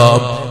പറയാം,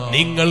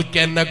 നിങ്ങൾക്ക്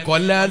എന്നെ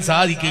കൊല്ലാൻ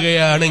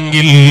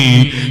സാധിക്കുകയാണെങ്കിൽ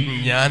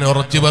ഞാൻ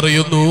ഉറച്ചു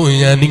പറയുന്നു,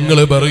 ഞാൻ നിങ്ങൾ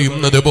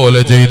പറയുന്നത്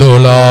പോലെ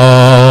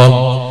ചെയ്തോളാം.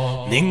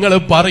 നിങ്ങൾ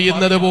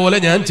പറയുന്നത് പോലെ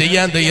ഞാൻ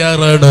ചെയ്യാൻ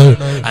തയ്യാറാണ്.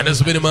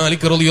 അനസ് ബിൻ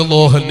മാലിക്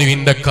റളിയല്ലാഹു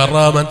അൻഹുവിന്റെ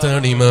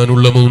കറാമത്താണ്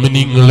ഈമാനുള്ള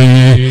മുഅ്മിനീങ്ങളെ.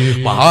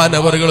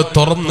 മഹാനവറുകൾ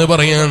തുറന്ന്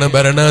പറയാണ്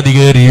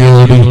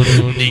ഭരണാധികാരിയോട്,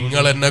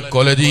 നിങ്ങൾ എന്നെ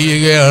കൊല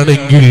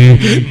ചെയ്യുകയാണെങ്കിൽ,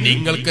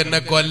 നിങ്ങൾക്ക്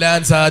എന്നെ കൊല്ലാൻ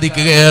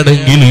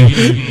സാധിക്കുകയാണെങ്കിൽ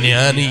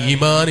ഞാൻ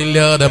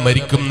ഈമാനില്ലാതെ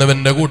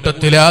മരിക്കുന്നവന്റെ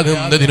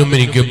കൂട്ടത്തിലാകുന്നതിനും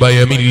എനിക്ക്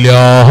ഭയമില്ല.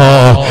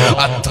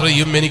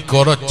 അത്രയും എനിക്ക്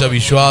ഉറച്ച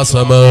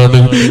വിശ്വാസമാണ്.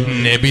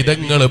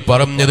 നബിതങ്ങൾ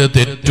പറഞ്ഞത്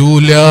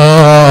തെറ്റൂല.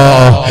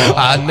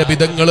 ആ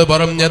നബിതങ്ങൾ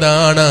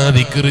പറഞ്ഞതാണ്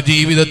ദിക്ർ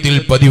ജീവിതത്തിൽ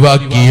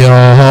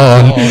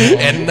പതിവാക്കിയാൽ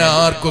എന്നെ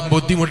ആർക്കും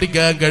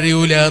ബുദ്ധിമുട്ടിക്കാൻ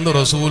കഴിയൂല എന്ന്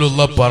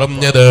റസൂലുള്ള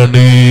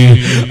പറഞ്ഞതാണ്.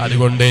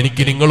 അതുകൊണ്ട്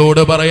എനിക്ക്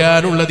നിങ്ങളോട്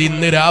പറയാനുള്ളത്,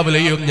 ഇന്ന്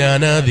രാവിലെയും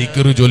ഞാൻ ആ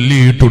ദിക്ർ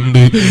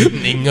ചൊല്ലിയിട്ടുണ്ട്.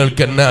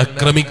 നിങ്ങൾക്ക് എന്നെ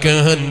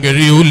ആക്രമിക്കാൻ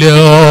കഴിയൂല,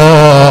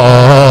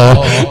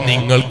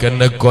 നിങ്ങൾക്ക്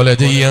എന്നെ കൊല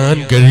ചെയ്യാൻ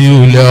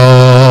കഴിയൂല.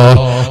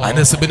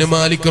 അനസ് ബിൻ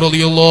മാലിക്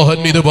റളിയല്ലാഹു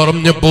അൻഹു ഇത്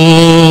പറഞ്ഞപ്പോ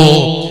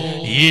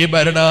ഈ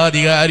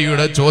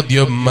ഭരണാധികാരിയുടെ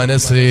ചോദ്യം,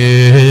 മനസ്സേ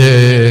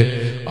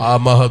ആ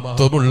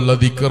മഹത്വമുള്ള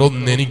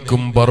ദിക്റൊന്ന്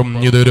എനിക്കും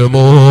പറഞ്ഞു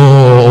തരുമോ?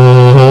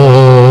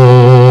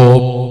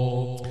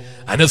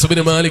 അനസ് ബിൻ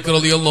മാലിക്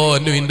റളിയല്ലാഹു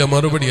അൻഹുവിന്റെ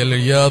മറുപടി,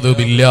 അൽഇയാദു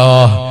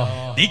ബില്ലാഹ്,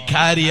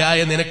 ധിക്കാരിയായ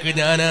നിനക്ക്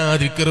ഞാൻ ആ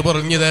ദിക്ർ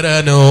പറഞ്ഞു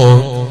തരാനോ?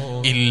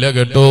 ഇല്ല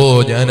കേട്ടോ,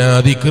 ഞാൻ ആ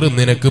ദിക്ർ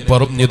നിനക്ക്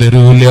പറഞ്ഞു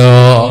തരൂല.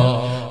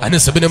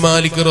 അനസ് ബിൻ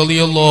മാലിക്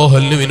റളിയല്ലാഹു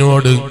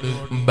അൻഹുവിനോട്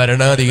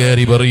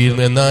ഭരണാധികാരി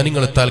പറയുന്നു, എന്നാ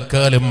നിങ്ങൾ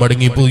തൽക്കാലം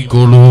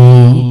മടങ്ങിപ്പോയിക്കോളൂ.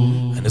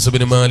 അനസ്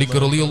ബിൻ മാലിക്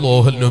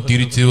റളിയല്ലാഹു അൻഹു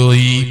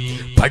തിരിച്ചുപോയി.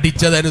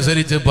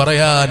 പഠിച്ചതനുസരിച്ച്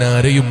പറയാൻ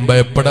ആരെയും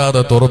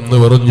ഭയപ്പെടാതെ തുറന്നു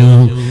പറഞ്ഞു.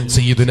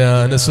 സയ്യിദുനാ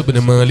അനസ് ബിൻ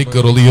മാലിക്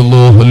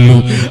റളിയല്ലാഹു അൻഹു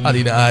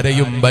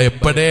അതിനാരെയും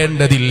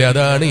ഭയപ്പെടേണ്ടതില്ല.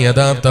 അതാണ്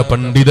യഥാർത്ഥ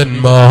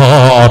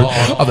പണ്ഡിതന്മാർ.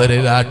 അവരെ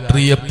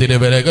രാഷ്ട്രീയത്തിന്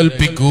വില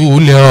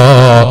കൽപ്പിക്കൂല,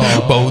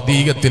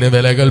 ഭൗതികത്തിന്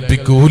വില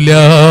കൽപ്പിക്കൂല.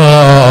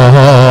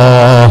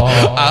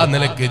 ആ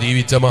നിലക്ക്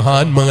ജീവിച്ച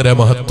മഹാന്മാരെ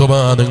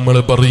മഹത്വമാണ് നിങ്ങൾ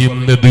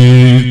പറയുന്നത്.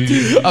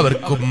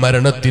 അവർക്കും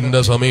മരണത്തിന്റെ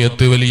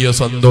സമയത്ത് വലിയ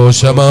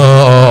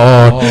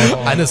സന്തോഷമാണ്.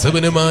 അനസ്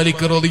ബിൻ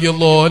മാലിക്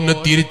റളിയല്ലാഹു അൻഹു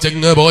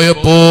തിരിച്ചങ്ങ്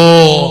പോയപ്പോ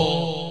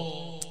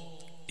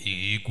ഈ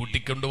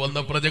കൂട്ടിക്കൊണ്ടുവന്ന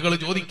പ്രജകൾ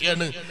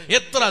ചോദിക്കാണ്,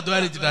 എത്ര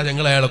അധ്വാനിച്ചിട്ടാ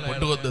ഞങ്ങൾ അയാളെ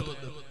കൊണ്ടുവന്നത്?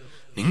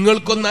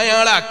 നിങ്ങൾക്കൊന്ന്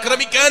അയാളെ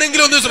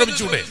ആക്രമിക്കാനെങ്കിലും ഒന്ന്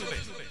ശ്രമിച്ചൂടെ?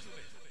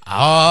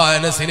 ആ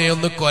അനസിനെ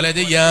ഒന്ന് കൊല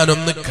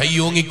ചെയ്യാനൊന്ന്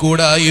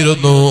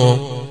കയ്യോങ്ങിക്കൂടായിരുന്നു?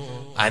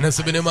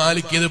 അനസ് ബിൻ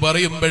മാലിക് ഇത്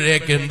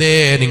പറയുമ്പോഴേക്ക് എന്തേ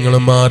നിങ്ങൾ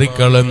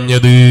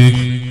മാറിക്കളഞ്ഞത്?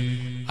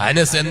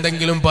 അനസ്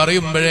എന്തെങ്കിലും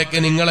പറയുമ്പോഴേക്ക്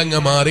നിങ്ങളങ്ങ്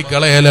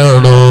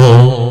മാറിക്കളയലാണോ?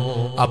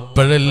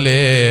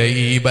 അപ്പോഴല്ലേ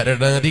ഈ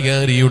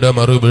ഭരണാധികാരിയുടെ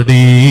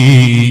മറുപടി,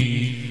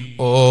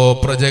 ഓ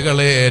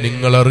പ്രജകളെ,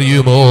 നിങ്ങൾ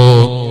അറിയുമോ,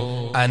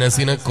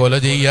 അനസിനെ കൊല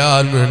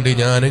ചെയ്യാൻ വേണ്ടി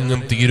ഞാനെങ്ങും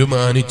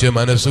തീരുമാനിച്ച്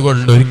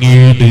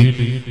മനസ്സുകൊണ്ടൊരുങ്ങിയിട്ട്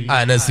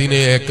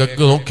അനസിനെയൊക്കെ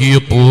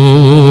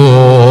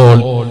നോക്കിയപ്പോൾ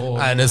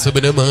അനസ്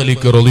ബിൻ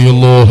മാലിക്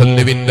റളിയല്ലാഹു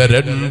അൻഹുവിന്റെ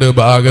രണ്ട്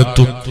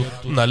ഭാഗത്തും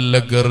നല്ല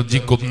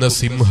ഗർജിക്കുന്ന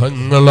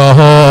സിംഹങ്ങളാണ്.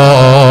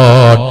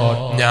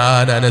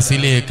 ഞാൻ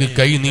അനസിലേക്ക്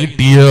കൈ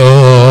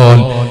നീട്ടിയാൽ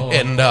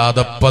എന്റെ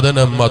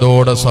അധപ്പതനം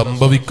അതോടെ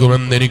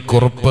സംഭവിക്കുമെന്ന് എനിക്ക്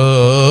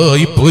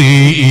ഉറപ്പായി പോയി.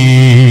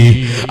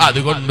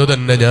 അതുകൊണ്ട്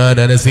തന്നെ ഞാൻ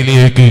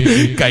അനസിലേക്ക്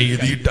കൈ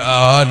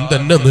നീട്ടാൻ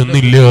തന്നെ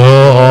നിന്നില്ല.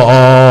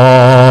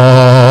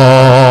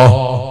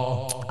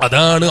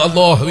 അതാണ്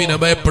അല്ലാഹുവിനെ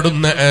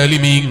ഭയപ്പെടുന്ന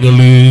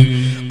ആലിമീങ്ങള്,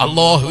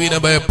 അല്ലാഹുവിനെ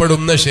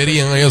ഭയപ്പെടുന്ന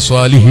ശരിയായ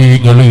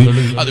സ്വാലിഹീങ്ങള്.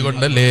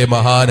 അതുകൊണ്ടല്ലേ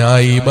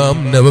മഹാനായ ഇമാം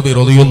നവവി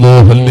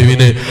റളിയല്ലാഹു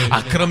അൻഹുവിനെ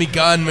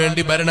ആക്രമിക്കാൻ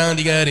വേണ്ടി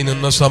ഭരണാധികാരി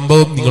നിന്ന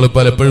സംഭവം നിങ്ങൾ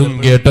പലപ്പോഴും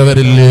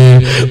കേട്ടവരില്ലേ?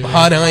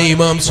 മഹാനായ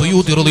ഇമാം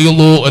സുയൂത്തി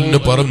റളിയല്ലാഹു അൻഹു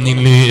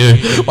പറഞ്ഞില്ലേ,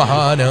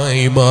 മഹാനായ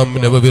ഇമാം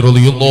നവവി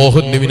റളിയല്ലാഹു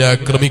അൻഹുവിനെ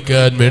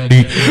ആക്രമിക്കാൻ വേണ്ടി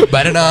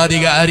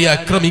ഭരണാധികാരി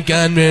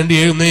ആക്രമിക്കാൻ വേണ്ടി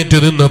എഴുന്നേറ്റ്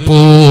നിന്നപ്പോ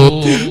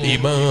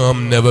ഇമാം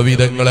നവവി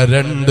തങ്ങളെ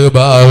രണ്ട്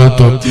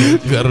ഭാഗത്തും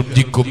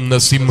ഗർജിക്കുന്ന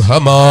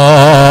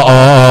സിംഹമാണ്.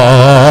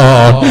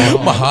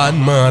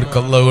 മഹാന്മാർക്ക്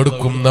അല്ലാഹു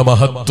കൊടുക്കുന്ന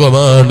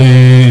മഹത്വമാണ്.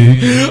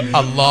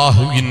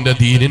 അല്ലാഹുവിന്റെ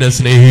ദീനിനെ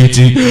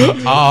സ്നേഹിച്ച്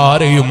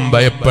ആരെയും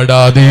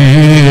ഭയപ്പെടാതെ,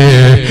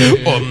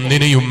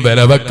 ഒന്നിനെയും വില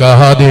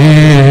വെക്കാതെ,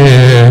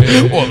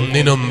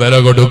 ഒന്നിനും വില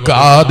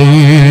കൊടുക്കാതെ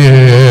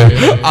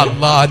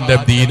അല്ലാഹുവിന്റെ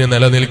ദീന്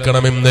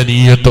നിലനിൽക്കണമെന്ന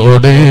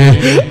നിയ്യത്തോടെ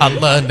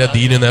അല്ലാഹുവിന്റെ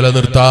ദീന്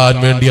നിലനിർത്താൻ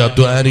വേണ്ടി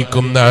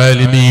അധ്വാനിക്കുന്ന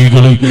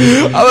ആലിമീകൾ,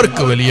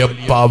 അവർക്ക് വലിയ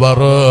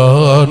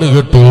പവറാണ്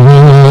കേട്ടോ.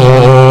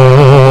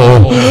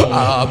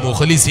 ആ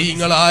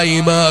മുഖ്ലിസീങ്ങളായി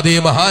അതേ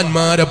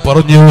മഹാന്മാരെ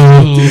പറഞ്ഞു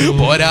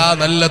പോരാ,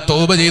 നല്ല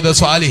തൗബ ചെയ്ത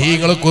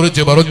സ്വാലിഹീങ്ങളെ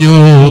കുറിച്ച് പറഞ്ഞു,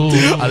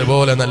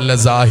 അതുപോലെ നല്ല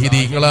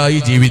സാഹിദീങ്ങളായി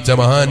ജീവിച്ച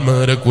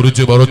മഹാന്മാരെ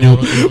കുറിച്ച് പറഞ്ഞു.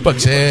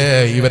 പക്ഷേ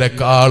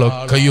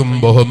ഇവരെക്കാളൊക്കെയും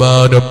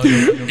ബഹുമാനം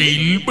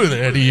ഇൽമ്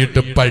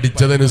നേടിയിട്ട്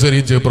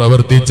പഠിച്ചതനുസരിച്ച്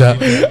പ്രവർത്തിച്ച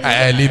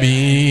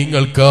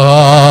ആലിമീങ്ങൾക്കാണ്.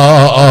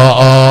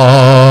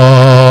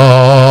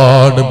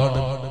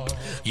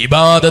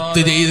 ഇബാദത്ത്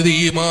ചെയ്ത്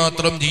ഈ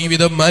മാത്രം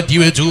ജീവിതം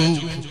മാറ്റിവെച്ചു,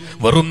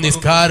 വെറും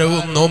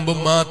നിസ്കാരവും നോമ്പും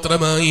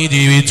മാത്രമായി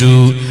ജീവിച്ചു.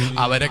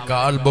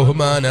 അവരെക്കാൾ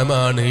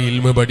ബഹുമാനമാണ്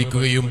ഇൽമു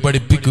പഠിക്കുകയും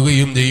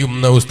പഠിപ്പിക്കുകയും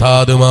ചെയ്യുന്ന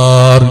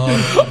ഉസ്താദുമാർ.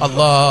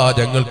 അല്ലാ,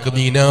 ഞങ്ങൾക്ക്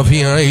നീ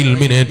നാഫിയായ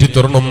ഇൽമിനേറ്റി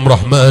തരണം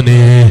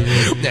റഹ്മാനേ.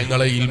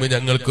 ഞങ്ങളെ ഇൽമു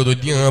ഞങ്ങൾക്ക്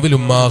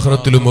ദുനിയാവിലും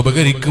ആഖിറത്തിലും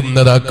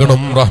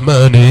ഉപകരിക്കുന്നതാക്കണം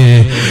റഹ്മാനേ.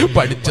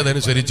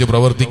 പഠിച്ചതനുസരിച്ച്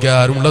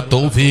പ്രവർത്തിക്കാനുള്ള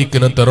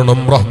തൗഫീഖിനെ തരണം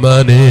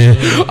റഹ്മാനേ.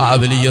 ആ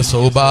വലിയ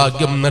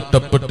സൗഭാഗ്യം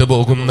നഷ്ടപ്പെട്ടു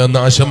പോകുന്ന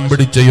നാശം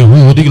പിടിച്ച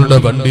യഹൂദികളുടെ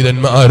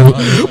പണ്ഡിതന്മാരും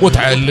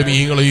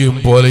മുതഅല്ലിമീങ്ങളെയും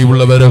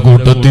പോലെയുള്ളവരെ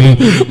കൂട്ടത്തിൽ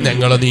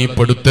ഞങ്ങളെ നീ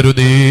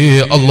പെടുത്തരുതേ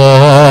അല്ലാ.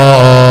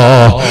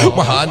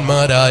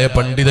 മഹാന്മാരായ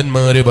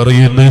പണ്ഡിതന്മാര്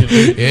പറയുന്നു,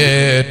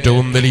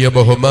 ഏറ്റവും വലിയ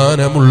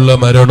ബഹുമാനമുള്ള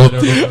മരണം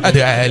അത്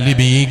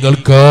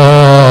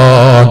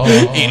ആലിമീങ്ങൾക്കാണ്,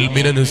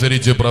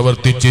 ഇൽമിനനുസരിച്ച്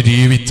പ്രവർത്തിച്ച്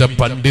ജീവിച്ച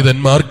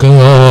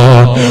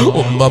പണ്ഡിതന്മാർക്കാണ്.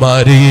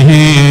 ഉമ്മമാരെ,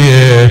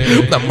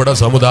 നമ്മുടെ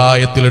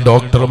സമുദായത്തിൽ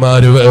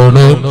ഡോക്ടർമാര്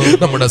വേണം,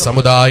 നമ്മുടെ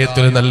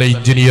സമുദായത്തിൽ നല്ല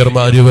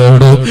എഞ്ചിനീയർമാര്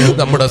വേണം,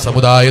 നമ്മുടെ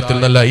സമുദായത്തിൽ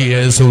നല്ല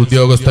IAS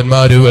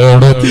ഉദ്യോഗസ്ഥന്മാര്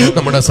വേണം,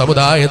 നമ്മുടെ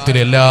സമുദായത്തിൽ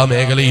എല്ലാ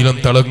മേഖലയിലും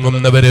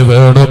തിളങ്ങുന്നവര്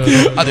വേണം.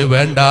 അത്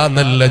വേണ്ട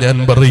എന്നല്ല ഞാൻ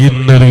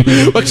പറയുന്നത്.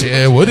 പക്ഷേ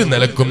ഒരു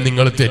നിലക്കും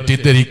നിങ്ങൾ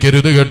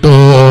തെറ്റിദ്ധരിക്കരുത് കേട്ടോ.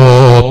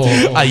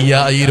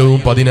 5000-വും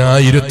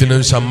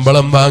 10,000-ത്തിനും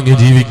ശമ്പളം വാങ്ങി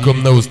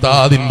ജീവിക്കുന്ന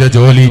ഉസ്താദിന്റെ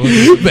ജോലി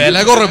വില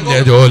കുറഞ്ഞ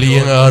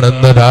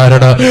ജോലിയാണെന്ന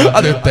ധാരണ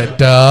അത്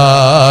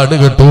തെറ്റാണ്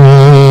കേട്ടോ.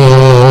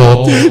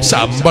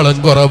 ശമ്പളം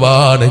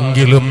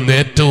കുറവാണെങ്കിലും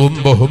ഏറ്റവും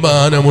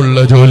ബഹുമാനമുള്ള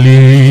ജോലി,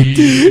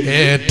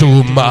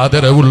 ഏറ്റവും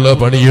ആദരവുള്ള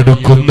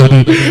പണിയെടുക്കുന്നത്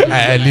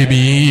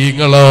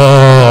ആലിമീങ്ങളാ,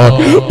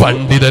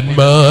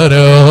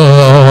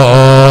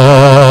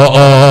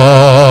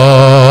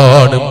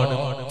 പണ്ഡിതന്മാരാണ്.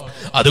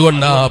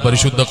 അതുകൊണ്ടാ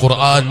പരിശുദ്ധ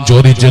ഖുർആൻ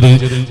ചോദിച്ചത്,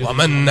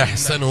 വമൻ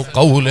അഹ്സനു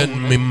ഖൗലൻ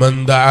മിമ്മൻ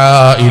ദആ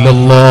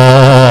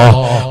ഇലല്ലാഹ്.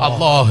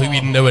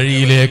 അല്ലാഹുവിന്റെ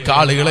വഴിയിലേക്ക്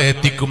ആളുകളെ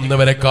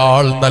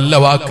എത്തിക്കുന്നവരെക്കാൾ നല്ല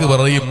വാക്ക്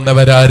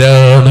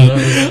പറയുന്നവരാരാണ്?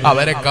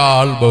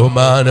 അവരെക്കാൾ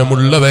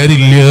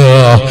ബഹുമാനമുള്ളവരില്ല,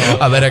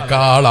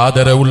 അവരെക്കാൾ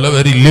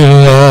ആദരവുള്ളവരില്ല.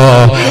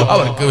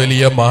 അവർക്ക്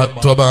വലിയ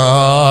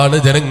മഹത്വമാണ്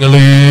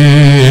ജനങ്ങളെ.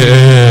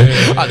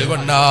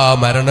 അതുകൊണ്ടാ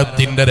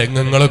മരണത്തിന്റെ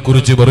രംഗങ്ങളെ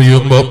കുറിച്ച്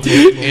പറയുമ്പോൾ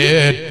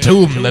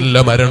ഏറ്റവും നല്ല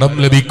മരണം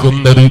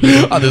ലഭിക്കുന്നത്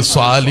അത്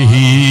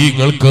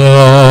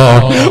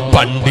സ്വാലിഹീങ്ങൾക്കാണ്,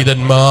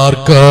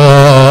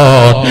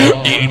 പണ്ഡിതന്മാർക്കാണ്,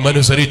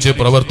 ഇൽമനുസരിച്ച്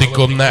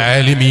പ്രവർത്തിക്കുന്ന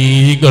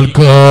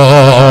ആലിമീങ്ങൾക്കാണ്.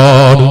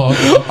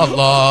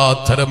 അല്ലാഹ്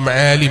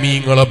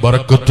ആലിമീങ്ങളെ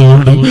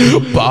ബർക്കത്തോട്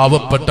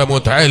പാവപ്പെട്ട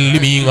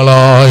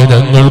മുതഅല്ലിമീങ്ങളായ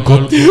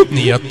ഞങ്ങൾക്കും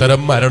നീ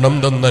അത്തരം മരണം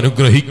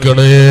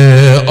തന്നനുഗ്രഹിക്കണേ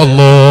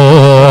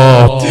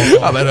അല്ലാഹ്.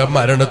 അവരെ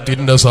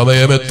മരണത്തിന്റെ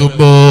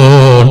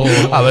സമയമെത്തുമ്പോൾ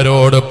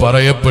അവരോട്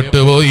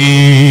പറയപ്പെട്ടു പോയി,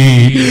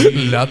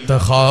 ലാ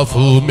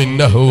തഖാഫൂ മിൻ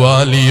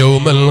അഹ്വാലി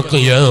യൗമൽ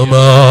ഖിയാമ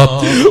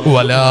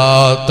വലാ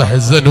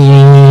തഹ്സനൂ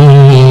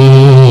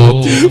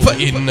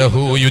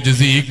ഫഇന്നഹു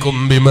യുജ്സീകും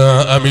ബിമാ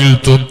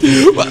അമിൽതും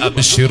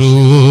വഅബ്ശിറൂ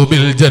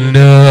ബിൽ ജന്ന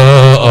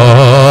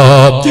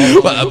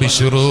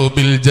വഅബ്ശിറൂ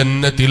ബിൽ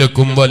ജന്നതി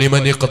ലക്കും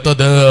വലിമൻ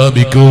ഇഖ്തദാ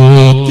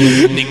ബികും.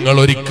 നിങ്ങൾ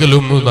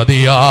ഒരിക്കലും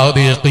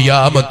നദിയാതെ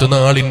ഖിയാമത്ത്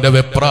നാളിന്റെ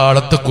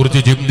വെപ്രാളത്തെ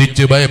കുറിച്ച്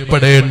ചിന്തിച്ച്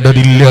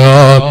ഭയപ്പെടേണ്ടതില്ല.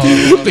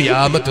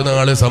 ഖിയാമത്ത്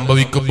നാള്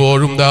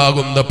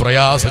സംഭവിക്കുമ്പോഴുണ്ടാകുന്ന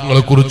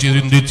പ്രയാസങ്ങളെ കുറിച്ച്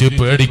ചിന്തിച്ച്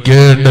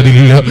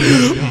പേടിക്കേണ്ടതില്ല.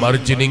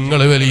 മറിച്ച് നിങ്ങൾ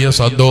വലിയ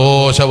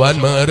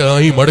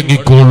സന്തോഷവാന്മാരായി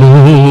മടങ്ങിക്കോളൂ.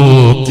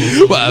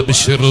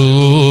 വഅബ്ശിറൂ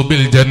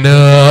ബിൽ ജന്ന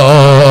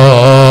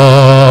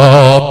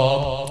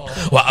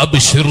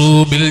വഅബ്ശിറൂ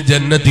ബിൽ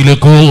ജന്നതി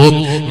ലക്കും.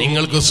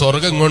 നിങ്ങൾക്ക്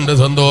സ്വർഗ്ഗം കൊണ്ട്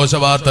സന്തോഷ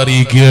വാർത്ത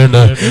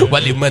അറിയിക്കുകയാണ്.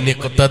 വലിമൻ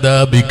ഇഖ്തദാ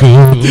ബികും.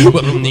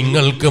 വെറും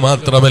നിങ്ങൾക്ക്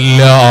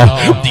മാത്രമല്ല,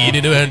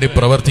 ദീനിനു വേണ്ടി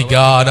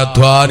പ്രവർത്തിക്കാൻ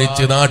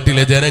അധ്വാനിച്ച്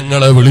നാട്ടിലെ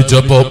ജനങ്ങളെ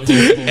വിളിച്ചപ്പോ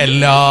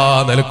എല്ലാ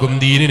നിലക്കും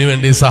ദീനിനു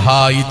വേണ്ടി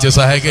സഹായിച്ച്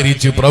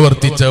സഹകരിച്ച്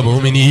പ്രവർത്തിച്ച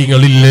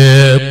മുഅ്മിനീങ്ങളില്ലേ,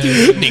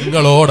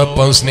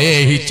 നിങ്ങളോടൊപ്പം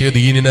സ്നേഹിച്ച്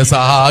ദീനിനെ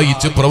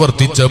സഹായിച്ച്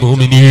പ്രവർത്തിച്ച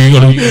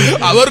മുഅ്മിനീകൾ,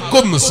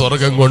 അവർക്കും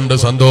സ്വർഗ്ഗം കൊണ്ട്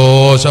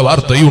സന്തോഷ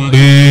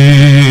വാർത്തയുണ്ട്.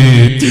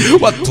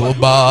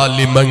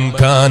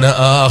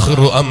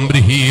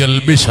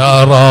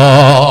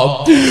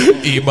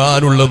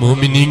 ഈമാനുള്ള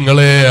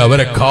മുഅ്മിനീങ്ങളെ,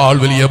 അവരെക്കാൾ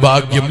വലിയ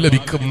ഭാഗ്യം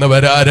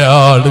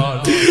ലഭിക്കുന്നവരാരാണ്?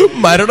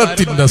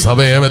 മരണത്തിന്റെ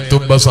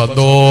സമയമെത്തുമ്പോ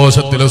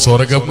സന്തോഷത്തിലെ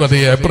സ്വർഗം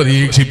കഥയെ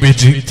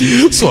പ്രതീക്ഷിപ്പിച്ച്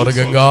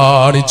സ്വർഗം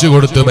കാണിച്ചു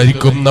കൊടുത്ത്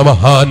മരിക്കുന്ന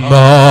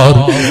മഹാന്മാർ,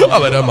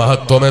 അവരെ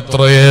മഹത്വം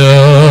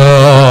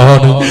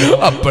എത്രയാണ്!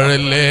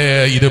 അപ്പോഴല്ലേ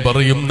ഇത്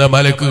പറയുന്ന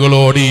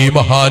മലക്കുകളോട് ഈ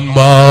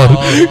മഹാന്മാർ,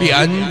 ഈ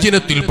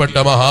അഞ്ചിനത്തിൽപ്പെട്ട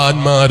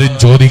മഹാന്മാരും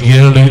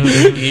ചോദിക്കുകയാണ്,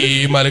 ഈ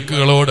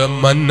മലക്കുകളോട്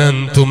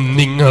മന്നന്തും,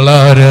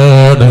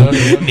 നിങ്ങളാരാണ്?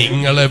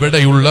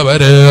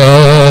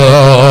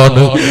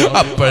 നിങ്ങളെവിടെയുള്ളവരാണ്?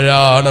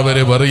 അപ്പോഴാണ്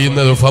അവര്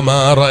പറയുന്നത്,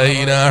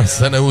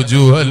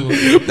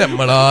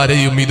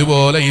 നമ്മളാരെയും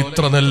ഇതുപോലെ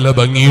ഇത്ര നല്ല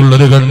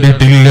ഭംഗിയുള്ളത്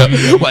കണ്ടിട്ടില്ല.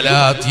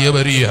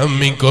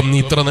 വലാത്തിയവരിഹമ്മിക്കും,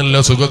 ഇത്ര നല്ല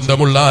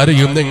സുഗന്ധമുള്ള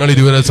ആരെയും നിങ്ങൾ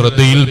ഇതുവരെ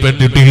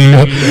ശ്രദ്ധയിൽപ്പെട്ടിട്ടില്ല.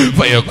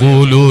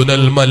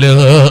 ഫയഖൂലൂനൽ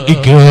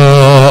മലായിക,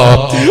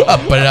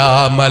 അപ്പോഴാ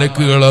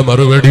മലക്കുകളെ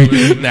മറുപടി,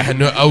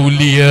 നഹ്നു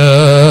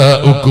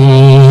ഔലിയാഉക്കും.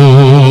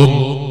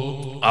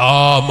 ആ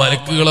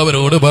മലക്കുകൾ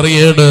അവരോട്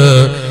പറയാണ്,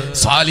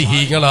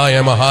 സാലിഹീങ്ങളായ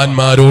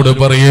മഹാന്മാരോട്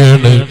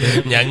പറയാണ്,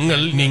 ഞങ്ങൾ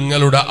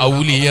നിങ്ങളുടെ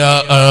ഔലിയ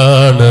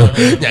ആണ്,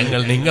 ഞങ്ങൾ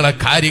നിങ്ങളെ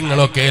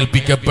കാര്യങ്ങളൊക്കെ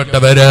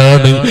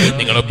ഏൽപ്പിക്കപ്പെട്ടവരാണ്.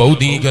 നിങ്ങൾ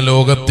ഭൗതിക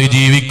ലോകത്ത്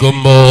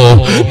ജീവിക്കുമ്പോ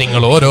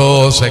നിങ്ങൾ ഓരോ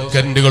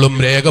സെക്കൻഡുകളും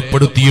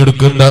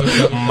രേഖപ്പെടുത്തിയെടുക്കുന്ന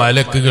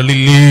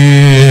മലക്കുകളില്ലേ,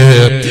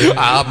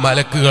 ആ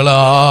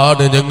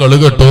മലക്കുകളാണ് ഞങ്ങൾ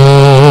കേട്ടോ.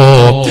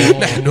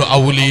 നഹ്നു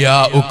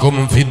ഔലിയാഉകും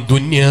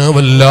ഫിദ്ദുനിയ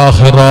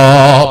വൽആഖിറ.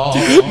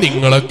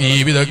 നിങ്ങളെ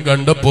ജീവിതം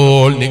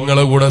കണ്ടപ്പോൾ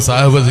നിങ്ങളെ കൂടെ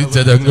സഹവസിച്ച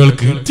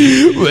ഞങ്ങൾക്ക്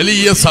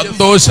വലിയ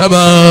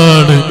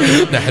സന്തോഷമാണ്.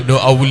 നഹ്നു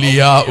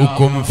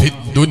ഔലിയാഉകും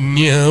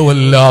ഫിദ്ദുനിയ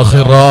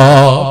വൽആഖിറ.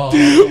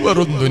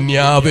 വെറും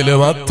ദുനിയാവില്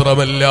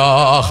മാത്രമല്ല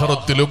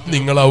ആഖിറത്തിലും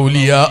നിങ്ങൾ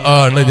ഔലിയ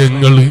ആണ്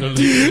ഞങ്ങൾ.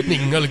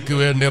 നിങ്ങൾക്ക്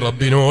വേണ്ടി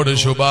റബ്ബിനോട്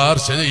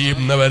ശുപാർശ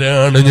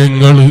ചെയ്യുന്നവരാണ്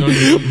ഞങ്ങൾ.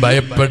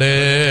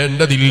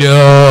 ഭയപ്പെടേണ്ടതില്ല.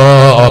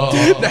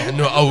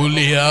 നഹ്നു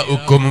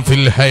ഔലിയാഉകും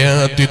ഫിൽ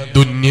ഹയാത്തിദ്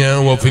ദുനിയ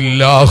വഫിൽ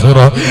ആഖിറ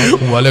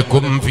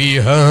വലകും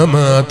ഫീഹാ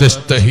മാ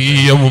തസ്തഹി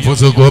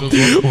അൻഫുസുകും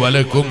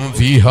വലകും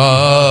ഫീഹാ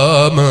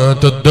മാ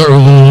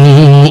തദ്ഉൻ.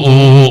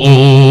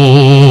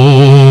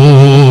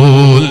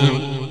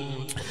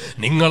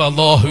 നിങ്ങൾ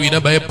അല്ലാഹുവിനെ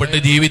ഭയപ്പെട്ട്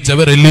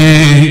ജീവിച്ചവരല്ലേ?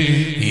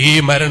 ഈ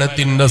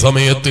മരണത്തിന്റെ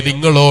സമയത്ത്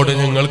നിങ്ങളോട്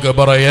ഞങ്ങൾക്ക്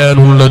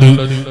പറയാനുള്ളത്,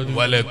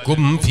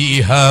 വലക്കും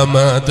ഫീഹാ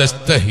മാ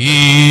തസ്തഹി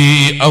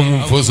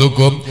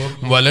അൻഫുസുകും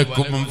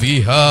വലക്കും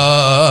ഫീഹാ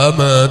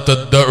മാ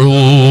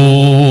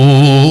തദ്ഉൻ.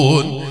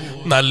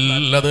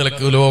 നല്ല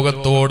നിലക്ക്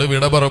ലോകത്തോട്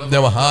വിട പറഞ്ഞ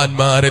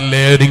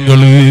മഹാന്മാരല്ലേ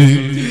നിങ്ങൾ.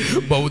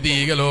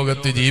 ഭൗതിക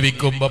ലോകത്ത്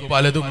ജീവിക്കുമ്പോ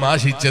പലതും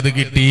ആശിച്ചത്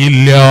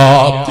കിട്ടിയില്ല,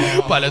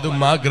 പലതും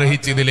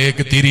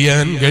ആഗ്രഹിച്ചതിലേക്ക്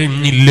തിരിയാൻ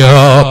കഴിഞ്ഞില്ല.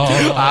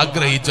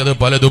 ആഗ്രഹിച്ചത്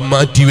പലതും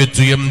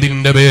മാറ്റിവെച്ചു.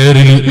 എന്തിന്റെ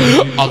പേരിൽ?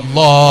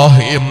 അല്ലാഹ്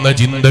എന്ന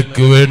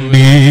ചിന്തക്ക്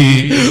വേണ്ടി.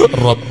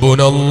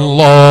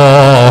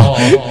 റബ്ബുനല്ലാഹ്,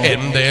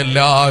 എന്റെ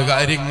എല്ലാ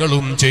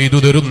കാര്യങ്ങളും ചെയ്തു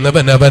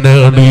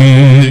തരുന്നവനവനാണ്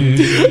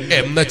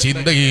എന്ന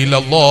ചിന്തയിൽ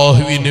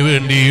അല്ലാഹുവിന്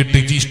വേണ്ടിയിട്ട്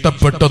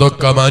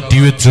ഇഷ്ടപ്പെട്ടതൊക്കെ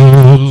മാറ്റിവെച്ചു.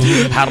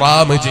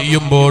 ഹറാമ്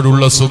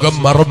ചെയ്യുമ്പോഴുള്ള സുഖം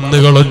മറന്നു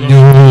കളഞ്ഞു,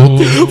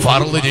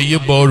 ഫർള്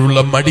ചെയ്യുമ്പോഴുള്ള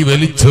മടി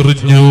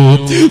വലിച്ചെറിഞ്ഞു,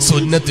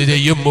 സുന്നത്ത്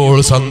ചെയ്യുമ്പോൾ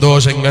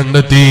സന്തോഷം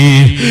കണ്ടെത്തി.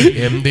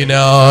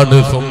 എന്തിനാണ്?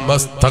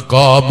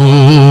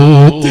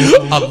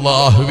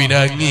 അല്ലാഹുവിനെ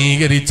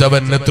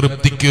അംഗീകരിച്ചവനെ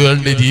തൃപ്തിക്ക്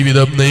വേണ്ടി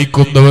ജീവിതം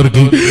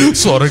നയിക്കുന്നവർക്ക്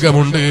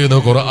സ്വർഗമുണ്ട് എന്ന്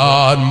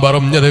ഖുർആൻ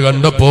പറഞ്ഞത്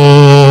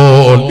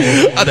കണ്ടപ്പോൾ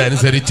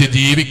അതനുസരിച്ച്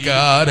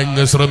ജീവിക്കാൻ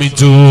അങ്ങ്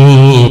ശ്രമിച്ചു.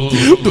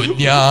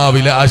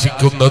 ദുനിയാവിൽ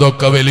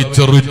ആശിക്കുന്നതൊക്കെ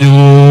വലിച്ചെറിഞ്ഞു,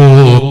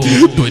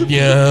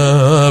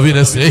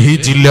 ദുനിയാവിനെ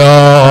സ്നേഹിച്ചില്ല.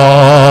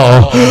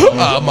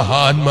 ആ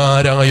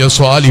മഹാന്മാരായ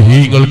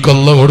സ്വാലിഹീങ്ങൾക്ക്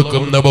അല്ലാഹു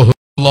കൊടുക്കുന്ന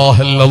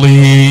ബഹുല്ലാഹൽ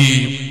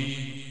അലീം.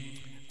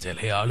 ചില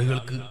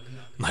ആളുകൾക്ക്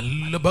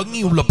നല്ല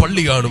ഭംഗിയുള്ള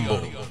പള്ളി കാണുമ്പോ,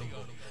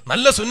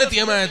 നല്ല സുന്നത്ത്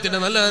ജമാഅത്തിന്റെ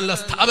നല്ല നല്ല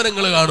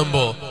സ്ഥാപനങ്ങൾ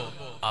കാണുമ്പോ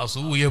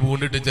അസൂയ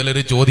പൂണ്ടിട്ട്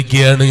ചിലര്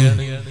ചോദിക്കുകയാണ്,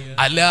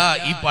 അല്ല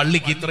ഈ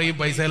പള്ളിക്ക് ഇത്രയും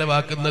പൈസ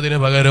ചെലവാക്കുന്നതിന്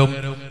പകരം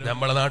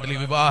നമ്മളെ നാട്ടിൽ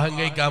വിവാഹം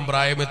കഴിക്കാൻ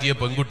പ്രായമെത്തിയ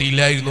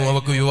പെൺകുട്ടിയില്ലായിരുന്നു,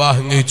 അവക്ക്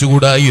വിവാഹം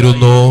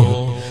കഴിച്ചുകൂടായിരുന്നു?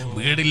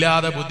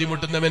 വീടില്ലാതെ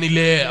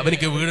ബുദ്ധിമുട്ടുന്നവനില്ലേ,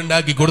 അവനിക്ക്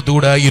വീടുണ്ടാക്കി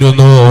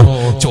കൊടുത്തുകൂടായിരുന്നു?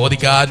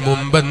 ചോദിക്കാൻ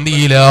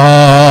മുമ്പന്തിയില്ല.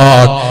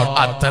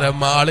 അത്തരം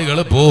ആളുകൾ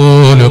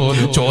പോലും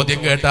ചോദ്യം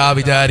കേട്ടാ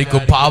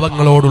വിചാരിക്കും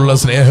പാവങ്ങളോടുള്ള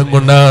സ്നേഹം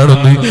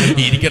കൊണ്ടാണെന്ന്.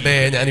 ഇരിക്കട്ടെ,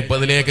 ഞാനിപ്പോ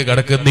അതിലേക്ക്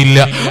കടക്കുന്നില്ല.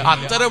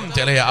 അത്തരം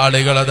ചില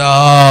ആളുകളതാ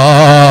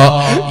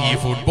ഈ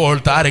ഫുട്ബോൾ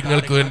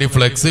താരങ്ങൾക്ക് വേണ്ടി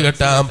ഫ്ലെക്സ്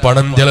കെട്ടാൻ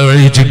പണം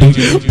ചെലവഴിച്ചിട്ട്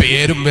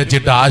പേരും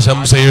വെച്ചിട്ട്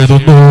ആശംസ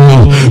എഴുതുന്നു,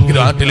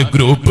 നാട്ടിൽ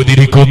ഗ്രൂപ്പ്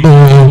തിരിക്കുന്നു,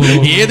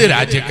 ഏത്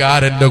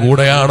രാജ്യക്കാരന്റെ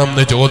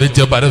കൂടെയാണെന്ന്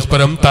ചോദിച്ച്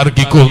പരസ്പരം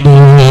തർക്കിക്കുന്നു.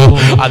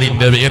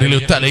 അതിന്റെ പേരിൽ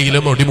തലയിലെ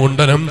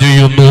മുടിമുണ്ടനം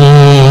ചെയ്യുന്നു.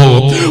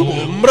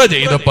 ഉംറ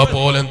ചെയ്തപ്പോ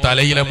പോലും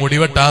തലയിലെ മുടി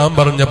വെട്ടാൻ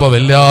പറഞ്ഞപ്പോ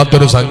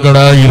വല്ലാത്തൊരു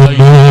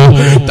സങ്കടമായിരുന്നു.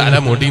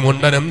 തലമുടി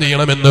മുണ്ടനം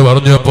ചെയ്യണമെന്ന്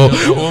പറഞ്ഞപ്പോ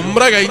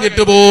ഉംറ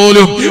കഴിഞ്ഞിട്ട്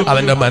പോലും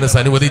അവന്റെ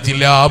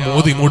മനസ്സനുവദിച്ചില്ല.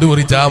 മൂതി മുടി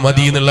മുറിച്ചാ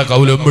മതി എന്നുള്ള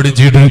കൗലം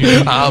പിടിച്ചിട്ട്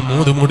ആ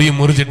മുടിയും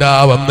മുറിച്ചിട്ടാ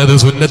വന്നത്,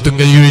 സുന്നത്തും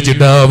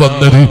കഴിച്ചിട്ടാ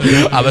വന്നത്.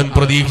 അവൻ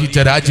പ്രതീക്ഷിച്ച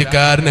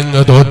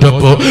രാജ്യക്കാരനങ്ങ്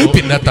തോറ്റപ്പോ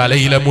പിന്നെ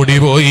തലയിലെ മുടി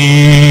പോയി,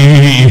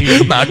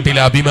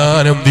 നാട്ടിലെ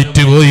അഭിമാനം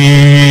വിറ്റുപോയി.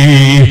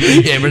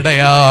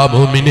 എവിടെയാ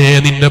മുഅ്മിനേ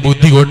നിന്റെ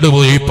ബുദ്ധി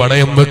കൊണ്ടുപോയി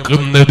പണയം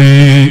വെക്കുന്നത്?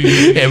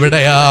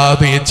 എവിടെയാ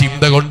നീ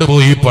ചിന്ത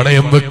കൊണ്ടുപോയി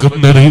പണയം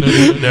വെക്കുന്നത്?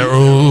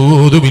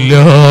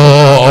 നഊദുബില്ലാഹ്.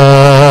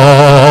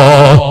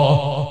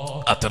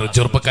 അത്ര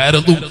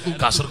ചെറുപ്പക്കാരൊന്നും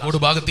കാസർഗോഡ്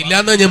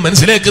ഭാഗത്തില്ലാന്നാ ഞാൻ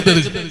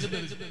മനസ്സിലാക്കുന്നത്.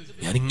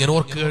 ഞാൻ ഇങ്ങനെ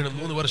ഓർക്കുകയാണ്,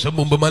 3 വർഷം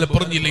മുമ്പ്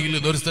മലപ്പുറം ജില്ലയിൽ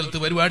ഒരു സ്ഥലത്ത്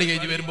പരിപാടി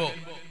കഴിഞ്ഞ് വരുമ്പോ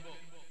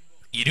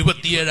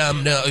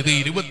 23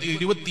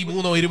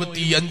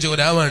 25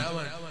 രാവാണ്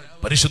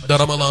പരിശുദ്ധ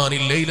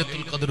റമദാനിൽ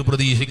ലൈലത്തുൽ ഖദ്ർ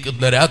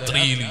പ്രതീക്ഷിക്കുന്ന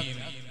രാത്രിയിൽ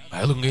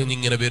അയാളും കഴിഞ്ഞ്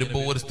ഇങ്ങനെ വരുമ്പോ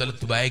ഒരു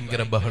സ്ഥലത്ത്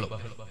ഭയങ്കര ബഹളം.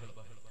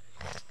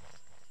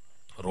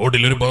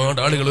 റോഡിൽ ഒരുപാട്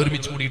ആളുകൾ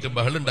ഒരുമിച്ച് കൂടിയിട്ട്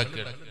ബഹളം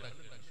ഉണ്ടാക്കുകയാണ്.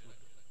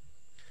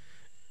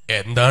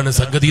 എന്താണ്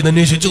സംഗതി എന്ന്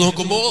അന്വേഷിച്ചു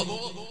നോക്കുമ്പോ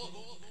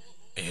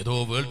ഏതോ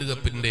വേൾഡ്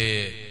കപ്പിന്റെ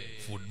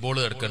ഫുട്ബോൾ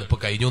നടക്കാൻ ഇപ്പൊ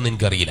കഴിഞ്ഞോന്ന്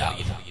എനിക്കറിയില്ല.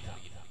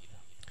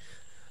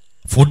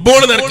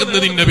 ഫുട്ബോൾ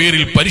നടക്കുന്നതിന്റെ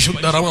പേരിൽ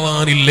പരിശുദ്ധ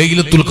റമദാനിൽ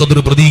ലൈലത്തുൽ ഖദ്ർ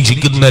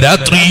പ്രതീക്ഷിക്കുന്ന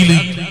രാത്രിയിൽ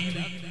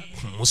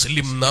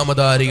മുസ്ലിം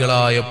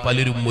നാമധാരികളായ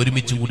പലരും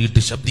ഒരുമിച്ച്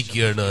കൂടിയിട്ട്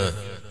ശബ്ദിക്കുകയാണ്,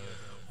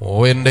 ഓ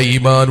എന്റെ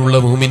ഈമാനുള്ള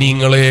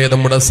മുഅ്മിനീങ്ങളെ,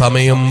 നമ്മുടെ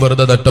സമയം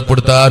വെറുതെ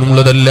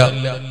നഷ്ടപ്പെടുത്താനുള്ളതല്ല.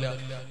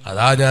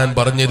 അതാ ഞാൻ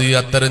പറഞ്ഞത്,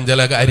 അത്തരം ചില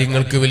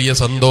കാര്യങ്ങൾക്ക് വലിയ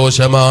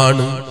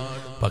സന്തോഷമാണ്.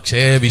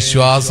 പക്ഷേ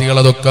വിശ്വാസികൾ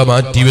അതൊക്കെ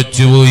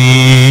മാറ്റിവെച്ചുപോയി.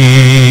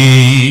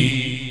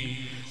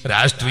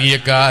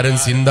 രാഷ്ട്രീയക്കാരൻ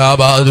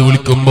സിന്ദാബാദ്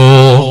വിളിക്കുമ്പോ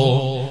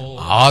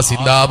ആ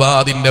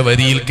സിന്ദാബാദിന്റെ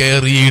വരിയിൽ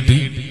കയറിയിട്ട്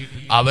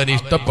അവൻ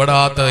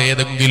ഇഷ്ടപ്പെടാത്ത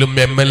ഏതെങ്കിലും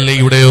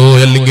MLA-യുടെയോ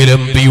അല്ലെങ്കിൽ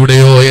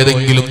MP-യുടെയോ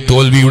ഏതെങ്കിലും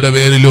തോൽവിയുടെ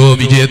പേരിലോ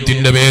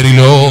വിജയത്തിന്റെ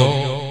പേരിലോ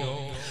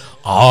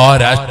ആ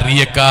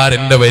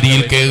രാഷ്ട്രീയക്കാരന്റെ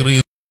വരിയിൽ കയറി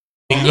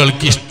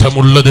നിങ്ങൾക്ക്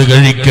ഇഷ്ടമുള്ളത്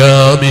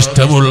കഴിക്കാം,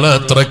 ഇഷ്ടമുള്ള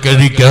അത്ര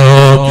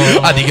കഴിക്കാം,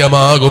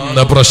 അധികമാകുന്ന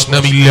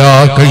പ്രശ്നമില്ല.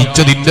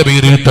 കഴിച്ചതിന്റെ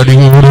പേരിൽ തടി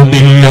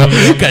കൂടുന്നില്ല,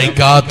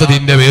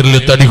 കഴിക്കാത്തതിന്റെ പേരിൽ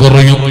തടി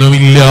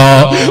കുറയുന്നുമില്ല.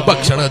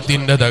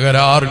 ഭക്ഷണത്തിന്റെ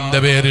തകരാറിന്റെ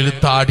പേരിൽ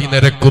താടി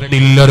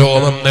നിരക്കുന്നില്ല,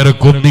 രോമം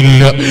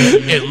നിരക്കുന്നില്ല,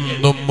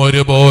 എന്നും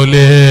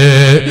ഒരുപോലെ.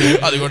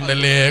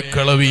 അതുകൊണ്ടല്ലേ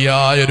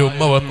കളവിയായൊരു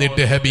ഉമ്മ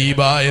വന്നിട്ട്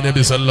ഹബീബായ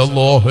നബി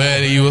സല്ലല്ലാഹു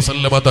അലൈഹി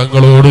വസല്ലമ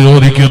തങ്ങളോട്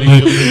ചോദിക്കുന്നു,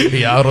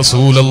 യാ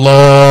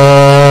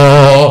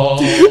റസൂലല്ലാഹ്,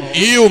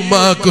 ഈ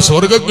ഉമ്മാക്ക്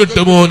സ്വർഗം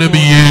കിട്ടുമോ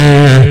നബിയേ?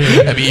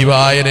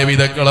 ഹബീബായ നബി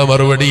തങ്ങളെ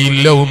മറുപടി,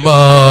 ഇല്ല ഉമ്മ,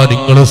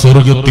 നിങ്ങള്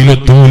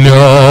സ്വർഗത്തിലെത്തൂല.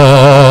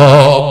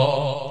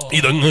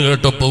 ഇതങ്ങ്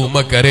കേട്ടപ്പോ ഉമ്മ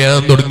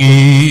കരയാൻ തുടങ്ങി.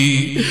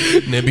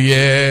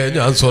 നബിയെ,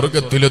 ഞാൻ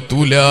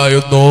സ്വർഗത്തിലെത്തൂല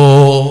എന്നോ?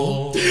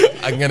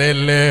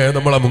 അങ്ങനെയല്ലേ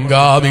നമ്മളെ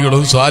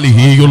മുൻഗാമികളും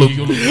സ്വാലിഹീകളും,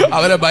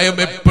 അവരെ ഭയം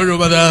എപ്പോഴും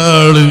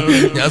അതാണ്,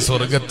 ഞാൻ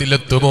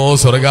സ്വർഗത്തിലെത്തുമോ,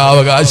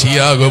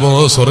 സ്വർഗാവകാശിയാകുമോ,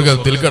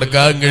 സ്വർഗത്തിൽ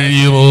കിടക്കാൻ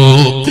കഴിയുമോ?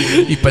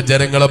 ഇപ്പൊ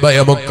ജനങ്ങളെ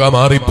ഭയമൊക്കെ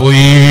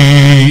മാറിപ്പോയി.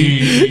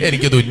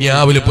 എനിക്ക്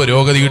ദുന്യാവിൽ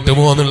പുരോഗതി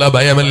കിട്ടുമോ എന്നുള്ള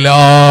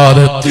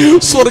ഭയമല്ലാതെ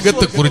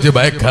സ്വർഗത്തെ കുറിച്ച്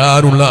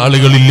ഭയക്കാനുള്ള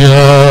ആളുകളില്ല.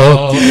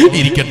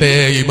 ഇരിക്കട്ടെ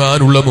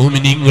ഈമാനുള്ള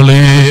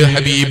മുഅ്മിനീങ്ങളെ,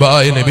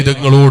 ഹബീബായ നബി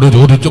തങ്ങളോട്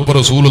ചോദിച്ചപ്പോൾ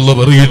റസൂലുള്ളാഹി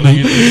പറയുന്നു,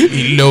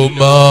 ഇല്ല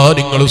ഉമ്മ,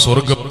 നിങ്ങൾ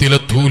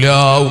സ്വർഗത്തിലെത്തൂല.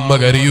 ഉമ്മ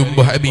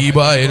കരയുമ്പോ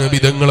ഹബീബായ നബി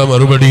തങ്ങളെ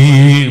മറുപടി,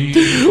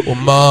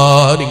 ഉമ്മ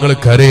നിങ്ങൾ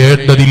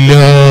കരയേണ്ടതില്ല.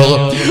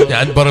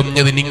 ഞാൻ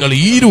പറഞ്ഞത് നിങ്ങൾ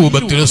ഈ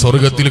രൂപത്തിൽ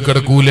സ്വർഗത്തിൽ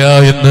കിടക്കൂല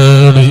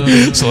എന്നാണ്.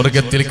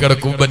 സ്വർഗത്തിൽ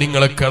കിടക്കുമ്പോ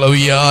നിങ്ങളെ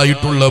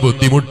കളവിയായിട്ടുള്ള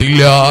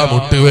ബുദ്ധിമുട്ടില്ല,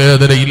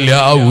 മുട്ടുവേദനയില്ല,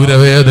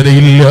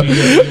 ഊരവേദനയില്ല,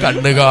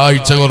 കണ്ണ്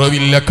കാഴ്ച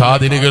കുറവില്ല,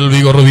 കാതിന്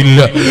കേൾവി കുറവില്ല,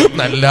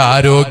 നല്ല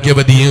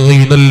ആരോഗ്യവതിയായി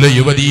നല്ല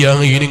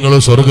യുവതിയായി നിങ്ങൾ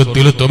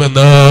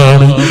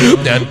സ്വർഗത്തിലെത്തുമെന്നാണ്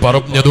ഞാൻ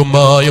പറഞ്ഞതുമ്മ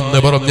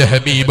എന്ന് പറഞ്ഞ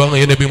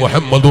ഹബീബായ നബി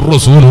മുഹമ്മദുർ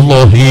റസൂലുള്ളാഹി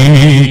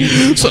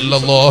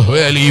സ്വല്ലല്ലാഹു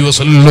അലൈഹി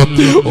വസല്ലം.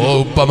 ഓ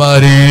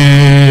ഉപ്പമാരെ,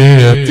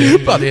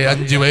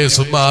 5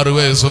 വയസ്സും 6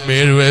 വയസ്സും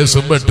 7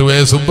 വയസ്സും 8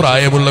 വയസ്സും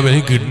പ്രായമുള്ളവന്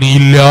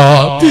കിഡ്നിയില്ല,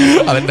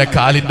 അവന്റെ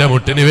കാലിന്റെ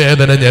മുട്ടിന്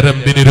വേദന,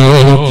 ഞരമ്പിന്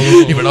രോഗം.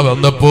 ഇവിടെ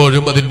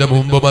വന്നപ്പോഴും അതിന്റെ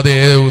മുമ്പും അതേ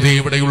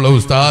ഇവിടെയുള്ള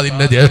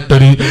ഉസ്താദിന്റെ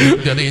ജ്യേഷ്ഠന്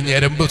അതേ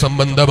ഞരമ്പ്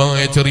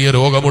സംബന്ധമായ ചെറിയ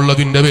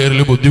രോഗമുള്ളതിന്റെ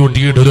പേരിൽ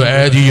ബുദ്ധിമുട്ടിയിട്ട് ദുആ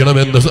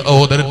ചെയ്യണമെന്ന്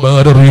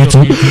സഹോദരന്മാർ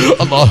അറിയിച്ചു.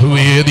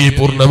 അല്ലാഹുവേ, നീ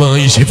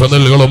പൂർണ്ണമായി ശിഫ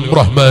നൽകണം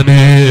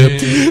റഹ്മാനേ.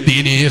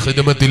 ദീനീ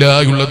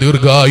ഖിദ്മത്തിലായുള്ള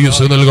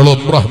ദീർഘായുസ്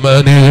നൽകണം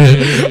റഹ്മാനേ.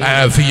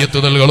 ആഫിയത്ത്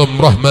നൽകണം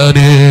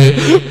റഹ്മാനേ.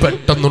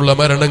 പെട്ടെന്നുള്ള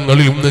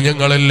മരണങ്ങളിൽ നിന്ന്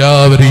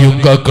ഞങ്ങളെല്ലാവരെയും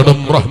കാക്കണം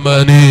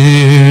റഹ്മാനേ.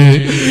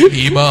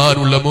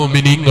 ഈമാനുള്ള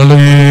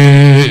മുഅ്മിനീങ്ങളെ,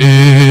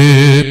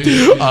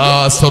 ആ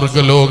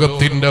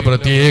സ്വർഗലോകത്തിന്റെ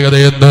പ്രത്യേകത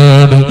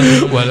എന്താണ്?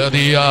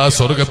 വലതി ആ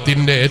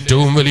സ്വർഗത്തിന്റെ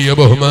ഏറ്റവും വലിയ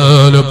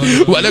ബഹുമാനം,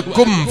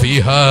 വലക്കും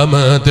ഫീഹാ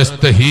മാ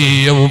തസ്തഹീ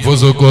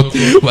അൻഫുസുകും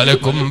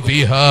വലക്കും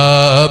ഫീഹാ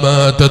മാ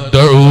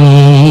തദ്ഊൻ.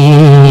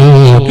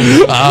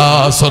 ആ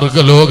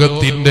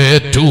സ്വർഗലോകത്തിന്റെ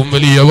ഏറ്റവും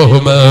വലിയ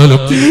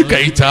ബഹുമാനം,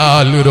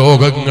 കഴിച്ചാൽ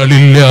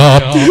രോഗങ്ങളില്ല,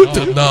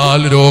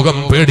 തിന്നാൽ രോഗം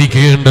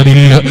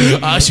പേടിക്കേണ്ടതില്ല,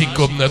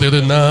 ആശിക്കുന്നത്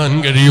തിന്നാൻ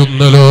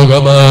കഴിയുന്ന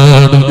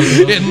ലോകമാണ്,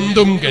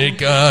 എന്തും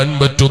കഴിക്കാൻ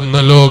പറ്റുന്ന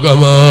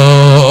ലോകമാണ്.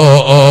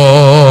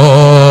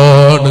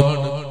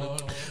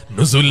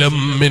 നുസുലം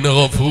മിൻ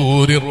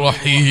ഗഫൂരിർ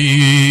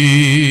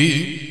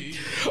റഹീം.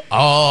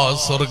 ആ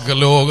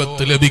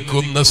സ്വർഗലോകത്ത്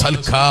ലഭിക്കുന്ന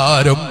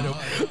സൽക്കാരം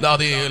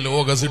അതേ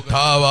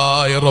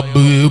ലോകസിട്ടാവായ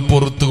റബ്ബ്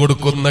പുറത്തു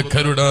കൊടുക്കുന്ന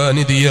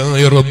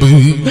കരുണാനിധിയായ റബ്ബ്,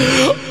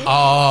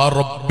 ആ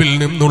റബ്ബിൽ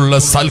നിന്നുള്ള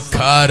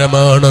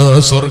സൽക്കാരമാണ്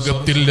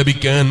സ്വർഗത്തിൽ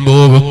ലഭിക്കാൻ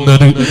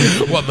പോകുന്നത്.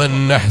 വമൻ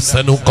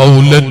അഹ്സനു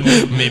ഖൗലൻ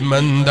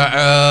മിമ്മൻ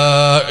ദആ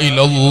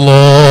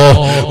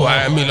ഇലല്ലാഹ്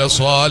വഅമില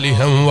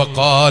സാലിഹൻ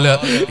വഖാല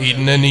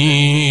ഇന്നനീ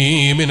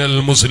മിനൽ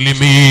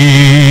മുസ്ലിമീൻ.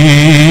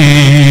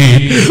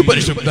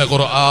 പരിശുദ്ധ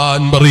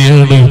ഖുർആൻ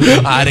പറയാണ്,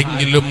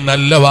 ആരെങ്കിലും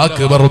നല്ല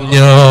വാക്ക്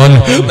പറഞ്ഞാൽ,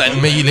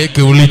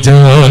 നന്മയിലേക്ക്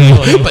വിളിച്ചാൽ,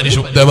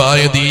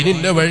 പരിശുദ്ധമായ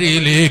ദീനിന്റെ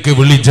വഴിയിലേക്ക്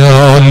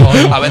വിളിച്ചാൽ,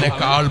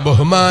 അവനെക്കാൾ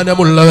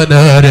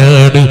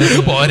ബഹുമാനമുള്ളവനാരാണ്?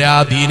 പോരാ,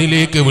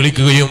 ദീനിലേക്ക്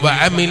വിളിക്കുകയും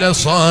വഅമില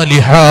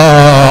സാലിഹാ,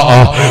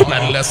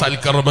 നല്ല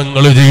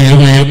സൽക്കർമ്മങ്ങൾ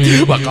ചെയ്യുകയും,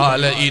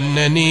 വഖാല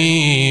ഇന്നനീ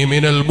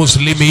മിനൽ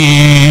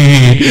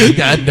മുസ്ലിമീൻ,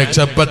 ഞാൻ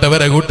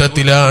രക്ഷപ്പെട്ടവരെ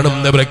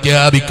കൂട്ടത്തിലാണെന്ന്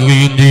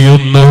പ്രഖ്യാപിക്കുകയും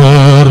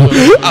ചെയ്യുന്നവർ,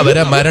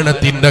 അവരെ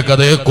മരണത്തിന്റെ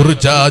കഥയെ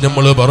കുറിച്ചാ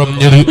നമ്മൾ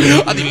പറഞ്ഞത്.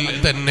 അതിൽ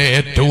തന്നെ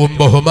ഏറ്റവും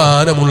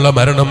ബഹുമാനമുള്ള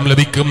മരണം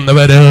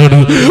ലഭിക്കുന്നവരാണ്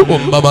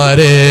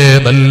ഉമ്മമാരെ,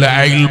 നല്ല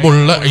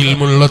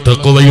ഇൽമുള്ള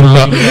തഖ്വയുള്ള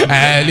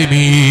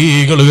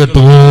ആലിമീകൾ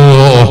കേട്ടുവോ?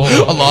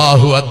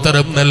 അല്ലാഹു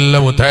അത്തരം നല്ല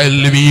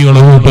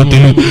മുതഅല്ലിമീകളുടെ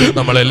കൂട്ടത്തിൽ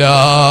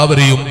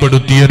നമ്മളെല്ലാവരെയും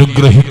പെടുത്തി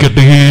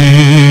അനുഗ്രഹിക്കട്ടെ.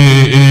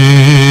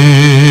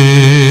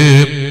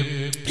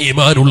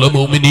 ഈമാനുള്ള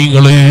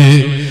മുഅ്മിനീങ്ങളെ,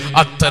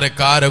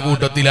 അത്തരക്കാര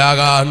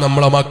കൂട്ടത്തിലാകാൻ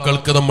നമ്മളെ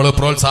മക്കൾക്ക് നമ്മൾ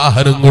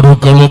പ്രോത്സാഹനം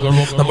കൊടുക്കണം.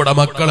 നമ്മുടെ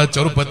മക്കളെ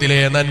ചെറുപ്പത്തിലെ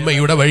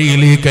നന്മയുടെ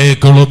വഴിയിലേക്ക്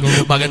അയക്കണം.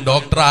 മകൻ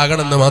ഡോക്ടർ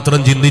ആകണമെന്ന് മാത്രം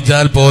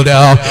ചിന്തിച്ചാൽ പോരാ,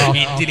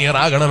 എഞ്ചിനീയർ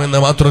ആകണമെന്ന്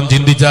മാത്രം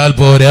ചിന്തിച്ചാൽ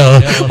പോരാ,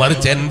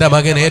 മറിച്ച് എന്റെ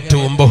മകൻ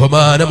ഏറ്റവും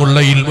ബഹുമാനമുള്ള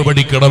ഇൽമു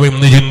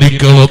പഠിക്കണമെന്ന്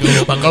ചിന്തിക്കണം.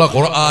 മക്കളെ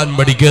ഖുർആൻ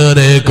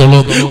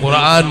പഠിക്കാനേക്കണം,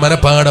 ഖുർആൻ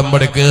മനപ്പാഠം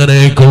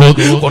പഠിക്കാനേക്കണം,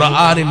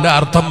 ഖുർആനിന്റെ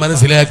അർത്ഥം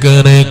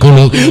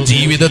മനസ്സിലാക്കാനേക്കണം.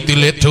 ജീവിതത്തിൽ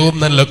ഏറ്റവും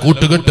നല്ല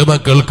കൂട്ടുകെട്ട്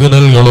മക്കൾക്ക്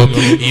നൽകണം.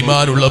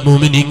 ഈമാനുള്ള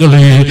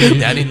മുഅ്മിനീങ്ങളെ,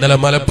 ഞാൻ ഇന്നലെ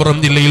മലപ്പുറം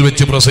ജില്ലയിൽ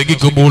വെച്ച്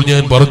പ്രസംഗിക്കുമ്പോൾ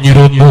ഞാൻ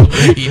പറഞ്ഞിരുന്നു,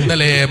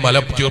 ഇന്നലെ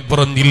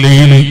മലപ്പുറം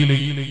ജില്ലയിൽ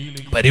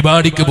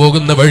പരിപാടിക്ക്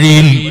പോകുന്ന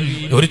വഴിയിൽ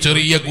ഒരു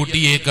ചെറിയ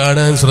കുട്ടിയെ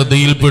കാണാൻ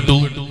ശ്രദ്ധയിൽപ്പെട്ടു.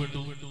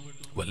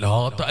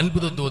 വല്ലാത്ത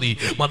അത്ഭുതം തോന്നി.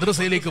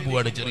 മദ്രസയിലേക്ക്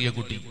പോവാണ് ചെറിയ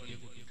കുട്ടി,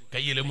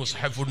 കയ്യില്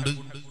മുസ്ഹഫുണ്ട്,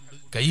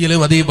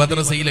 കയ്യിലും അതേ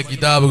മദ്രസയിലെ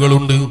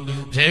കിതാബുകളുണ്ട്.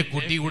 പക്ഷേ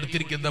കുട്ടി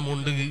കൊടുത്തിരിക്കുന്ന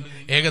മുണ്ട്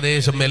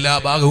ഏകദേശം എല്ലാ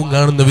ഭാഗവും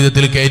കാണുന്ന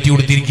വിധത്തിൽ കയറ്റി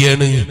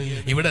കൊടുത്തിരിക്കുകയാണ്.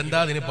 ഇവിടെ എന്താ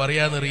അതിന്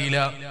പറയാന്നറിയില്ല.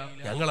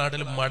 ഞങ്ങൾ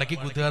നാട്ടിൽ മടക്കി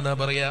കുത്തുക എന്നാ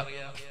പറയാ,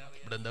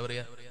 ഇവിടെ എന്താ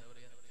പറയാ,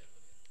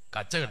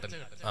 കച്ചകെട്ടൽ.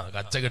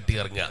 കച്ചകെട്ടി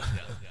ഇറങ്ങുക.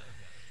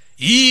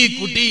 ഈ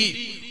കുട്ടി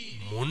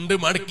മുണ്ട്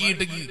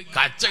മടക്കിയിട്ട്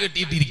കച്ച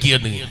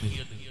കെട്ടിയിട്ടിരിക്കുകയാണ്.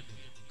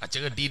 കച്ച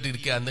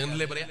കെട്ടിയിട്ടിരിക്കുക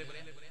എന്നല്ലേ പറയാ,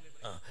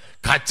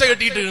 കച്ച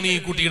കെട്ടിയിട്ടാണ് ഈ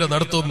കുട്ടിയുടെ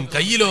നടത്തം.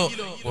 കയ്യിലോ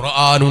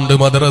ഖുർആനുണ്ട്,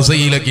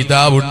 മദ്രസയിലെ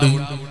കിതാബുണ്ട്.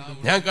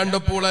 ഞാൻ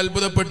കണ്ടപ്പോൾ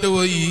അത്ഭുതപ്പെട്ടു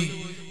പോയി.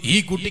 ഈ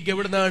കുട്ടിക്ക്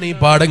എവിടുന്നാണ് ഈ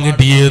പാഠം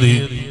കിട്ടിയത്?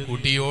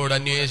 കുട്ടിയോട്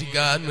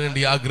അന്വേഷിക്കാൻ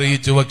വേണ്ടി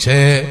ആഗ്രഹിച്ചു. പക്ഷേ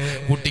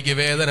കുട്ടിക്ക്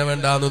വേദന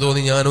വേണ്ടാന്ന്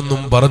തോന്നി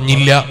ഞാനൊന്നും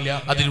പറഞ്ഞില്ല.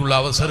 അതിനുള്ള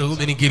അവസരവും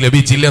എനിക്ക്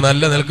ലഭിച്ചില്ല.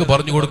 നല്ല നിലക്ക്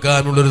പറഞ്ഞു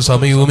കൊടുക്കാനുള്ളൊരു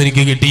സമയവും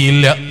എനിക്ക്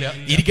കിട്ടിയില്ല.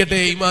 ഇരിക്കട്ടെ,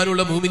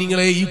 ഈമാനുള്ള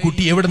മുഅ്മിനീങ്ങളെ, ഈ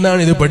കുട്ടി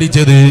എവിടുന്നാണ് ഇത്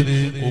പഠിച്ചത്?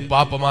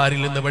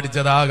 ഉപ്പാപ്പമാരിൽ നിന്ന്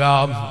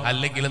പഠിച്ചതാകാം,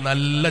 അല്ലെങ്കിൽ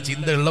നല്ല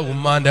ചിന്തയുള്ള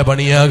ഉമ്മാന്റെ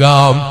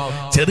പണിയാകാം.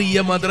 ചെറിയ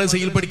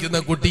മദ്രസയിൽ പഠിക്കുന്ന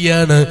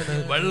കുട്ടിയാണ്.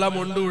 വെള്ളം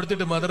മുണ്ട്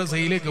കൊടുത്തിട്ട്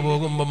മദ്രസയിലേക്ക്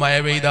പോകുമ്പോ മഴ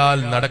പെയ്താൽ,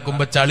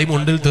 നടക്കുമ്പോ ചളി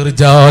മുണ്ടിൽ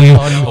തെറിച്ചാൽ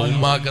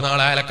ഉമ്മാക്ക്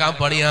നാളെ അലക്കാൻ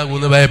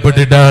പണിയാകുമെന്ന്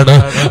ഭയപ്പെട്ടിട്ടാണ്.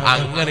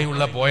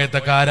 അങ്ങനെയുള്ള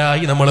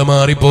പോയത്തക്കാരായി നമ്മൾ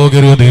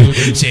മാറിപ്പോകരുത്.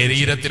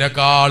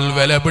 ശരീരത്തിനേക്കാൾ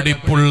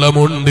വിലപിടിപ്പുള്ള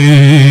മുണ്ട്,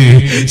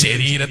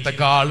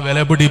 ശരീരത്തെക്കാൾ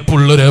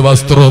വിലപിടിപ്പുള്ളൊരു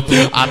വസ്ത്രം,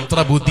 അത്ര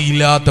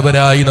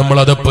ബുദ്ധിയില്ലാത്തവരായി നമ്മൾ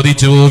അത്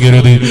പതിച്ചു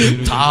പോകരുത്.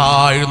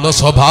 താഴ്ന്ന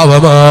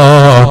സ്വഭാവമാ,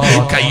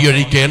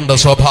 കൈയൊഴിക്കേണ്ട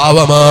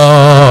സ്വഭാവമാ,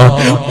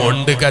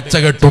 മുണ്ട്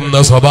കച്ചകെട്ടുന്ന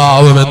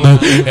സ്വഭാവമെന്ന്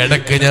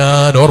ഇടയ്ക്ക്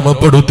ഞാൻ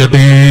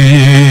ഓർമ്മപ്പെടുത്തട്ടെ.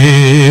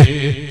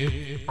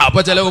 അപ്പൊ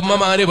ചില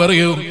ഉമ്മമാര്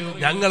പറയും,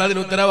 ഞങ്ങൾ അതിന്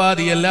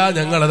ഉത്തരവാദിയല്ല,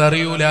 ഞങ്ങൾ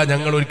അതറിയൂല.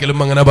 ഞങ്ങൾ ഒരിക്കലും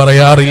അങ്ങനെ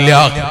പറയാറില്ല.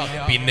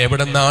 പിന്നെ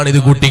എവിടെ നിന്നാണ് ഇത്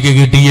കുട്ടിക്ക്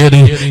കിട്ടിയത്?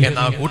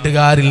 എന്നാ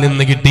കൂട്ടുകാരിൽ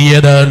നിന്ന്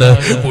കിട്ടിയതാണ്.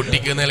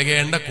 കുട്ടിക്ക്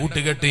നൽകേണ്ട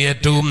കൂട്ടുകെട്ട്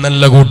ഏറ്റവും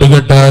നല്ല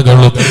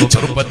കൂട്ടുകെട്ടാകണം.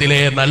 ചെറുപ്പത്തിലെ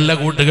നല്ല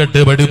കൂട്ടുകെട്ട്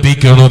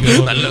പഠിപ്പിക്കണം.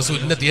 നല്ല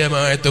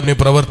സുന്നത്തിയമായത്തിന്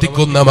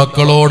പ്രവർത്തിക്കുന്ന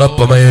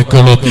മക്കളോടൊപ്പം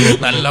അയക്കണം.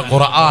 നല്ല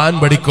ഖുർആൻ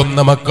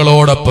പഠിക്കുന്ന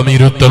മക്കളോടൊപ്പം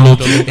ഇരുത്തണം.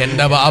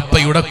 എന്റെ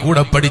വാപ്പയുടെ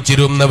കൂടെ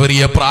പഠിച്ചിരുന്ന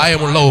വലിയ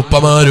പ്രായമുള്ള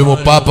ഉപ്പമാരും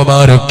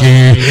ഉപ്പാപ്പമാരൊക്കെ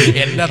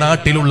എന്റെ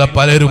നാട്ടിലുള്ള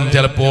പലരും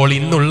ചിലപ്പോൾ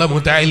ഇന്നുള്ള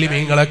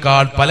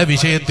മുതഅല്ലിമീങ്ങളെക്കാൾ പല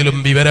വിഷയത്തിലും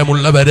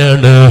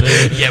വിവരമുള്ളവരാണ്.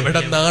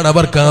 എവിടെന്നാണ്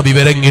അവർക്ക് ആ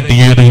വിവരം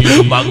കിട്ടിയത്?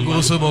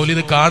 മങ്കൂസ്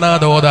മൗലിദ്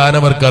കാണാതെ ഓതാൻ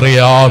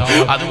അവർക്കറിയാം.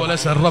 അതുപോലെ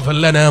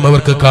സർറഫല്ലനാം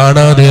അവർക്ക്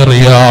കാണാതെ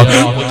അറിയാം.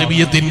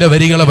 മുജബിയത്തിന്റെ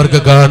വരികൾ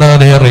അവർക്ക്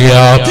കാണാതെ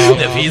അറിയാം.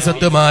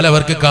 നഫീസത്ത് മാല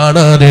അവർക്ക്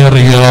കാണാതെ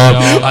അറിയാം.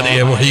 അതേ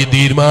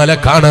മുഹീദ്ദീൻ മാല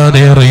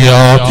കാണാതെ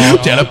അറിയാം.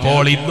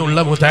 ചിലപ്പോൾ ഇന്നുള്ള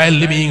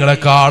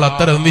മുതഅല്ലിമീങ്ങളെക്കാൾ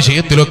അത്തരം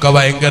വിഷയത്തിലൊക്കെ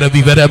ഭയങ്കര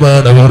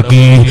വിവരമാണ്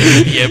അവർക്ക്.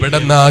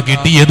 എവിടെന്നാ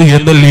കിട്ടിയത്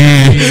എന്നല്ലേ?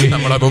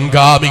 നമ്മളെ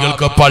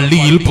മുൻഗാമികൾക്ക്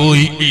പള്ളിയിൽ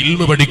പോയി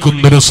ഇൽമു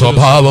പഠിക്കുന്നൊരു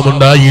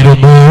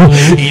സ്വഭാവമുണ്ടായിരുന്നു.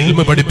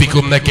 ഇൽമു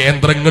പഠിപ്പിക്കുന്ന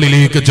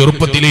കേന്ദ്രങ്ങളിലേക്ക്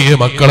ചെറുപ്പത്തിലെ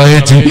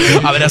മക്കളയച്ച്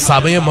അവരെ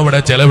സമയം അവിടെ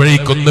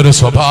ചെലവഴിക്കുന്നൊരു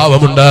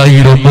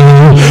സ്വഭാവമുണ്ടായിരുന്നു.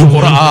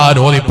 ഖുർആൻ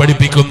ഓതി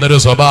പഠിപ്പിക്കുന്നൊരു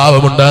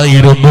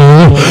സ്വഭാവമുണ്ടായിരുന്നു.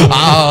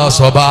 ആ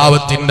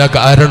സ്വഭാവത്തിന്റെ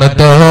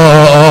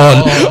കാരണത്താൽ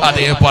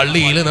അതേ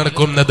പള്ളിയിൽ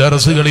നടക്കുന്ന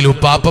ദർസുകളിൽ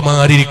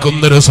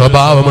ഉപ്പാപ്പമാരിക്കുന്നൊരു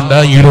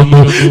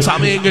സ്വഭാവമുണ്ടായിരുന്നു.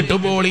 സമയം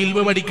കിട്ടുമ്പോൾ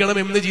ഇൽമു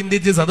പഠിക്കണമെന്ന്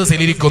ചിന്തിച്ച്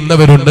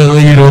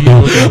സദസ്സിലിരിക്കുന്നവരുണ്ടായിരുന്നു.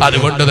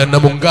 അതുകൊണ്ട് തന്നെ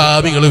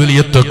മുൻഗാമികൾ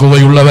വലിയ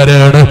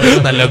തഖ്വയുള്ളവരാണ്,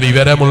 നല്ല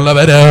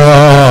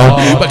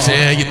വിവരമുള്ളവരാണ്. പക്ഷേ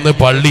ഇന്ന്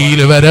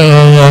പള്ളിയിൽ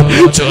വരാൻ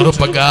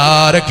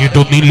ചെറുപ്പക്കാരെ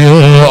കിട്ടുന്നില്ല.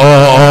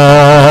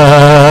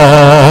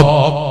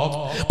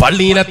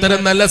 പള്ളിയിൽ അത്തരം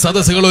നല്ല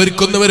സദസ്സുകൾ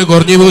ഒരുക്കുന്നവർ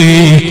കുറഞ്ഞുപോയി.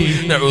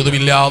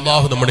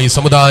 അല്ലാഹു നമ്മുടെ ഈ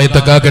സമുദായത്തെ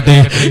കാക്കട്ടെ.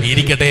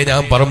 ഇരിക്കട്ടെ,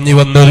 ഞാൻ പറഞ്ഞു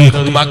വന്നത്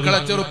മക്കളെ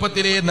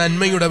ചെറുപ്പത്തിലെ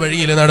നന്മയുടെ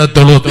വഴിയിൽ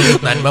നടത്തുള്ളൂ.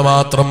 നന്മ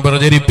മാത്രം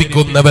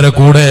പ്രചരിപ്പിക്കുന്നവരെ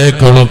കൂടെ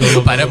അയക്കണം.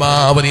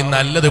 പരമാവധി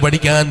നല്ലത്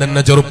പഠിക്കാൻ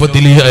തന്നെ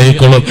ചെറുപ്പത്തിൽ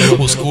അയക്കണം.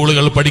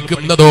 സ്കൂളുകൾ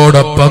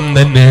പഠിക്കുന്നതോടൊപ്പം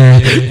തന്നെ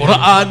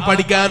ഖുർആൻ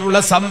പഠിക്കാനുള്ള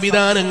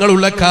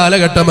സംവിധാനങ്ങളുള്ള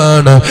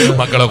കാലഘട്ടമാണ്.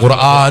 മക്കളെ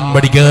ഖുർആൻ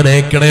പഠിക്കാൻ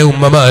അയക്കണേ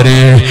ഉമ്മമാരെ.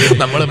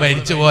 നമ്മൾ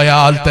മരിച്ചു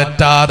പോയാൽ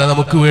തെറ്റാതെ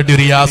നമുക്ക് വേണ്ടി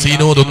ഒരു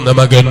യാസീനോദുന്ന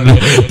മകൻ,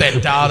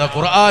 തെറ്റാതെ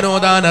ഖുർആൻ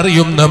ഓതാൻ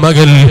അറിയുന്ന മകൻ,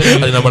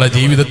 പറഞ്ഞാൽ അത് നമ്മുടെ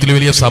ജീവിതത്തിൽ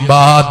വലിയ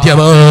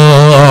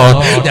സമ്പാദ്യമാണ്.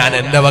 ഞാൻ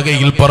എന്റെ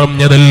വകയിൽ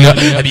പറഞ്ഞതല്ല,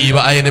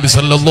 ഹബീബായ നബി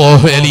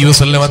സല്ലല്ലാഹു അലൈഹി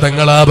വസല്ലം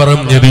തങ്ങളാ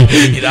പറഞ്ഞത്.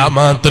 ഇദാ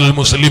മാത്തൽ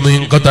മുസ്ലിമു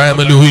ഇൻഖതഅ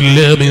അമലുഹു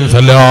ഇല്ലാ മിൻ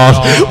സലാസ്.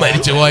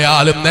 മരിച്ചു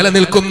പോയാലും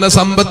നിലനിൽക്കുന്ന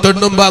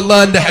സമ്പത്തൊന്നും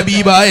അല്ലാഹുവിന്റെ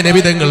ഹബീബായ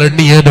നബി തങ്ങൾ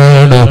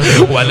എണ്ണിയതാണ്.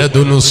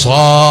 വലദുൻ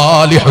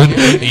സാലിഹുൻ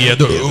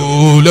യദ്ഉ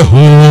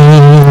ലഹു.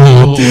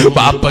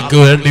 ബാപ്പക്ക്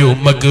വേണ്ടി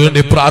ഉമ്മക്ക്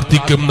വേണ്ടി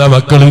പ്രാർത്ഥിക്കുന്ന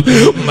മക്കൾ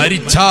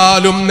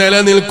മരിച്ചാലും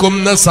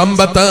നിലനിൽക്കുന്ന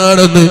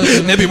സമ്പത്താണെന്ന്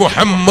നബി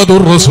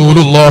മുഹമ്മദുർ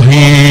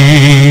റസൂലുള്ളാഹി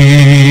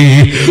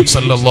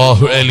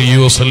സല്ലല്ലാഹു അലൈഹി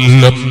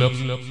വസല്ലം.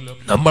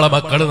 നമ്മളെ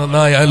മക്കൾ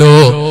നന്നായാലോ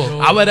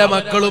അവരെ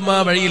മക്കളും ആ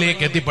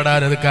വഴിയിലേക്ക് എത്തിപ്പെടാൻ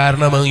അത്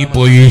കാരണമായി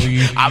പോയി.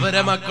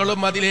 അവരെ മക്കളും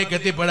അതിലേക്ക്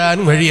എത്തിപ്പെടാൻ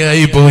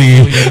വഴിയായി പോയി.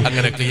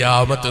 അങ്ങനെ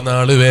ഖിയാമത്ത്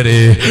നാൾ വരെ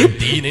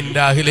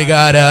ദീനിന്റെ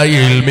അഹ്ലുകാരായി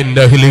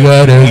ഇൽമിന്റെ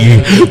അഹ്ലുകാരായി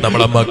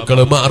നമ്മളെ മക്കൾ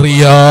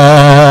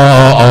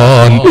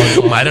മാറിയാൽ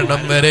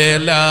മരണം വരെ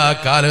എല്ലാ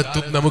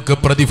കാലത്തും നമുക്ക്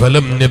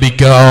പ്രതിഫലം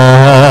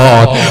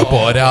ലഭിക്കാൻ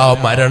പോരാ,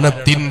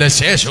 മരണത്തിന്റെ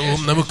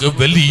ശേഷവും നമുക്ക്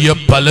വലിയ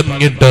ഫലം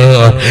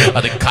കിട്ടാൻ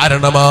അത്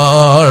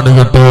കാരണമാണ്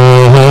കേട്ടോ.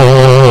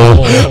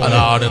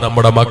 അതാണ്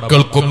നമ്മുടെ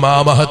മക്കൾക്കും ആ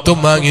മഹത്വം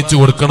വാങ്ങിച്ചു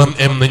കൊടുക്കണം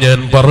എന്ന് ഞാൻ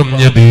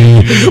പറഞ്ഞത്.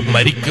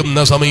 മരിക്കുന്ന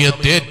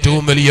സമയത്ത്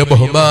ഏറ്റവും വലിയ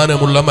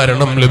ബഹുമാനമുള്ള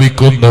മരണം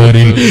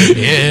ലഭിക്കുന്നവരിൽ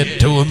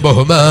ഏറ്റവും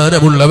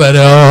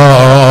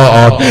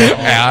ബഹുമാനമുള്ളവരാണ്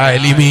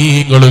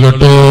ആലിമീങ്ങൾ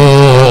കേട്ടോ.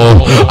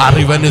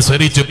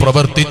 അറിവനുസരിച്ച്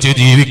പ്രവർത്തിച്ച്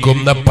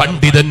ജീവിക്കുന്ന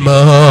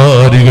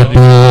പണ്ഡിതന്മാര്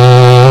കേട്ടോ.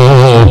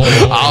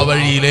 ആ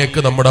വഴിയിലേക്ക്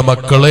നമ്മുടെ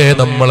മക്കളെ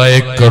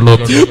നമ്മളയക്കണം.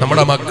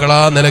 നമ്മുടെ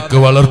മക്കളാ നിലക്ക്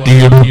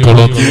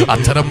വളർത്തിയെടുക്കണം.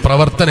 അത്തരം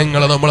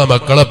പ്രവർത്തനങ്ങൾ നമ്മളെ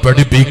മക്കളെ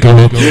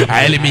പഠിപ്പിക്കണം.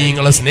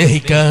 ആലിമീങ്ങളെ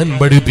സ്നേഹിക്കാൻ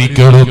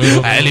പഠിപ്പിക്കണം.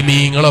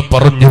 ആലിമീങ്ങളെ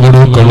പറഞ്ഞു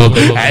കൊടുക്കണം.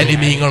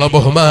 ആലിമീങ്ങളെ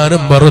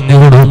ബഹുമാനം പറഞ്ഞു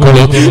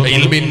കൊടുക്കണം.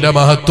 ഇൽമിന്റെ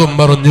മഹത്വം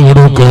പറഞ്ഞു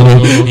കൊടുക്കണം.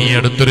 ഈ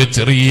അടുത്തൊരു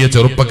ചെറിയ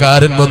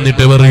ചെറുപ്പക്കാരൻ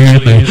വന്നിട്ട്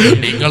പറയുന്നു,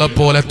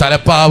 നിങ്ങളെപ്പോലെ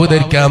തലപ്പാവ്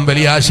ധരിക്കാൻ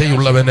വലിയ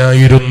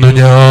ആശയുള്ളവനായിരുന്നു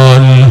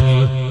ഞാൻ.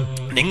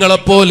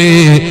 നിങ്ങളെപ്പോലെ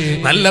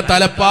നല്ല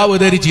തലപ്പാവ്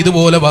ധരിച്ച്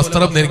ഇതുപോലെ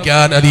വസ്ത്രം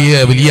ധരിക്കാൻ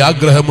വലിയ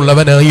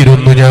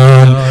ആഗ്രഹമുള്ളവനായിരുന്നു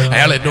ഞാൻ.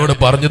 അയാൾ എന്നോട്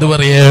പറഞ്ഞത്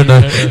പറയാണ്,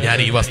 ഞാൻ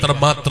ഈ വസ്ത്രം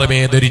മാത്രമേ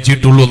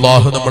ധരിച്ചിട്ടുള്ളൂ.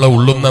 അള്ളാഹു നമ്മളെ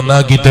ഉള്ളും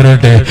നന്നാക്കി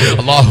തരട്ടെ.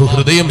 അള്ളാഹു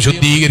ഹൃദയം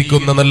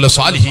ശുദ്ധീകരിക്കുന്ന നല്ല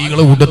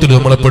സാലിഹീങ്ങളെ കൂട്ടത്തിൽ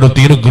നമ്മളെ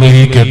പെടുത്തി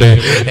അനുഗ്രഹിക്കട്ടെ.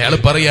 അയാൾ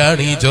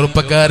പറയാണ്, ഈ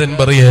ചെറുപ്പക്കാരൻ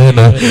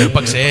പറയാണ്,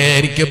 പക്ഷേ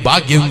എനിക്ക്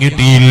ഭാഗ്യം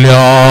കിട്ടിയില്ല.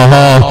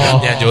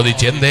 ഞാൻ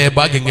ചോദിച്ചു, എന്തേ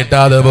ഭാഗ്യം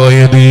കിട്ടാതെ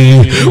പോയത്?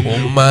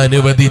 ഉമ്മ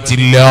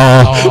അനുവദിച്ചില്ല,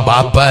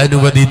 ബാപ്പ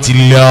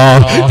അനുവദിച്ചില്ല,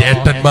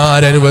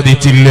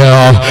 ചേട്ടന്മാരനുവദിച്ചില്ല.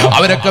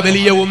 അവരൊക്കെ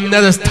വലിയ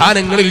ഉന്നത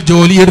സ്ഥാനങ്ങളിൽ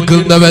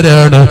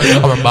ജോലിയെടുക്കുന്നവരാണ്.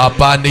 അവൻ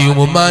ബാപ്പാന്റെയും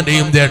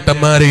ഉമ്മാന്റെയും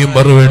ചേട്ടന്മാരെയും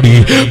മറുപടി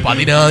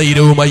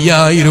 10,000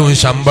 5,000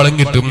 ശമ്പളം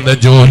കിട്ടുന്ന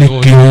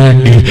ജോലിക്ക്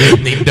വേണ്ടി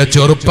നിന്റെ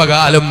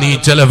ചെറുപ്പകാലം നീ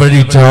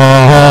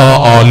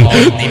ചെലവഴിച്ചാൽ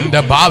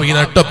നിന്റെ ഭാവി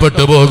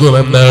നഷ്ടപ്പെട്ടു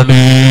പോകുമെന്നാണ്.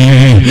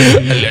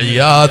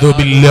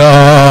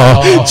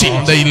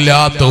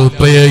 ചിന്തയില്ലാത്ത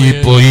ഉപ്പയായി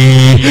പോയി,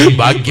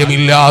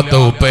 ഭാഗ്യമില്ലാത്ത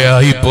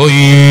ഉപ്പയായി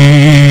പോയി.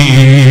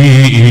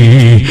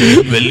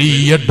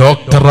 വലിയ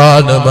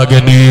ഡോക്ടറാണ്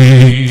മകന്.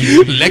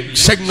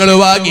 ലക്ഷങ്ങൾ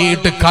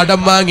വാങ്ങിയിട്ട്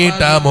കടം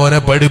വാങ്ങിയിട്ടാ മോനെ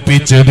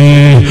പഠിപ്പിച്ചത്.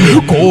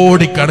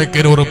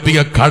 കോടിക്കണക്കിന് ഉറുപ്പിക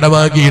കടം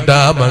വാങ്ങിയിട്ടാ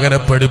മകനെ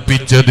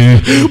പഠിപ്പിച്ചത്.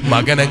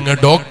 മകനങ്ങ്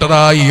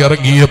ഡോക്ടറായി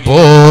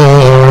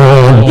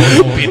ഇറങ്ങിയപ്പോൾ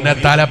പിന്നെ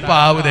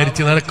തലപ്പാവ്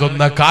ധരിച്ച്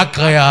നടക്കുന്ന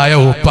കാക്കയായ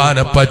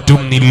ഉപ്പാനെ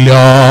പറ്റുന്നില്ല.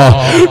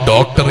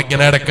 ഡോക്ടർ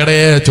ഇങ്ങനെ ഇടയ്ക്കിടെ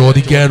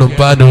ചോദിക്കാണ്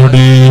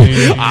ഉപ്പാനോട്,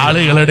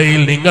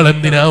 ആളുകളിടയിൽ നിങ്ങൾ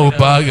എന്തിനാ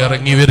ഉപ്പാ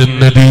ഇറങ്ങി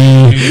വരുന്നത്?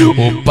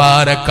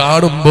 ഉപ്പാനെ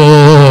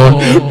കാണുമ്പോൾ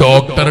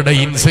ഡോക്ടറുടെ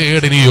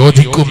ഇൻസൈഡിന്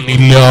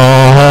യോജിക്കുന്നില്ല,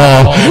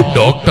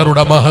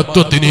 ഡോക്ടറുടെ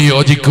മഹത്വത്തിന്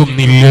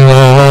യോജിക്കുന്നില്ല.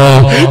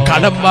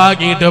 കടം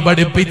വാങ്ങിയിട്ട്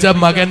പഠിപ്പിച്ച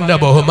മകന്റെ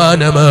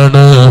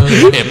ബഹുമാനമാണ്.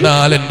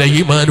 എന്നാൽ എന്റെ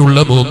ഈമാനുള്ള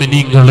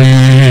മോമിനീങ്ങളെ,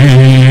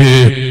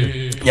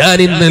 ഞാൻ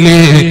ഇന്നലെ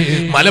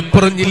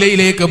മലപ്പുറം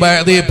ജില്ലയിലേക്ക്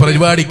അതേ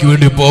പരിപാടിക്ക്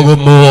വേണ്ടി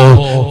പോകുമ്പോ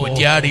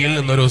കുറ്റ്യാടിയിൽ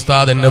നിന്നൊരു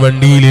ഉസ്താദ് എന്റെ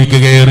വണ്ടിയിലേക്ക്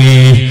കയറി.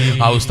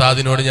 ആ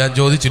ഉസ്താദിനോട് ഞാൻ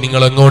ചോദിച്ചു,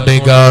 നിങ്ങൾ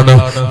എങ്ങോട്ടേക്കാണ്?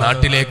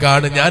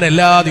 നാട്ടിലേക്കാണ്. ഞാൻ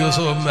എല്ലാ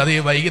ദിവസവും അതേ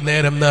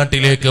വൈകുന്നേരം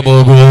നാട്ടിലേക്ക്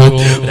പോകും.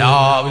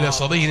 രാവിലെ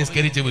സ്വബഹി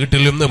നിസ്കരിച്ച്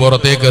വീട്ടിൽ നിന്ന്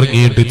പുറത്തേക്ക്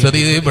ഇറങ്ങിയിട്ട്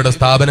ഇവിടെ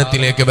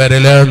സ്ഥാപനത്തിലേക്ക്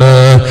വരലാണ്.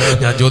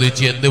 ഞാൻ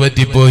ചോദിച്ചു, എന്ത്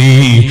പറ്റിപ്പോയി?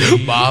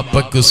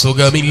 ബാപ്പക്ക്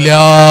സുഖമില്ല.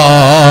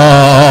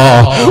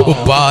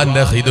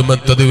 ഉപ്പാന്റെ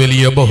ഖിദ്മത്ത് അത്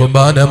വലിയ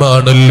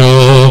ബഹുമാനമാണല്ലോ.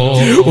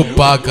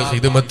 ഉപ്പാക്ക്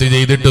ഖിദ്മത്ത്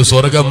ചെയ്തിട്ട്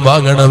സ്വർഗം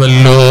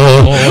വാങ്ങണമല്ലോ.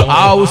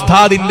 ആ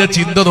ഉസ്താദിന്റെ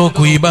ചിന്ത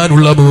നോക്കൂ,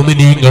 ഈമാനുള്ള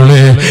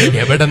മോമിനീങ്ങളെ.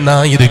 എവിടെന്നാ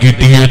ഇത്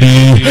കിട്ടിയത്?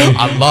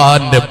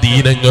 അള്ളാന്റെ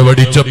ദീനങ്ങ്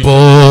പഠിച്ചപ്പോ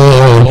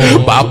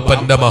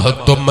ബാപ്പന്റെ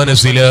മഹത്വം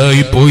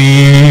മനസ്സിലായി പോയി,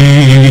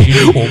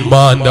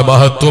 ഉമ്മാന്റെ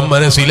മഹത്വം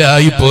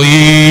മനസ്സിലായി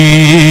പോയി.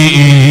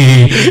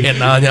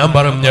 എന്നാ ഞാൻ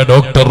പറഞ്ഞ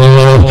ഡോക്ടർ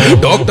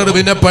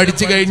പിന്നെ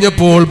പഠിച്ചു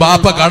കഴിഞ്ഞപ്പോൾ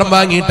ബാപ്പ കടം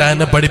വാങ്ങിയിട്ടാ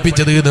എന്നെ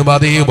പഠിപ്പിച്ചത് എന്ന്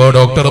പറയുമ്പോ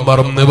ഡോക്ടർ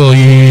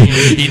മറന്നുപോയി.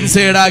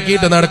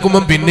 ഇൻസൈഡാക്കിയിട്ട്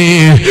നടക്കുമ്പം പിന്നെ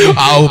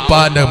ആ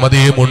ഉപ്പാന്റെ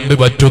മതിയുമുണ്ട്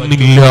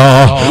പറ്റുന്നില്ല,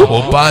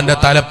 ഉപ്പാന്റെ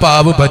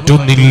തലപ്പാവ്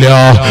പറ്റുന്നില്ല,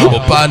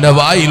 ഉപ്പാന്റെ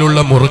വായിലുള്ള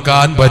മുറ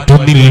തുറക്കാൻ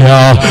പറ്റുന്നില്ല.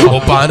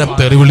 ഉപ്പാനെ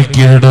തെറി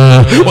വിളിക്കുകയാണ്.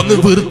 ഒന്ന്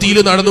വൃത്തിയിൽ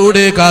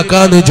നടന്നൂടെ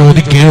കാക്കാന്ന്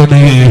ചോദിക്കുകയാണ്.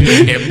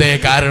 എന്തേ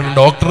കാരണം?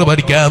 ഡോക്ടർ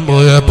പഠിക്കാൻ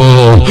പോയപ്പോ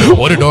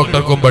ഒരു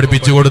ഡോക്ടർക്കും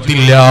പഠിപ്പിച്ചു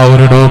കൊടുത്തില്ല.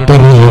 ഒരു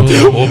ഡോക്ടർ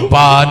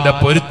ഉപ്പാന്റെ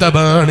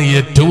പൊരുത്തമാണ്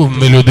ഏറ്റവും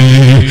വലുത്,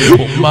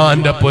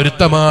 ഉമ്മാന്റെ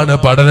പൊരുത്തമാണ്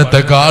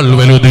പഠനത്തെക്കാൾ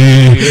വലുത്,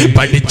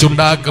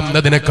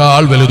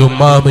 പഠിച്ചുണ്ടാക്കുന്നതിനേക്കാൾ വലുത്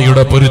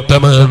ഉമ്മാമയുടെ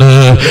പൊരുത്തമാണ്,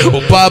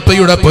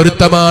 ഉപ്പാപ്പയുടെ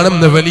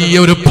പൊരുത്തമാണെന്ന്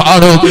വലിയൊരു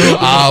പാഠം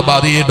ആ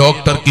അതേ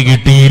ഡോക്ടർക്ക്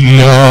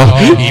കിട്ടിയില്ല,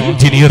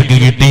 എഞ്ചിനീയർക്ക്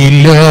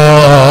കിട്ടിയില്ല.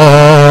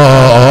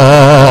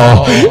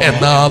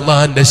 എന്നാ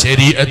അല്ലാഹുവിന്റെ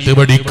ശരീഅത്ത്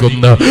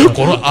പഠിക്കുന്ന,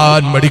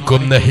 ഖുർആൻ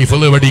പഠിക്കുന്ന,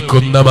 ഹിഫ്ള്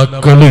പഠിക്കുന്ന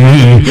മക്കള്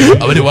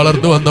അവര്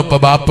വളർന്നു വന്നപ്പോ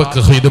ബാപ്പക്ക്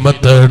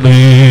ഖിദ്മത്താണ്,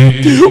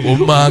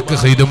 ഉമ്മാക്ക്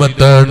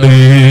ഖിദ്മത്താണ്.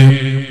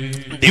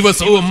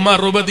 ദിവസവും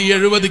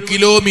 60-70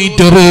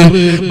 കിലോമീറ്റർ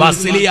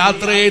ബസ്സിൽ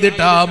യാത്ര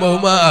ചെയ്തിട്ട്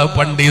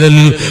പണ്ഡിതൻ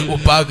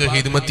ഉപ്പാക്ക്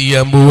ഹിദ്മത്ത്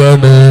ചെയ്യാൻ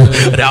പോവാണ്.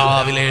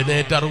 രാവിലെ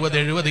എഴുന്നേറ്റ്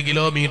 60-70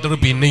 കിലോമീറ്റർ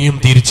പിന്നെയും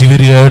തിരിച്ചു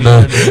വരികയാണ്.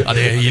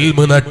 അതേ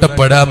ഇൽമ്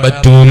നഷ്ടപ്പെടാൻ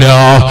പറ്റൂല,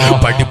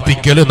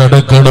 പഠിപ്പിക്കല്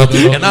നടക്കണം.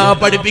 എന്നാ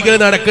പഠിപ്പിക്കൽ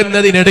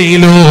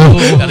നടക്കുന്നതിനിടയിലോ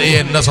അതേ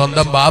എന്റെ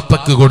സ്വന്തം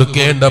ബാപ്പക്ക്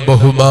കൊടുക്കേണ്ട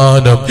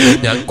ബഹുമാനം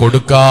ഞാൻ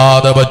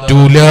കൊടുക്കാതെ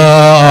പറ്റൂല.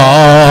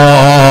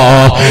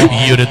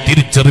 ഈ ഒരു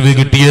തിരിച്ചറിവ്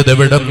കിട്ടിയത്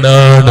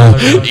എവിടെന്നാണ്?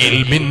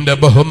 ഇൽമിന്റെ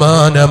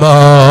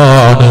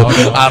ബഹുമാനമാണ്,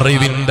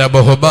 അറിവിന്റെ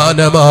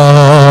ബഹുമാനമാണ്.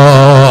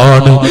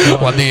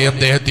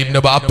 അദ്ദേഹത്തിന്റെ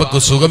ബാപ്പക്ക്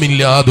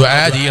സുഖമില്ലാതെ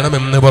ദുആ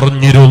ചെയ്യണമെന്ന്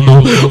പറഞ്ഞിരുന്നു.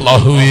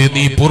 അല്ലാഹുവേ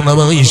നീ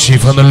പൂർണ്ണമായി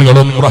ശിഫ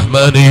നൽകണം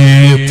റഹ്മാനേ.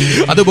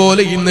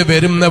 അതുപോലെ ഇന്ന്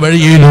വരുന്ന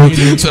വഴിയിൽ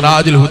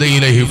സിറാജുൽ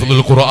ഹുദയിലെ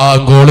ഹിഫ്ളുൽ ഖുർആൻ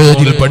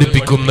കോളേജിൽ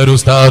പഠിപ്പിക്കുന്ന ഒരു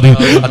ഉസ്താദ്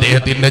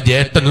അദ്ദേഹത്തിന്റെ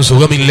ജ്യേഷ്ഠന്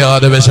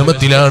സുഖമില്ലാതെ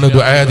വിഷമത്തിലാണ്,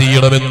 ദുആ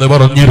ചെയ്യണമെന്ന്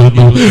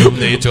പറഞ്ഞിരുന്നു.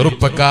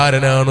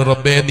 ചെറുപ്പക്കാരനാണ്.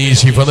 റബ്ബേ നീ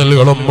ശിഫ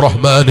നൽകണം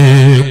റഹ്മാനേ.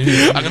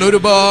 അങ്ങനെ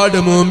ഒരുപാട്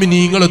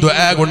മുഅ്മിനീങ്ങൾ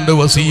ദുആ കൊണ്ട്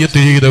വസിയത്ത്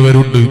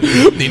ചെയ്തവരുണ്ട്.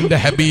 നിന്റെ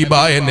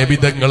ഹബീബായ നബി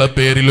തങ്ങളെ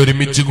പേരിൽ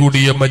ഒരുമിച്ച്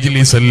കൂടിയ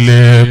മജ്ലിസ്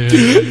അല്ലേ,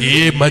 ഈ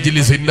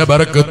മജ്ലിസിന്റെ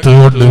ബറക്കത്ത്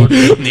കൊണ്ട്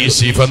നീ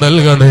ശിഫ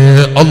നൽകണേ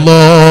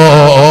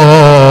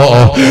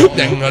അല്ലാഹ്.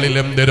 ഞങ്ങളിൽ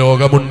എന്ത്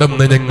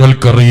രോഗമുണ്ടെന്ന്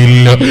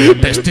ഞങ്ങൾക്കറിയില്ല.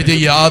 ടെസ്റ്റ്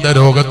ചെയ്യാതെ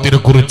രോഗത്തിനെ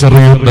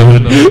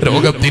കുറിച്ചറിയുന്നവൻ,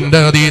 രോഗത്തിന്റെ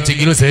അതേ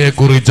ചികിത്സയെ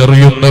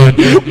കുറിച്ചറിയുന്നവൻ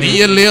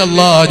നീയല്ലേ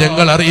അല്ലാഹ്.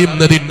 ഞങ്ങൾ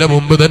അറിയുന്നതിന്റെ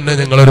മുമ്പ് തന്നെ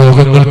ഞങ്ങളെ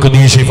രോഗങ്ങൾക്ക്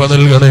നീ ശിഫ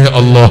നൽകണേ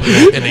അല്ലാഹ്.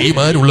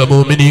 ഈമാനുള്ള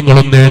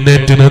മുഅ്മിനീങ്ങളൊന്ന്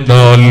എഴുന്നേറ്റ്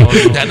നിന്നാൽ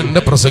ഞാൻ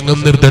എന്റെ പ്രസംഗം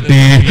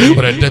നിർത്തട്ടെ.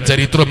 ഒരൊറ്റ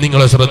ചരിത്രം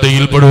നിങ്ങളെ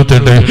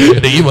ശ്രദ്ധയിൽപ്പെടുത്തട്ടെ.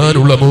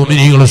 ഈമാനുള്ള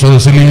മുഅ്മിനീങ്ങളെ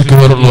സദസ്സിലേക്ക്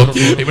വരണം.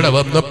 ഇവിടെ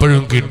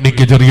വന്നപ്പോഴും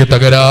കിഡ്നിക്ക് ചെറിയ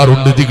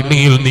തകരാറുണ്ട്,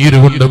 കിഡ്നിയിൽ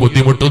നീരുകൊണ്ട്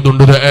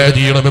ബുദ്ധിമുട്ടുന്നുണ്ട്, ദുആ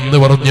ചെയ്യണമെന്ന്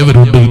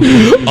പറഞ്ഞവരുണ്ട്.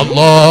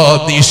 അല്ലാഹ്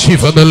നീ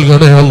ശിഫ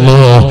നൽകണേ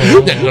അല്ലാഹ്.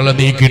 ഞങ്ങളെ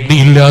നീ കിഡ്നി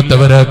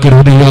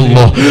ഇല്ലാത്തവരാക്കരുതേ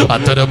അല്ലാഹ്.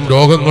 അത്തരം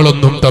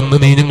രോഗങ്ങളൊന്നും തന്ന്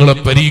നീ ഞങ്ങളെ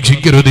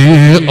പരീക്ഷിക്കരുതേ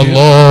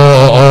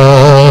അല്ലാഹ്.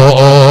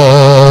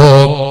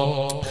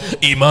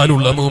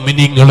 ഈമാനുള്ള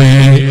മുഅ്മിനീങ്ങളെ,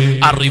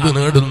 അറിവ്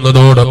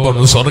നേടുന്നതോടൊപ്പം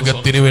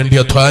സ്വർഗത്തിന് വേണ്ടി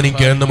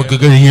അധ്വാനിക്കാൻ നമുക്ക്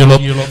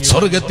കഴിയണം,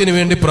 സ്വർഗത്തിന്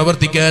വേണ്ടി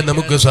പ്രവർത്തിക്കാൻ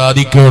നമുക്ക്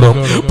സാധിക്കണം.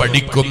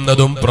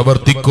 പഠിക്കുന്നതും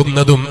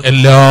പ്രവർത്തിക്കുന്നതും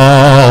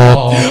എല്ലാം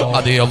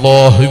അതേ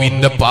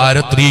അല്ലാഹുവിന്റെ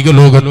പാരത്രിക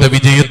ലോകത്തെ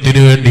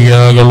വിജയത്തിന്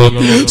വേണ്ടിയാകണം,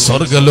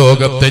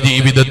 സ്വർഗലോകത്തെ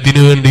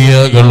ജീവിതത്തിന്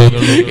വേണ്ടിയാകണം.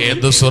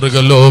 ഏത്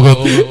സ്വർഗലോകം?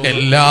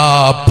 എല്ലാ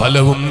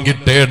ഫലവും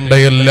കിട്ടേണ്ട,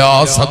 എല്ലാ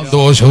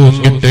സന്തോഷവും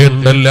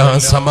കിട്ടേണ്ട, എല്ലാ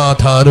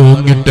സമാധാനവും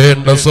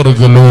കിട്ടേണ്ട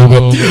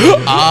സ്വർഗലോകം.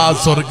 ആ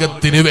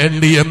സ്വർഗത്തിന്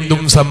വേണ്ടി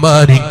എന്തും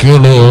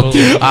സമ്മാനിക്കണോ?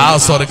 ആ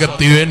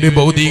സ്വർഗത്തിന് വേണ്ടി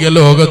ഭൗതിക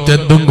ലോകത്ത്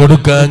എന്തും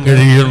കൊടുക്കാൻ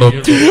കഴിയണം.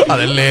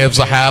 അതല്ലേ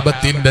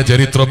സഹാബത്തിന്റെ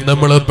ചരിത്രം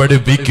നമ്മളെ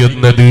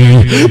പഠിപ്പിക്കുന്നത്,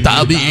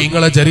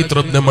 താബീങ്ങളെ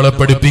ചരിത്രം നമ്മളെ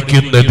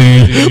പഠിപ്പിക്കുന്നത്,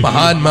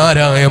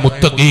 മഹാന്മാരായ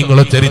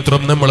മുത്തഖീങ്ങളെ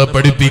ചരിത്രം നമ്മളെ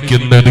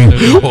പഠിപ്പിക്കുന്നത്.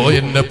 ഓ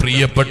എന്റെ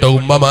പ്രിയപ്പെട്ട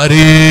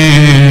ഉമ്മമാരേ,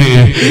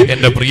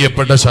 എന്റെ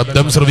പ്രിയപ്പെട്ട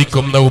ശബ്ദം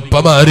ശ്രവിക്കുന്ന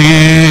ഉപ്പമാരേ,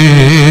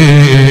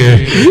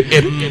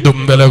 എന്തും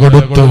വില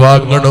കൊടുത്ത്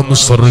വാങ്ങണം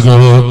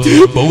സ്വർഗം.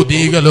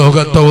 ഭൗതിക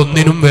ലോകത്തെ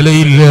ഒന്നിനും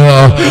വിലയില്ല.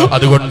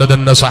 അതുകൊണ്ട്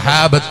തന്നെ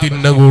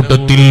സഹാബത്തിന്റെ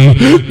കൂട്ടത്തിൽ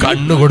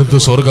കണ്ണുകൊടുത്ത്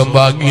സ്വർഗം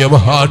വാങ്ങിയ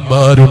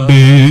മഹാന്മാരുണ്ട്,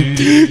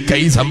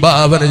 കൈ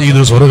സംഭാവന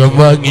ചെയ്ത് സ്വർഗം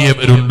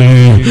വാങ്ങിയവരുണ്ട്.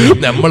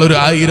 നമ്മളൊരു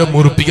 1000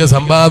 ഉറുപ്പിക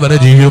സംഭാവന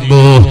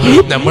ചെയ്യുമ്പോ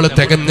നമ്മൾ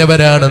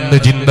തികഞ്ഞവരാണെന്ന്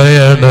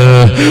ചിന്തയാണ്.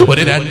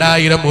 ഒരു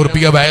 2000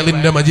 ഉറുപ്പിക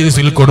വയലിന്റെ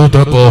മജ്ലിസിൽ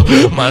കൊടുത്തപ്പോ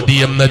മതി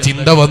എന്ന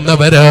ചിന്ത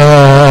വന്നവരാ.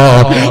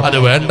 അത്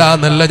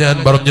വേണ്ടാന്നല്ല ഞാൻ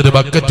പറഞ്ഞത്.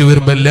 ബക്കറ്റ്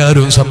വരുമ്പോ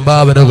എല്ലാവരും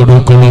സംഭാവന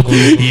കൊടുക്കുള്ളൂ.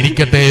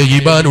 ഇരിക്കട്ടെ,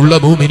 ഈമാനുള്ള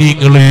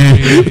മുഅ്മിനീങ്ങളെ,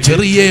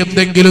 ചെറിയ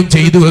എന്തെങ്കിലും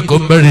ചെയ്തു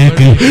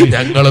വെക്കുമ്പോഴേക്ക്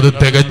ഞങ്ങളത്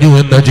തികഞ്ഞു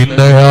എന്ന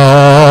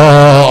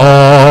ചിന്തയാണ്.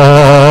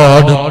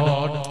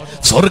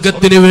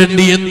 സ്വർഗത്തിന്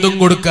വേണ്ടി എന്തും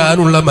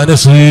കൊടുക്കാനുള്ള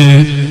മനസ്സ്,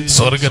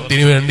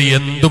 സ്വർഗത്തിന് വേണ്ടി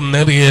എന്തും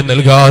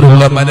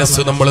നൽകാനുള്ള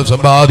മനസ്സ് നമ്മൾ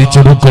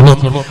സമ്പാദിച്ചെടുക്കണം.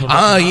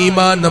 ആ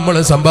ഈമാൻ നമ്മൾ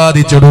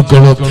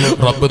സമ്പാദിച്ചെടുക്കണം.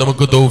 റബ്ബ്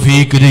നമുക്ക്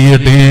തൗഫീഖ്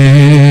ചെയ്യട്ടെ.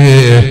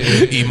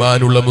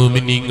 ഈമാനുള്ള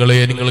മുഅ്മിനീങ്ങളെ,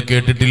 നിങ്ങൾ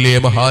കേട്ടിട്ടില്ലേ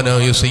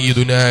മഹാനായ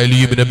സയ്യിദുനാ അലി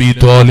ഇബ്നു അബീ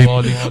ത്വാലിബ്,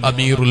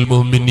 അമീറുൽ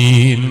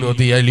മുഅ്മിനീൻ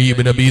അലി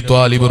ഇബ്നു അബീ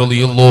ത്വാലിബ്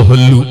റളിയല്ലാഹു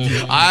അൻഹു.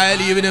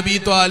 അലി ഇബ്നു അബീ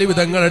ത്വാലിബ്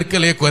തങ്ങളുടെ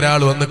അടുക്കലേക്ക് ഒരാൾ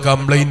വന്ന്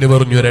കംപ്ലൈന്റ്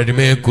പറഞ്ഞു, ഒരു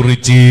അടിമയെ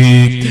കുറിച്ച്.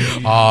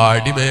 ആ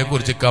അടിമയെ കുറിച്ച്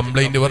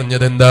കംപ്ലൈന്റ്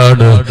പറഞ്ഞത് എന്താണ്?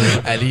 പറയുകയാണ്,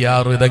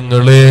 അലിയാർ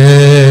തങ്ങളെ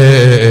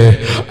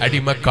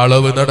അടിമ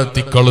കളവ്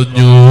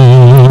നടത്തിക്കളഞ്ഞു.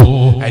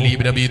 അലി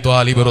ഇബ്നു അബീ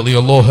ത്വാലിബ്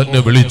റളിയല്ലാഹു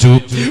അൻഹു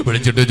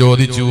വിളിച്ചിട്ട്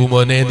ചോദിച്ചു,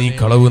 മോനെ നീ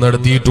കളവ്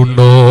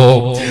നടത്തിയിട്ടുണ്ടോ?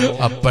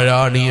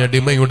 അപ്പോഴാണ് ഈ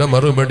അടിമയുടെ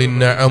മറുപടി,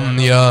 നഅം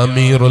യാ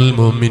അമീറുൽ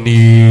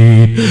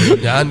മുഅ്മിനീൻ,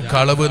 ഞാൻ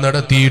കളവ്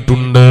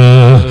നടത്തിയിട്ടുണ്ട്.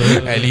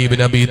 അലി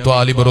ഇബ്നു അബീ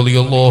ത്വാലിബ്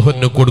റളിയല്ലാഹു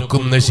അൻഹു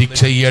കൊടുക്കുന്ന ശിക്ഷ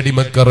ഈ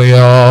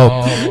അടിമക്കറിയാം.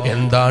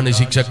 എന്താണ്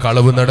ശിക്ഷ?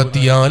 കളവ്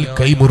നടത്തിയാൽ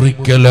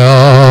കൈമുറിക്കലാ.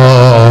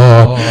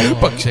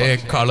 പക്ഷേ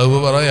കളവ്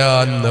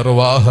പറയാൻ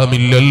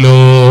നിർവാഹമില്ലല്ലോ.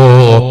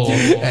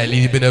 അലി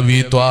ഇബ്നു അബീ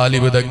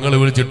ത്വാലിബ് തങ്ങൾ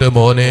വിളിച്ചിട്ട്,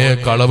 മോനെ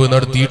കളവ്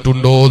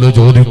നടത്തിയിട്ടുണ്ടോ എന്ന്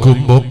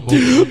ചോദിക്കുമ്പോ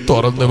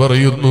തുറന്നു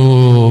പറയുന്നു,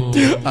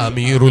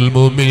 അമീറുൽ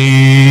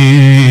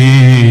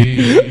മുഅ്മിനീൻ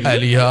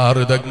അലിയാർ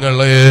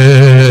തങ്ങളെ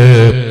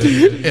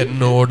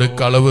എന്നോട്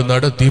കളവ്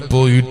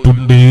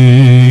നടത്തിപ്പോയിട്ടുണ്ട്.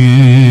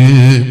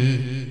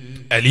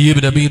 അലി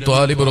ഇബ്നു അബീ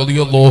ത്വാലിബ്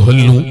റളിയല്ലാഹു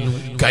അൻഹു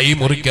കൈ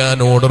മുറിക്കാൻ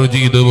ഓർഡർ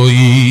ചെയ്തു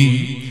പോയി.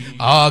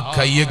 ആ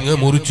കൈയങ്ങ്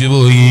മുറിച്ചു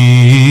പോയി.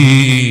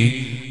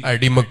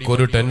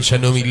 അടിമക്കൊരു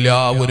ടെൻഷനുമില്ല,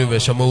 ഒരു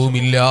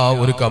വിഷമവുമില്ല,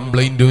 ഒരു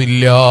കംപ്ലൈന്റും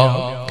ഇല്ല.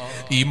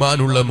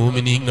 ഈമാനുള്ള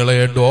മുഅ്മിനീങ്ങളെ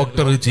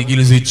ഡോക്ടർ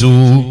ചികിത്സിച്ചു,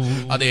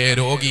 അതേ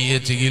രോഗിയെ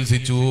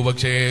ചികിത്സിച്ചു.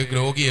 പക്ഷേ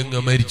രോഗി അങ്ങ്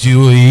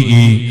മരിച്ചുപോയി.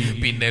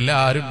 പിന്നെ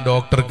എല്ലാരും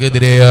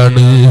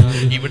ഡോക്ടർക്കെതിരെയാണ്.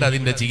 ഇവിടെ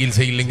അതിന്റെ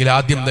ചികിത്സയില്ലെങ്കിൽ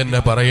ആദ്യം തന്നെ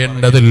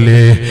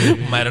പറയേണ്ടതല്ലേ?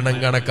 മരണം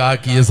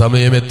കണക്കാക്കിയ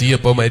സമയം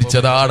എത്തിയപ്പോ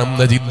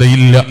മരിച്ചതാണെന്ന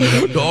ചിന്തയില്ല.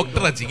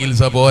 ഡോക്ടറെ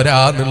ചികിത്സ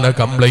പോരാന്നുള്ള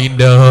കംപ്ലൈന്റാണ്.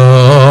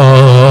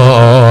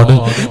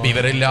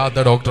 വിവരമില്ലാത്ത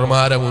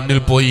ഡോക്ടർമാരെ മുന്നിൽ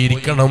പോയി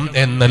ഇരിക്കണം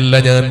എന്നല്ല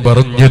ഞാൻ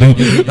പറഞ്ഞത്.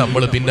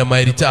 നമ്മൾ പിന്നെ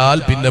മരിച്ചാൽ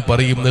പിന്നെ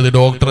പറയുന്നത്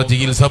ഡോക്ടറെ ചികിത്സ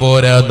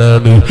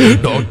പോരാന്നാണ്,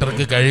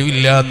 ഡോക്ടർക്ക്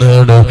കഴിവില്ല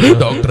എന്നാണ്,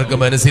 ഡോക്ടർക്ക്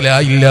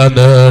മനസ്സിലായില്ല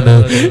എന്നാണ്.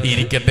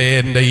 ഇരിക്കട്ടെ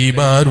എന്റെ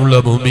ഈമാനുള്ള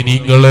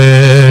മുഅ്മിനീങ്ങളെ,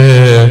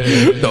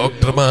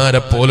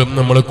 ഡോക്ടർമാരെ പോലും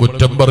നമ്മൾ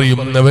കുറ്റം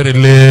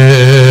പറയുന്നവരില്ലേ?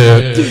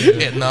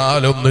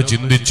 എന്നാലൊന്ന്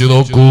ചിന്തിച്ചു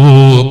നോക്കൂ.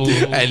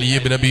 അലി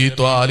ഇബ്നു അബീ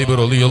ത്വാലിബ്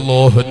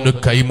റളിയല്ലാഹു അൻഹു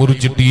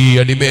കൈമുറിച്ചിട്ട് ഈ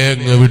അടിമയെ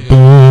അങ്ങ്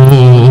വിട്ടു.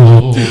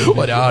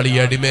 ഒരാൾ ഈ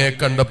അടിമയെ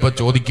കണ്ടപ്പോ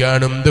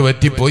ചോദിക്കാണ്, എന്ത്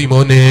പറ്റിപ്പോയി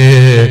മോനെ?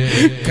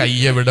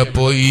 കയ്യെവിടെ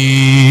പോയി?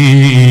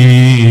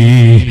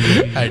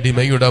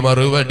 അടിമയുടെ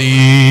മറുപടി,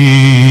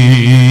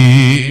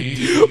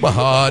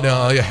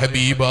 മഹാനായ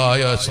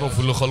ഹബീബായ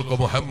അഷ്റഫുൽ ഖൽഖ്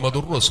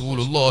മുഹമ്മദുർ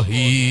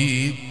റസൂലുള്ളാഹി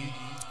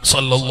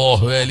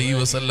സല്ലല്ലാഹു അലൈഹി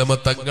വസല്ലമ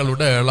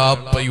തങ്ങളുടെ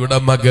എളാപ്പയുടെ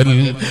മകൾ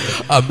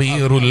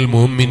അമീറുൽ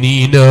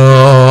മുഅ്മിനീനാണ്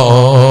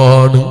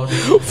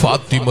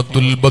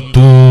ഫാത്തിമത്തുൽ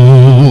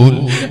ബത്തൂൽ.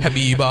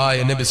 ഹബീബായ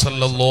നബി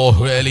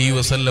സല്ലല്ലാഹു അലൈഹി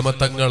വസല്ലമ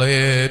തങ്ങളെ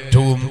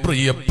ഏറ്റവും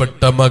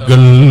പ്രിയപ്പെട്ട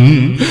മകൾ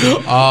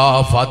ആ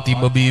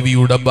ഫാത്തിമ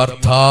ബീവിയുടെ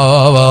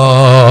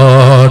ഭർത്താവാണ്.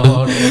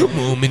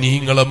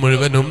 മുഅ്മിനീങ്ങളെ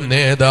മുഴുവനും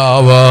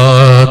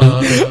നേതാവാണ്.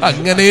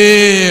 അങ്ങനെ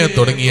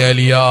തുടങ്ങിയ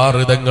അലിയാർ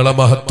തങ്ങളെ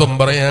മഹത്വം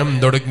പറയാൻ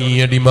തുടങ്ങിയ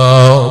അടിമ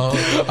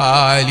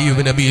അലി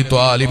ഇബ്നു അബീ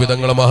ത്വാലിബ്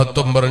തങ്ങളെ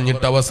മഹത്വം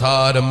പറഞ്ഞിട്ട്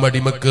അവസാനം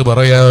അടിമക്ക്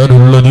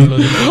പറയാനുള്ളത്,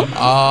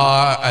 ആ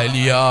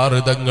അലിയാർ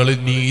തങ്ങൾ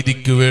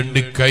നീതിക്ക്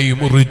വേണ്ടി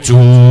കൈമുറിച്ചു.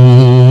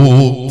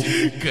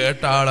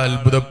 കേട്ടാൾ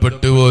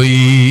അത്ഭുതപ്പെട്ടു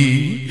പോയി.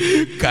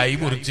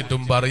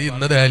 കൈമുറിച്ചിട്ടും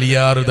പറയുന്നത്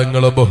അലിയാർ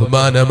തങ്ങളെ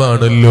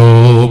ബഹുമാനമാണല്ലോ.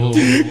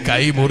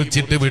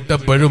 കൈമുറിച്ചിട്ട്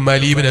വിട്ടപ്പോഴും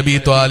അലി ഇബ്നു അബീ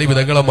ത്വാലിബ്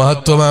തങ്ങളെ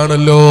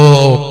മഹത്വമാണല്ലോ.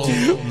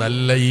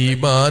 നല്ല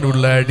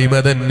ഈമാനുള്ള അടിമ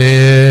തന്നെ.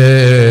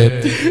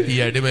 ഈ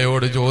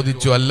അടിമയോട്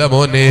ചോദിച്ചു, അല്ല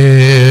മോനെ,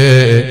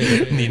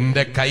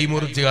 നിന്റെ കൈ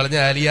മുറിച്ച് കളഞ്ഞ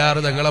അലിയാർ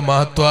തങ്ങളെ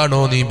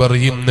മഹത്വാണോ നീ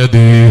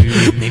പറയുന്നത്?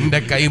 നിന്റെ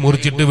കൈ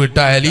മുറിച്ചിട്ട് വിട്ട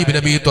അലി ഇബ്നു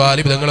അബീ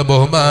ത്വാലിബ് തങ്ങളെ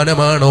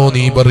ബഹുമാനമാണോ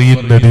നീ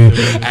പറയുന്നത്?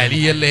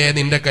 അലിയല്ലേ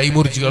നിന്റെ കൈ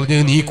മുറിച്ച് കളഞ്ഞ്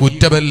നീ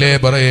കുറ്റമല്ലേ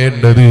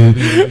പറയേണ്ടത്?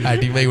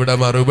 അടിമയുടെ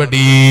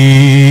മറുപടി,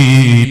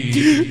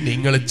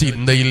 നിങ്ങൾ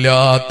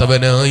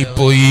ചിന്തയില്ലാത്തവനായി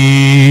പോയി.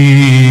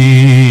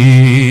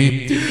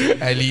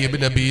 അലി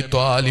ഇബ്നു അബീ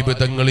ത്വാലിബ്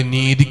തങ്ങൾ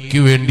നീതിക്ക്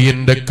വേണ്ടി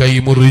എന്റെ കൈ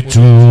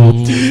മുറിച്ചു.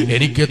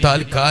 എനിക്ക്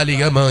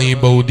താൽക്കാലികമായി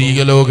ഭൗതിക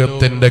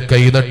ലോകത്തിന്റെ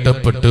കൈ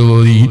നഷ്ടപ്പെട്ടു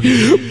പോയി.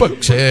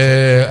 പക്ഷേ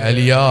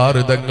അലിയാർ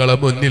തങ്ങളെ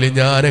മുന്നിൽ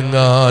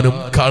ഞാനെങ്ങാനും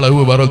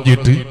കളവ്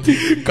പറഞ്ഞിട്ട്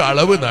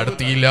കളവ്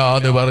നടത്തിയില്ല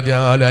എന്ന്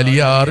പറഞ്ഞാൽ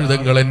അലിയാർ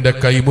തങ്ങൾ എന്റെ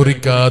കൈ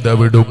മുറിക്കാതെ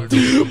വിടും.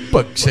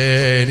 പക്ഷേ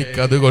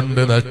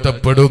എനിക്കതുകൊണ്ട്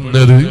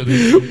നഷ്ടപ്പെടുന്നത്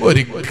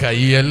ഒരു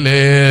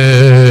കൈയല്ലേ,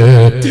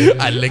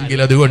 അല്ലെങ്കിൽ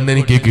അതുകൊണ്ട്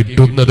എനിക്ക്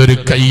കിട്ടുന്നതൊരു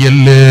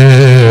കൈയല്ലേ,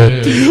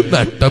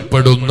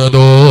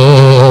 നഷ്ടപ്പെടുന്നതോ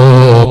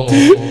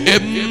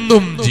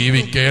എന്നും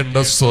ജീവിക്കേണ്ട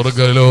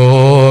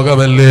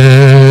സ്വർഗലോകമല്ലേ.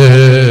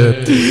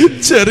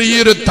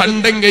 ചെറിയൊരു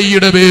തണ്ടൻ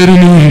കൈയുടെ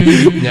പേരിൽ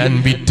ഞാൻ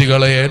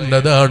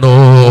വിറ്റുകളയേണ്ടതാണോ?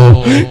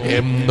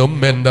 എന്നും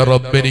എന്റെ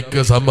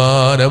റബ്ബെനിക്ക്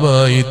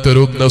സമാനമായി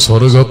തരുന്ന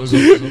സ്വർഗം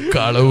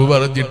കളവ്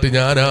പറഞ്ഞിട്ട്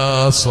ഞാൻ ആ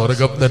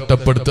സ്വർഗം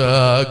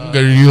നഷ്ടപ്പെടുത്താൻ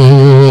കഴിയോ?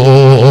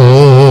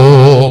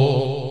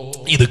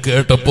 ഇത്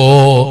കേട്ടപ്പോ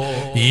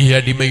ഈ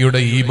അടിമയുടെ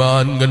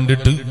ഈമാൻ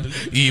കണ്ടിട്ട്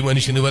ഈ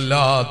മനുഷ്യന്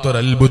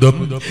വല്ലാത്തൊരത്ഭുതം.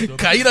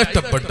 കൈ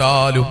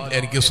നഷ്ടപ്പെട്ടാലും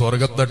എനിക്ക്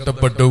സ്വർഗം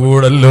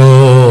നഷ്ടപ്പെട്ടുകൂടല്ലോ.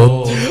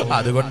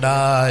 അതുകൊണ്ടാ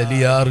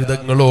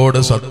അലിയാറിതങ്ങളോട്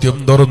സത്യം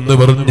തുറന്നു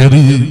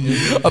പറഞ്ഞത്.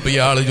 അപ്പൊ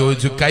ഇയാള്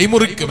ചോദിച്ചു,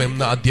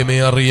 കൈമുറിക്കുമെന്ന് ആദ്യമേ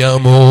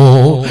അറിയാമോ?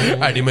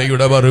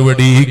 അടിമയുടെ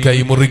മറുപടി,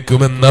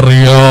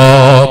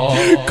 കൈമുറിക്കുമെന്നറിയാം.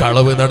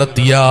 കളവ്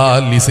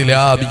നടത്തിയാൽ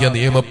ഇസ്ലാമിക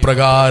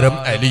നിയമപ്രകാരം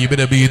അലി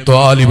ഇബ്നു അബീ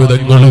ത്വാലിബ്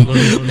തങ്ങൾ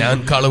ഞാൻ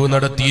കളവ്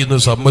നടത്തിയെന്ന്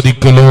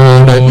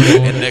സമ്മതിക്കലോട്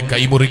എന്നെ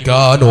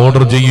കൈമുറിക്കാൻ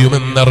ഓർഡർ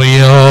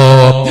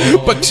ചെയ്യുമെന്നറിയാം.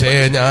 പക്ഷേ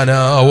ഞാൻ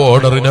ആ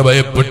ഓർഡറിനെ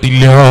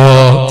ഭയപ്പെട്ടില്ല.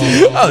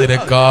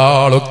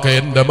 അതിനേക്കാളൊക്കെ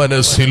എന്റെ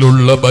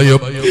മനസ്സിലുള്ള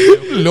ഭയം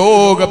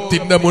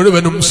ലോകത്തിന്റെ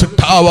മുഴുവനും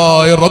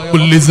സൃഷ്ടാവായ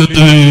റബ്ബുൽ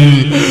ഇസ്സത്ത്,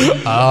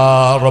 ആ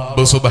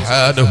റബ്ബ്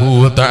സുബ്ഹാനഹു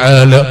വ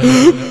തആല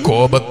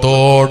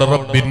കോപത്തോടെ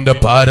റബ്ബിന്റെ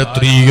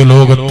പാരത്രിക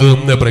ലോകത്ത്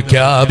നിന്ന്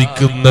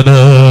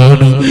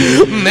പ്രഖ്യാപിക്കുന്നതാണ്.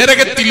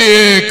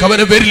 നരകത്തിലേക്ക്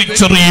അവനെ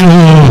വലിച്ചെറിയൂ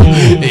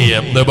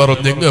എന്ന്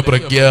പറഞ്ഞങ്ങ്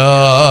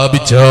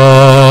പ്രഖ്യാപിച്ചാൽ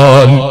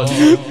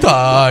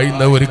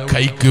താഴ്ന്ന ഒരു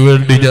കൈക്ക്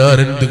വേണ്ടി ഞാൻ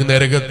എന്ത്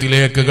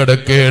നരകത്തിലേക്ക്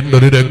കടക്കേണ്ട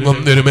ഒരു രംഗം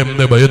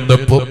വരുമെന്ന്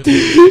ഭയന്നപ്പോ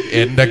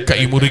എന്റെ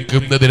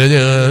കൈമുറിക്കുന്നതിന്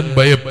ഞാൻ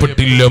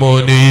ഭയപ്പെട്ടില്ല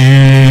മോനെ.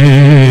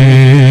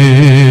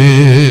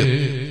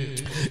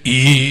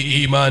 ഈ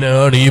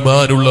ഈമാനാണ്,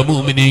 ഈമാനുള്ള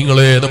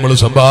മുഅ്മിനീങ്ങളെ നമ്മൾ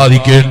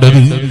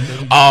സമ്പാദിക്കേണ്ടത്.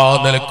 ആ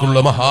നിലക്കുള്ള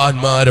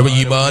മഹാന്മാരെ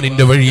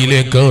ഈമാനിന്റെ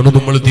വഴിയിലേക്കാണ്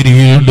നമ്മൾ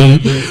തിരിയേണ്ടത്.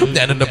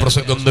 ഞാൻ എന്റെ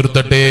പ്രസംഗം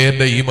നിർത്തട്ടെ.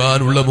 എന്റെ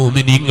ഈമാനുള്ള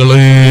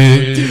മുഅ്മിനീങ്ങളെ,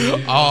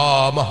 ആ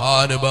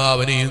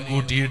മഹാനുഭാവനെയും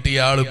കൂട്ടിയിട്ട്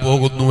ഇയാള്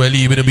പോകുന്നു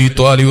അലി ഇബ്നു അബീ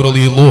ത്വാലിബ്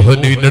റളിയല്ലാഹു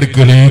അൻഹുവിന്റെ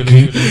അടുക്കലേക്ക്.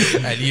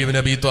 അലി ഇബ്നു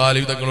അബീ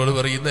ത്വാലിബ് തങ്ങളോട്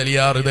പറയുന്ന,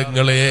 അലിയാർ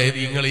തങ്ങളെ,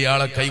 നിങ്ങൾ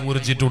ഇയാളെ കൈ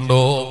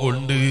മുറിച്ചിട്ടുണ്ടോ?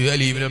 ഉണ്ട്.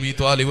 അലി ഇബ്നു അബീ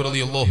ത്വാലിബ്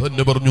റളിയല്ലാഹു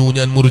അൻഹു പറഞ്ഞു,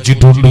 ഞാൻ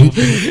മുറിച്ചിട്ടുണ്ട്.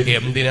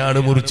 എന്തിനാണ്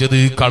മുറിച്ചത്?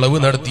 കളവ്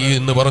നടത്തി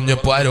എന്ന്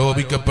പറഞ്ഞപ്പോ,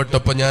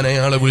 ആരോപിക്കപ്പെട്ടപ്പോ ഞാൻ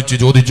അയാളെ വിളിച്ചു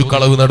ചോദിച്ചു,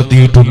 കളവ്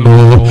നടത്തിയിട്ടുണ്ടോ?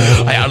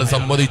 അയാൾ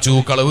സമ്മതിച്ചു,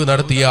 കളവ്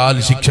നടത്തിയാൽ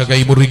ശിക്ഷ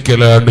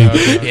കൈമുറിക്കലാണ്.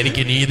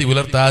 എനിക്ക് നീതി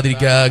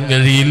പുലർത്താതിരിക്കാൻ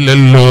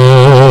കഴിയില്ലല്ലോ.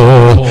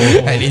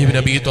 അലി ഇബ്നു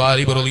അബീ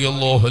ത്വാലിബ്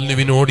റളിയല്ലാഹു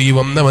അൻഹുവിനോട് ഈ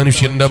വന്ന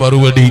മനുഷ്യന്റെ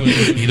മറുപടി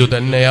ഇത്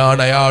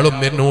തന്നെയാണ് അയാളും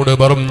എന്നോട്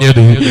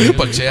പറഞ്ഞത്.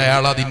 പക്ഷെ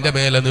അയാൾ അതിന്റെ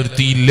മേലെ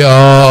നിർത്തിയില്ല.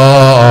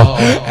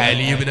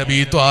 അലി ഇബ്നു അബീ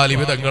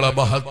ത്വാലിബ് തങ്ങളെ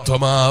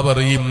മഹത്വമാ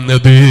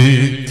പറയുന്നത്,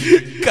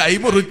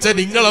 കൈമുറിച്ച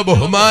നിങ്ങളെ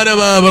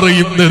ബഹുമാനമാ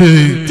പറയുന്നത്.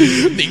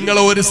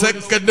 നിങ്ങളെ ഒരു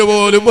സെക്കൻഡ്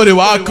പോലും, ഒരു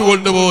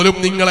വാക്കുകൊണ്ട് പോലും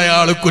നിങ്ങളെ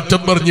ആള്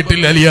കുറ്റം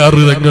പറഞ്ഞിട്ടില്ല അലിയാർ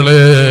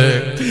തങ്ങളെ.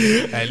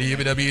 അലി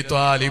ഇബ്നു അബീ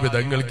ത്വാലിബ്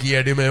തങ്ങൾക്ക് ഈ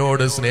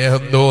അടിമയോട്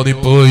സ്നേഹം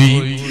തോന്നിപ്പോയി.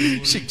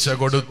 ശിക്ഷ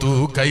കൊടുത്തു,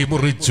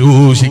 കൈമുറിച്ചു.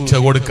 ശിക്ഷ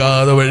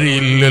കൊടുക്കാതെ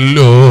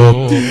വഴിയില്ലല്ലോ.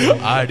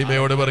 ആ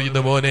അടിമയോട് പറയുന്ന,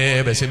 മോനെ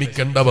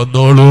വിഷമിക്കണ്ട,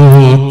 വന്നോളൂ.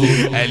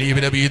 അലി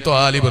ഇബ്നു അബീ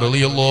ത്വാലിബ്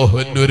റളിയല്ലാഹു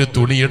അൻഹു ഒരു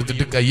തുണി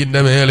എടുത്തിട്ട്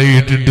കയ്യിന്റെ മേലെ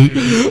ഇട്ടിട്ട്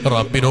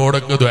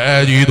റബ്ബിനോടങ്ങ് ദുആ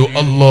ചെയ്തു,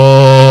 അല്ലാഹ്,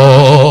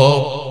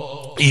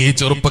 ഈ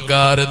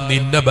ചെറുപ്പക്കാരൻ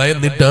നിന്നെ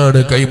ഭയന്നിട്ടാണ്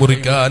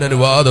കൈമുറിക്കാൻ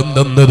അനുവാദം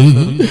തന്നത്.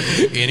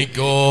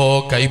 എനിക്കോ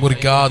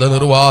കൈമുറിക്കാതെ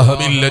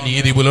നിർവാഹമില്ല,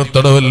 നീതി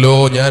പുലർത്തണമല്ലോ.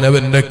 ഞാൻ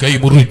അവന്റെ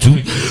കൈമുറിച്ചു.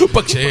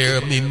 പക്ഷേ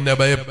നിന്നെ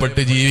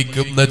ഭയപ്പെട്ട്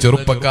ജീവിക്കുന്ന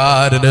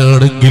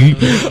ചെറുപ്പക്കാരനാണെങ്കിൽ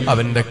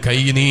അവന്റെ കൈ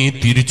നീ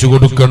തിരിച്ചു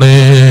കൊടുക്കണേ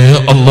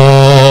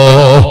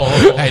അല്ലാഹ്.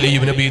 അലി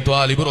ഇബ്നു അബീ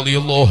ത്വാലിബ്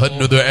റളിയല്ലാഹു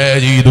അൻഹു ദുആ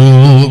ചെയ്തു.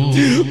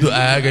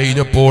 ദുആ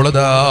കഴിഞ്ഞപ്പോൾ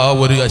അതാ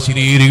ഒരു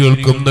അശരീരി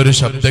കേൾക്കുന്ന ഒരു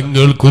ശബ്ദം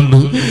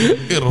കേൾക്കുന്നു,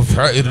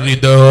 ഇർഫഇർ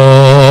റിദാ,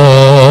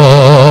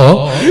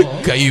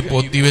 കൈ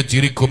പൊത്തി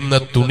വെച്ചിരിക്കുന്ന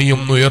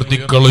തുണിയും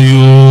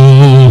ഉയർത്തിക്കളയൂ.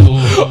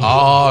 ആ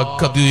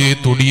കത്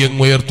തുണിയും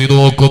ഉയർത്തി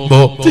നോക്കുമ്പോ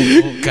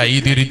കൈ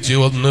തിരിച്ചു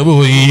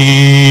വന്നുപോയി.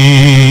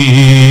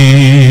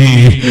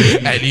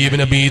 അലി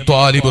ഇബ്നു അബീ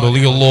ത്വാലിബ്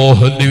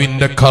റളിയല്ലാഹു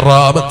അൻഹുവിന്റെ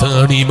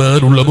കറാമത്താണ്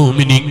ഈമാനുള്ള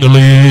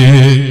മുഅ്മിനീങ്ങളെ.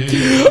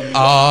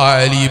 ആ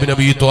അലി ഇബ്നു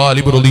അബീ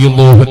ത്വാലിബ്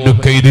റളിയല്ലാഹു അൻഹു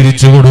കൈ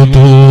തിരിച്ചു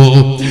കൊടുത്തു.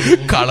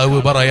 കളവ്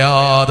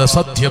പറയാതെ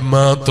സത്യം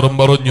മാത്രം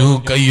പറഞ്ഞു,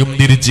 കൈയും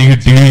തിരിച്ചു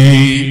കിട്ടി.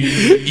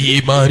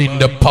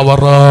 ഈമാനിന്റെ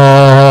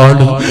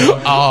പവറാണ്.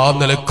 ആ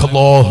നിലക്ക്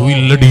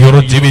അല്ലാഹുവിൽ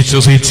അടിയുറച്ച്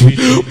വിശ്വസിച്ച്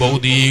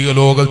ഭൗതിക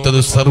ലോകത്തത്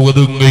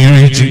സർവ്വതും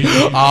കഴിച്ച്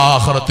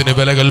ആഖിറത്തിന്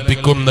വില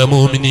കൽപ്പിക്കുന്ന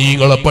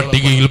മുഅ്മിനീങ്ങളെ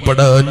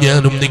പട്ടികയിൽപ്പെടാൻ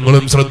ഞാനും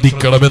നിങ്ങളും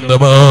ശ്രദ്ധിക്കണമെന്ന്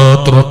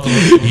മാത്രം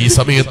ഈ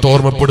സമയത്ത്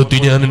ഓർമ്മപ്പെടുത്തി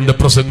ഞാൻ എന്റെ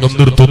പ്രസംഗം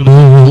നിർത്തുന്നു.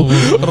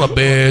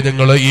 റബ്ബേ,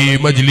 ഞങ്ങളെ ഈ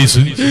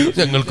മജ്ലിസ്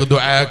ഞങ്ങൾക്ക്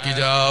ദുആക്ക്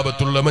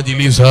ഇജാബത്തുള്ള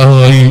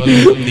മജ്ലിസായി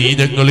നീ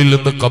ഞങ്ങളിൽ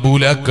നിന്ന്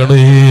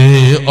കബൂലാക്കണേ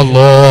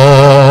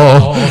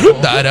അല്ലാഹ്.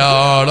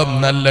 ധാരാളം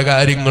നല്ല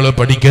കാര്യങ്ങൾ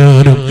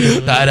പഠിക്കാനും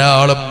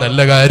ധാരാളം നല്ല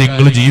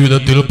കാര്യങ്ങൾ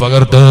ജീവിതത്തിൽ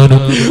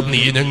പകർത്താനും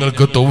നീ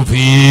ഞങ്ങൾക്ക്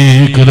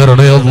തൗഫീഖ്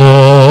തരണേ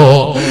അല്ലാഹ്.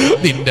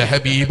 നിന്റെ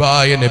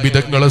ഹബീബായ നബി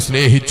തങ്ങളെ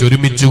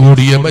സ്നേഹിച്ചൊരുമിച്ച്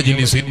കൂടിയ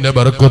മജ്ലിസിന്റെ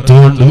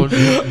ബർക്കത്തുകൊണ്ട്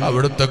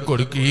അവിടുത്തെ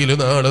കൊടുക്കയിൽ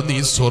നാളെ നീ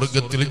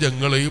സ്വർഗത്തിൽ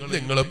ഞങ്ങളെയും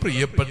ഞങ്ങളെ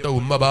പ്രിയപ്പെട്ട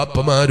ഉമ്മ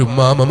ബാപ്പമാരും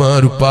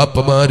മാമമാരും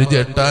പാപ്പമാര്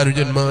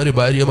ജേഷ്ഠാനുജന്മാര്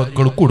ഭാര്യ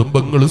മക്കൾ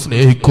കുടുംബങ്ങൾ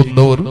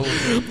സ്നേഹിക്കുന്നവർ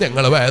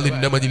ഞങ്ങളെ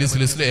വയലിന്റെ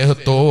മജ്ലിസിൽ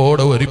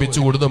സ്നേഹത്തോടെ ഒരുമിച്ച്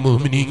കൂടുന്ന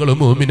മുഅ്മിനീങ്ങളും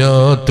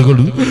മുഅ്മിനാത്തുകൾ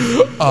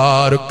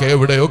ആരൊക്കെ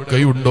എവിടെയൊക്കെ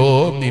ഉണ്ടോ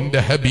നിന്റെ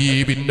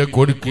ഹബീബിന്റെ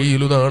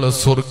കൊടുക്കയിൽ നാളെ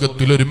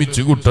സ്വർഗത്തിൽ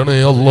ഒരുമിച്ച് കൂട്ടണേ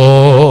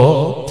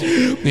അല്ലാഹ്.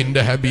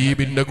 നിന്റെ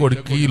ഹബീബിന്റെ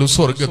കൊടുക്കയിൽ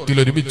സ്വർഗത്തിൽ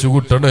ഒരുമിച്ച്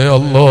കൂട്ടണേ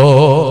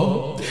അല്ലാഹ്.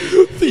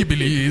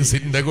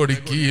 ഇബ്ലീസിന്റെ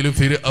കൊടിക്കീൽ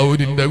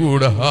ഫിർഔനിന്റെ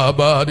കൂടെ,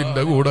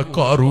 ഹാമാനിന്റെ കൂടെ,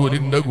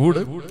 ഖാറൂനിന്റെ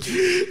കൂടെ,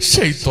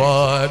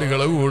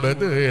 ശൈത്വാനുകളെ കൂടെ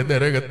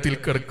നരകത്തിൽ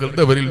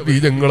കിടക്കുന്നവരിൽ നീ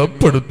ഞങ്ങളെ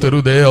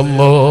പെടുത്തരുതേ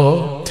അല്ലാ.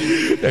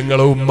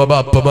 ഞങ്ങളെ ഉമ്മ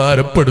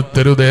ബാപ്പമാരെ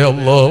പെടുത്തരുതേ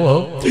അല്ലാ.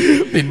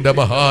 നിന്റെ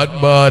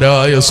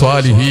മഹാന്മാരായ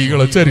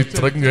സ്വാലിഹീകളെ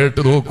ചരിത്രം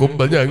കേട്ട്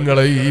നോക്കുമ്പോ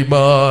ഞങ്ങളെ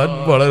ഈമാൻ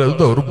വളരെ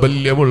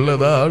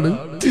ദൗർബല്യമുള്ളതാണ്.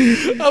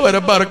 അവരെ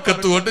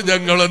ബർക്കത്ത് കൊണ്ട്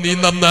ഞങ്ങളെ നീ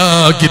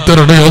നന്നാക്കി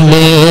തരണേ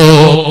അല്ലാ.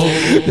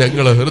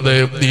 ഞങ്ങളെ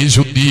ഹൃദയം നീ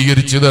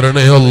ശുദ്ധീകരിച്ചു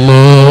തരണേ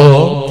അല്ലാ.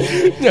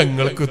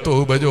 ഞങ്ങൾക്ക്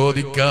തൗബ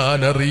ചോദിക്കാൻ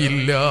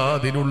അറിയില്ല,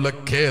 അതിനുള്ള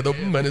ഖേദം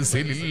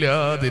മനസ്സിലില്ല,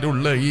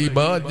 അതിനുള്ള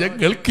ഈമാൻ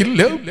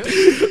ഞങ്ങൾക്കില്ല.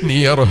 നീ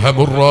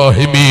അർഹമുർ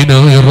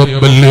റഹീമീനായ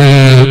റബ്ബല്ലേ,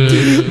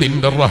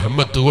 നിന്റെ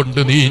റഹ്മത്ത്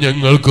കൊണ്ട് നീ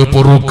ഞങ്ങൾക്ക്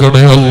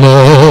പൊറുക്കണേ അല്ലാ.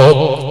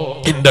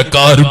 നിന്റെ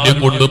കാരുണ്യം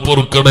കൊണ്ട്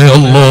പൊറുക്കണേ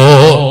അല്ലാ.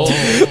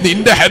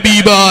 നിന്റെ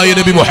ഹബീബായ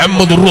നബി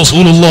മുഹമ്മദ്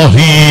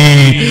റസൂലുള്ളാഹി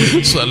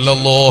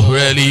സ്വല്ലല്ലാഹു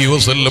അലൈഹി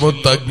വസല്ലം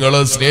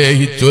തങ്ങളെ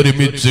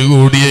സ്നേഹിച്ചൊരുമിച്ച്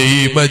കൂടിയ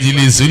ഈ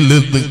മജ്ലിസിൽ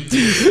നിന്ന്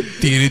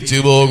തിരിച്ചു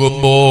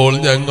പോകുമ്പോൾ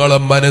ഞങ്ങളെ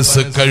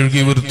മനസ്സ്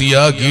കഴുകി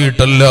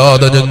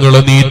വൃത്തിയാക്കിയിട്ടല്ലാതെ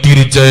ഞങ്ങളെ നീ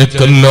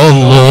തിരിച്ചയക്കല്ലോ,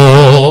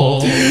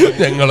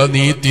 ഞങ്ങളെ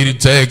നീ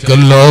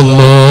തിരിച്ചയക്കല്ലോ.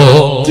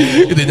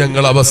 ഇത്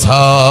ഞങ്ങൾ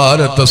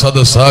അവസാനത്തെ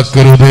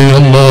സദസ്സാക്കരുതേ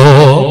അല്ലാ.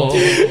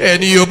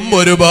 ഇനിയും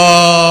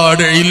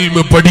ഒരുപാട്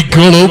ഇൽമ്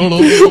പഠിക്കണം,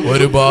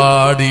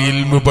 ഒരുപാട്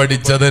ഇൽമ്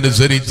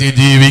പഠിച്ചതനുസരിച്ച്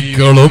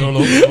ജീവിക്കണം,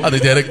 അത്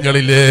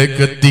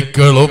ജനങ്ങളിലേക്ക്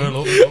എത്തിക്കണം.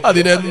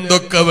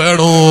 അതിനെന്തൊക്കെ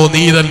വേണോ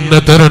നീ തന്നെ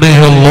തരണേ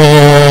അല്ലാ.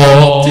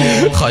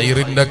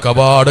 ഖൈറിന്റെ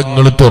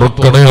കവാടങ്ങൾ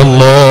തുറക്കണേ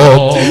അല്ലാ,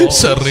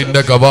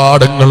 ശർറിന്റെ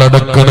കവാടങ്ങൾ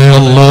അടക്കണേ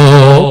അല്ലാ.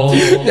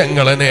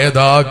 ഞങ്ങളെ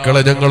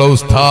നേതാക്കളെ, ഞങ്ങളെ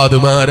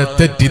ഉസ്താദുമാരെ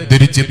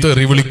തെറ്റിദ്ധരിച്ച്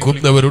തെറി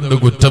വിളിക്കുന്നവരുണ്ട്,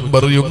 കുറ്റം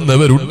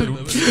പറയുന്നവരുണ്ട്.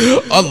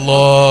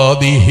 അല്ലാ,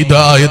 നീ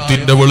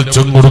ഹിദായത്തിന്റെ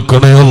വെളിച്ചം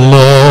കൊടുക്കണേ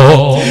അല്ലാ,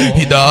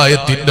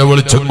 ഹിദായത്തിന്റെ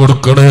വെളിച്ചം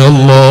കൊടുക്കണേ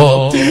അല്ലാ.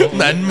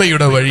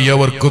 നന്മയുടെ വഴി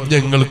അവർക്കും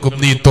ഞങ്ങൾക്കും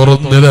നീ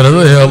തുറന്നു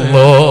തരണേ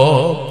അല്ലാ.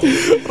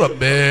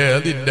 റബ്ബേ,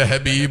 നിന്റെ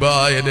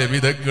ഹബീബായ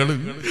നബിതങ്ങള്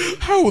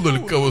ഹൗദുൽ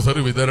കൗസർ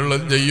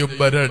വിതരണം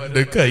ചെയ്യുമ്പോ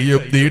രണ്ട്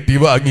കൈയും നീട്ടി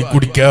വാങ്ങി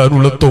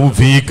കുടിക്കാനുള്ള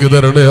തൗഫീക്ക്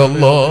തരണേ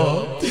അല്ലാ.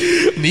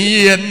 നീ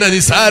എന്നെ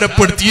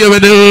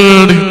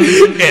നിസാരപ്പെടുത്തിയവനാണ്.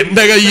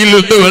 എന്റെ കയ്യിൽ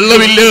നിന്ന്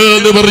വെള്ളമില്ല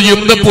എന്ന്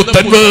പറയുന്ന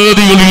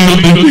പുത്തൻവാദികളിൽ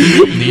നിന്ന്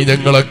നീ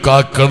ഞങ്ങളെ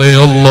കാക്കണേ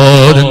അല്ലാ.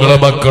 ഞങ്ങളെ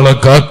മക്കളെ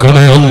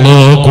കാക്കണേ അല്ലാ,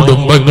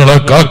 കുടുംബങ്ങളെ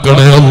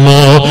കാക്കണേ അല്ലാ,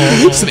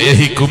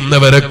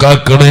 സ്നേഹിക്കുന്നവരെ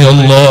കാക്കണേ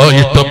അല്ലാ,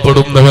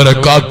 ഇഷ്ടപ്പെടുന്നവരെ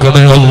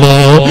കാക്കണേ അല്ലാ.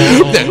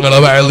 ഞങ്ങളെ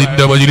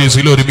വയലിന്റെ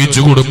മജ്ലിസിൽ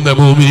ഒരുമിച്ച് കൂടുന്ന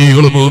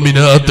മോമിനികളും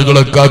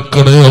മോമിനാത്തുകളെ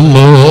കാക്കണേ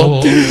അല്ലാ.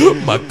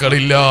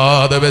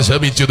 മക്കളില്ലാതെ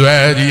വിഷമിച്ച് ദുആ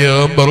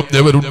ചെയ്യാൻ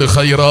പറഞ്ഞവരുണ്ട്,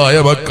 ഖൈറായ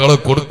മക്കളെ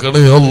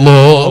കൊടുക്കണേ അല്ലാ.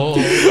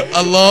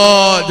 അല്ലാ,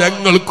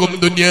 ഞങ്ങൾക്കും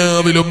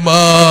ദുനിയാവിലും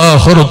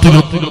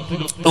ആഖിറത്തിലും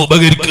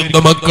ഉപകരിക്കുന്ന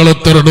മക്കളെ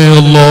തരണേ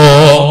അല്ലാ.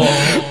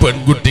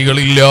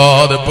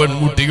 പെൺകുട്ടികളില്ലാതെ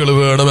പെൺകുട്ടികൾ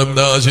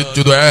വേണമെന്ന്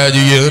ആശിച്ചു ദുആ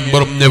ചെയ്യാൻ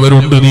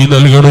പറഞ്ഞവരുണ്ട്, നീ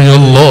നൽകണേ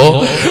അല്ലാ.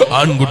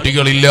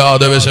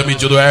 ആൺകുട്ടികളില്ലാതെ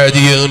വിഷമിച്ചു ദുആ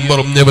ചെയ്യാൻ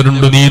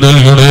പറഞ്ഞവരുണ്ട്, നീ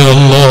നൽകണേ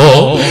അല്ലാ.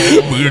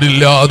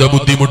 വീടില്ലാതെ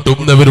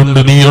ബുദ്ധിമുട്ടുന്നവരുണ്ട്,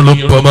 നീ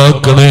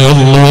എളുപ്പമാക്കണേ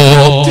അല്ലാ.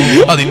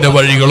 അതിന്റെ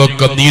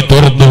വഴികളൊക്കെ നീ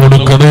തുറന്നു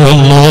കൊടുക്കണേ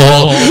അല്ലാ.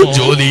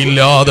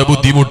 ജോലിയില്ലാതെ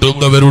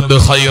ബുദ്ധിമുട്ടുന്നവരുണ്ട്,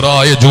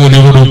 ഖൈറായ ജോലി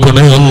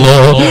കൊടുക്കണേ അല്ലാ.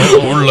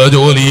 ഉള്ള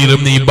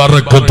ജോലിയിലും നീ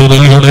ബറക്കത്ത്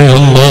നൽകണേ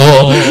അല്ലാ,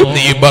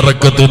 നീ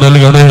ബറക്കത്ത്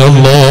നൽകണേ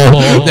അല്ലാ.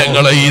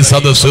 ഞങ്ങളെ ഈ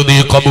സദസ്സ് നീ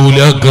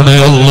കബൂലാക്കണേ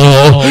അല്ലാ.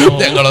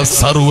 ഞങ്ങളെ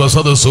സർവ്വ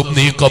സദസ്സും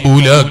നീ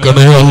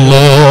കബൂലാക്കണേ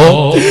അല്ലാ.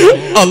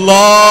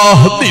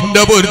 അല്ലാഹ്,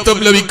 നിന്റെ പൊരുത്തം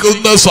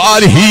ലഭിക്കുന്ന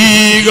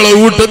സ്വാലിഹീകളെ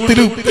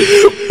കൂട്ടത്തിലും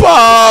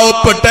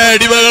പാവപ്പെട്ട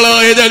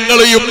അടിമകളായ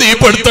ഞങ്ങളെയും നീ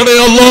പെടുത്തണേ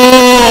അല്ലാ.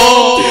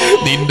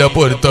 നിന്റെ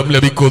പൊരുത്തം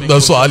ലഭിക്കുന്ന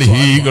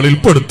സ്വാലിഹീകളിൽ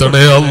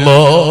പെടുത്തണേ അല്ലാ.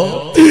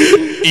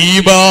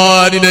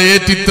 ഈമാനിനെ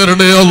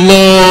ഏറ്റിത്തരണേ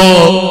അല്ലാ,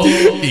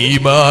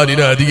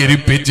 ഈമാനിനെ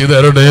അധികരിപ്പിച്ചു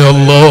തരണേ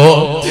അല്ലാ.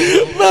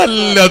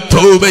 നല്ല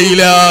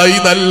തൗബയിലായി,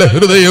 നല്ല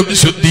ഹൃദയം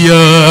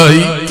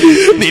ശുദ്ധിയായി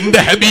നിന്റെ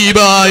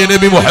ഹബീബായ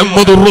നബി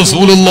മുഹമ്മദ്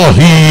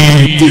റസൂലുള്ളാഹി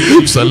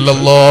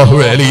സല്ലല്ലാഹു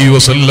അലൈഹി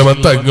വസല്ലം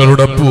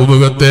തങ്ങളുടെ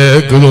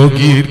പൂമുഖത്തേക്ക്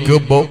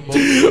നോക്കിയിരിക്കുമ്പോ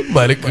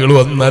മലക്കുകൾ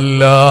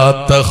വന്നല്ലാ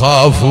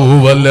തഖാഫു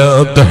വലാ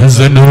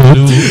തഹ്സനു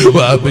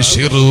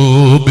വഅബ്ശിറൂ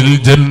ബിൽ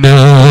ജന്ന.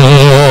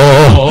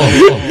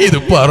 ഇത്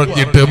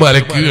പറഞ്ഞിട്ട്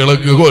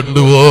മലക്കുകളൊക്കെ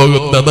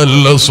കൊണ്ടുപോകുന്ന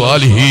നല്ല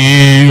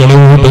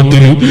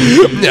സ്വാലിഹീകളുടെ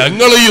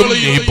ഞങ്ങളെയും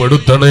നീ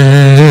പെടുത്തണേ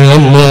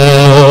അല്ലാ,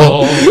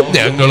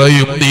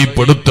 ഞങ്ങളെയും നീ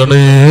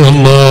പെടുത്തണേ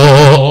അല്ലാ.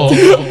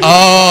 ആ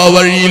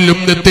വഴിയിൽ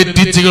നിന്ന്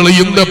തെറ്റിച്ച്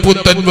കളയുന്ന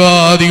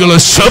പുത്തൻവാദികളെ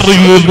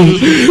ശർറിൽ നിന്ന്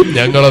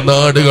ഞങ്ങളെ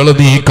നാടുകളെ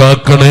നീ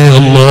കാക്കണേ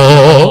അല്ലാ.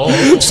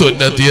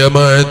 സുന്നത്തി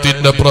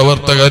ജമാഅത്തിന്റെ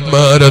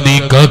പ്രവർത്തകന്മാരെ നീ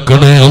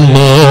കാക്കണേ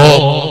അല്ലാ.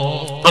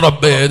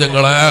 റബ്ബേ,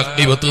 ഞങ്ങളെ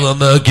ആഖിബത്ത്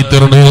നന്നാക്കി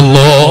തരണേ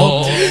അല്ലാ.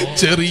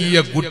 ചെറിയ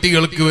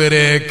കുട്ടികൾക്ക്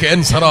വരെ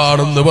ക്യാൻസർ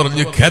ആണെന്ന്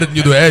പറഞ്ഞ്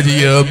കരഞ്ഞു ദുആ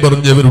ചെയ്യാൻ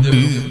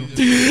പറഞ്ഞവരുണ്ട്.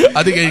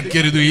 അത്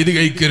കഴിക്കരുത്, ഇത്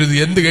കഴിക്കരുത്,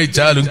 എന്ത്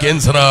കഴിച്ചാലും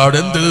ക്യാൻസറാണ്,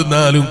 എന്ത്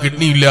തിന്നാലും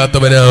കിഡ്നി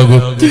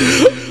ഇല്ലാത്തവനാകും.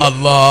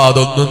 അല്ലാ,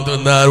 അതൊന്നും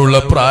തിന്നാനുള്ള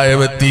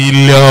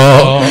പ്രായമെത്തിയില്ല.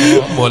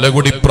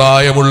 മുലകുടി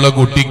പ്രായമുള്ള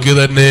കുട്ടിക്ക്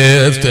തന്നെ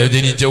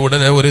ജനിച്ച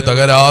ഉടനെ ഒരു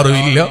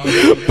തകരാറുമില്ല.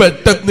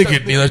 പെട്ടെന്ന്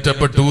കിഡ്നി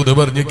നഷ്ടപ്പെട്ടു എന്ന്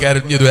പറഞ്ഞ്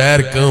കരഞ്ഞു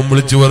ദ്വാരക്കം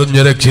വിളിച്ചു പറഞ്ഞ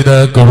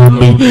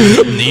രക്ഷിതാക്കളുണ്ട്.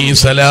 നീ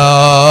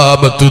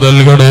സലാമത്ത്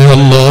നൽകണേ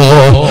അല്ലാ,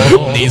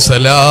 നീ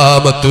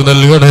സലാമത്ത്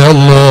നൽകണേ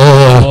അല്ലാ.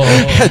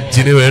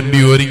 ഹജ്ജിന് വേണ്ടി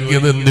ഒരുങ്ങി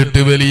നിന്നിട്ട്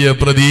വലിയ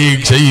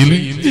പ്രതീക്ഷയിൽ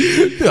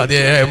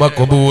അതേ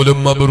മഖബൂലും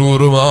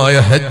മബ്റൂറുമായ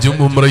ഹജ്ജും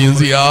ഉംറയും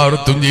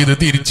സിയാറത്തും ചെയ്ത്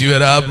തിരിച്ചു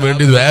വരാൻ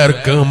വേണ്ടി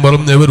ദ്വാരക്കം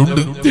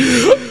പറഞ്ഞവരുണ്ട്.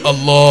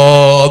 അല്ലാ,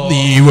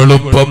 നീ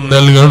വെളുപ്പം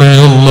നൽകണേ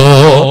അല്ലാ.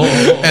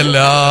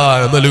 എല്ലാ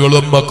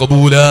അമലുകളും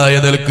മഖബൂലായ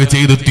നിലക്ക്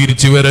ചെയ്ത്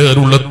തിരിച്ചു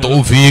വരാനുള്ള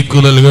തൗഫീഖ്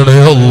നൽകണേ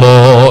അല്ലാ.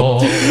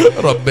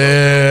 റബ്ബേ,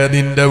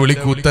 നിന്റെ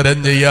വിളിക്ക് ഉത്തരം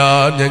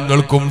ചെയ്യാൻ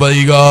ഞങ്ങൾക്കും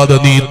വൈകാതെ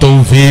നീ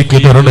തൗഫീഖ്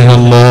തരണേ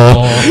അല്ലാ.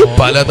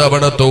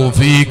 പലതവണ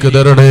തൗഫീഖ്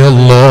തരണേ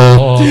അല്ലാ.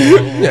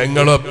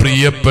 ഞങ്ങളെ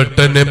പ്രിയപ്പെട്ട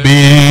നബി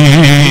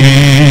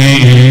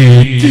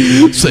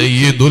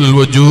സയ്യിദുൽ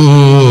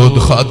വജൂദ്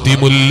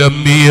ഖാതിമുൽ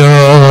അംബിയാ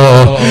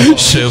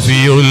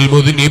ശഫീഉൽ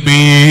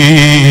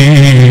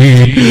മുദ്നിബീൻ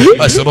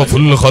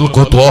അഷ്റഫുൽ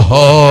ഖൽഖ് ത്വഹ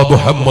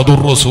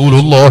മുഹമ്മദുർ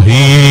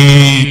റസൂലുള്ളാഹി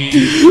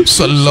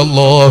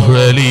സല്ലല്ലാഹു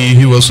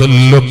അലൈഹി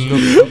വസല്ലം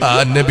ആ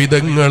നബി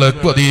തങ്ങളെ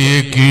പതിയെ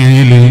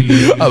കീഴിൽ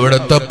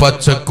അവിടുത്തെ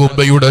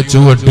പച്ചക്കുബയുടെ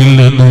ചുവട്ടിൽ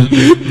നിന്ന്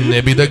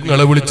നബി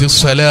തങ്ങളെ വിളിച്ച്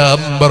സലാം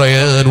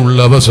പറയാനുള്ള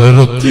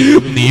അവസരം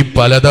നീ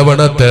പലതവണ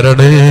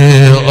തരണേ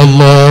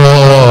അല്ലാ.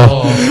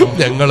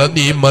 ഞങ്ങളെ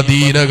നീ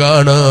മദീന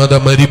കാണാതെ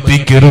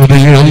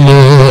മരിപ്പിക്കരുതേ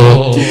അല്ലാ.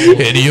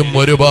 ഇനിയും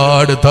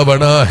ഒരുപാട്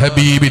തവണ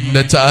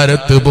ഹബീബിന്റെ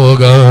ചാരത്ത്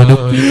പോകാനും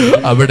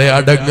അവിടെ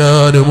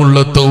അടങ്ങാനുമുള്ള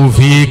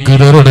തൗഫീഖ്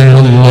തരണേ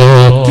അല്ലാ.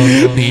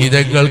 നീ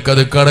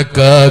ഞങ്ങൾക്കത്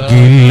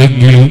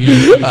കണക്കാക്കിയില്ലെങ്കിൽ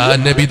ആ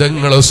നബി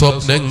തങ്ങളെ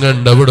സ്വപ്നം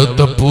കണ്ട്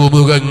അവിടുത്തെ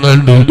പൂമുഖം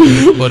കണ്ട്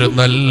ഒരു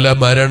നല്ല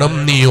മരണം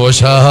നീ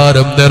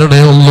ഓശാരം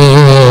തരണേ അല്ലാ.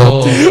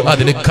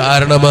 അതിന്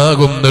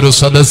കാരണമാകുന്നൊരു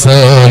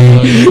സദസ്സായി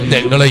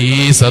ഞങ്ങളെ ഈ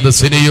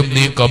സദസ്സിനെയും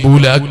നീ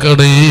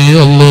കബൂലാക്കണേ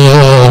അല്ലാ.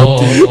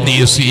 നീ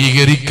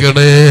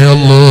സ്വീകരിക്കണേ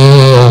അല്ലാ.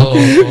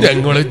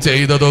 ഞങ്ങൾ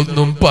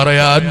ചെയ്തതൊന്നും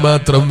പറയാൻ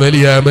മാത്രം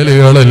വലിയ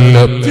അമലുകളല്ല.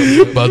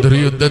 ബദർ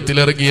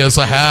യുദ്ധത്തിലിറങ്ങിയ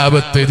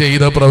സഹാബത്ത്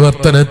ചെയ്ത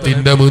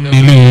പ്രവർത്തനത്തിന്റെ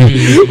മുന്നിൽ,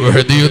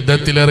 ഉഹദ്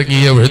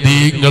യുദ്ധത്തിലിറങ്ങിയ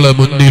ഉഹദീങ്ങളെ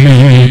മുന്നിൽ,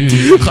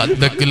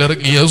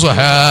 ഖന്ദക്കിലിറങ്ങിയ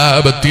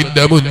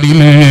സഹാബത്തിന്റെ മുന്നിൽ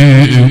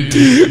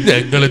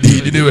ഞങ്ങൾ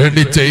ദീനിനു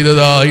വേണ്ടി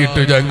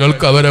ചെയ്തതായിട്ട്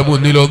ഞങ്ങൾക്ക് അവരെ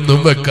മുന്നിലൊന്നും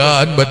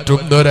വെക്കാൻ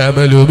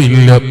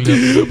പറ്റുന്നൊരമലുമില്ല.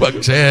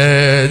 പക്ഷേ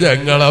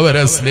ഞങ്ങൾ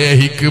അവരെ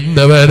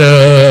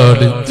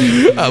സ്നേഹിക്കുന്നവരാണ്,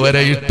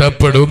 അവരെ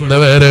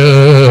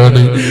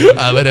ഇഷ്ടപ്പെടുന്നവരാണ്,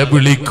 അവരെ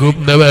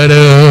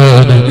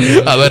വിളിക്കുന്നവരാണ്,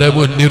 അവരെ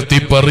മുൻനിർത്തി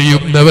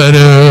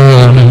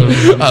പറയുന്നവരാണ്.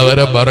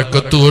 അവരെ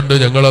ബറക്കത്തുകൊണ്ട്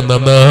ഞങ്ങളെ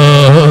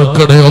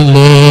നന്നാക്കണേ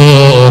അല്ലാ.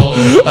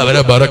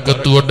 അവരെ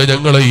ബറക്കത്തുകൊണ്ട്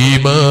ഞങ്ങളെ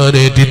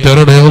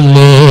ഈമാനേറ്റിത്തരണേ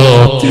അല്ലാ.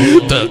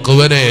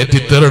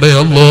 തഖ്വനേറ്റിത്തരണേ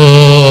അല്ലാ.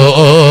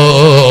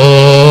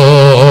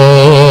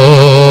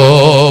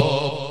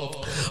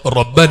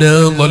 ربنا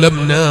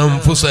ظلمنا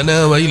أنفسنا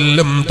وإن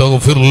لم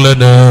تغفر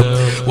لنا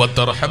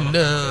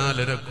وترحمنا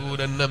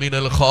لنكونن من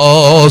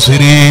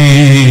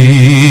الخاسرين.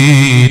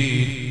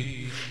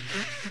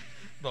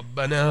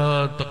 ربنا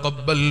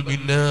تقبل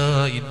منا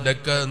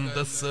إنك أنت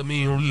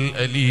السميع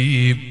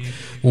العليم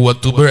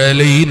وتب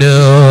علينا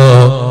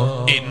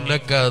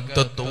إنك أنت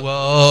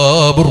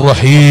التواب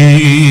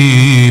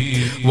الرحيم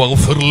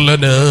واغفر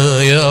لنا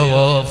يا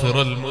غافر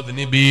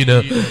المذنبين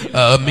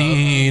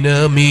آمين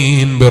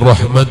آمين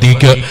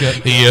برحمتك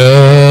يا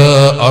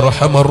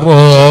أرحم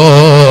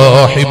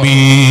الراحمين.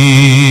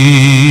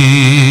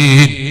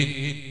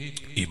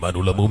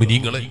 ഈമാനുള്ള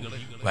മുഅ്മിനീങ്ങളെ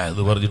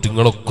വഅദ് പറഞ്ഞിട്ട്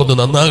നിങ്ങളൊക്കെ ഒന്ന്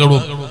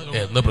നന്നാകണം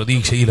എന്ന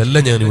പ്രതീക്ഷയിലല്ല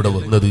ഞാൻ ഇവിടെ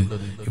വന്നത്.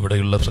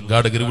 ഇവിടെയുള്ള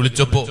സംഘാടകർ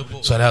വിളിച്ചപ്പോ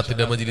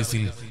സ്വലാത്തിന്റെ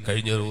മജ്ലിസിൽ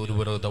കഴിഞ്ഞ ഒരു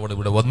തവണ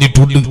ഇവിടെ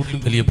വന്നിട്ടുണ്ട്.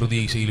 വലിയ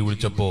പ്രതീക്ഷയിൽ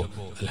വിളിച്ചപ്പോ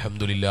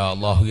അൽഹംദുലില്ലാ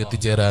അല്ലാഹു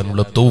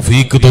എത്തിച്ചേരാനുള്ള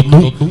തൗഫീഖ്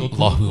തന്നു.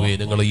 അല്ലാഹുവേ,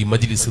 ഞങ്ങളെ ഈ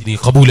മജ്ലിസ് നീ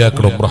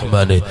ഖബൂലാക്കണം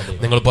റഹ്മാനെ.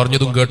 നിങ്ങൾ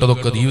പറഞ്ഞതും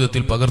കേട്ടതൊക്കെ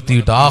ജീവിതത്തിൽ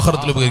പകർത്തിയിട്ട്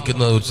ആഖിറത്തിൽ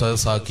ഉപകരിക്കുന്ന ഒരു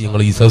സദസ്സാക്കി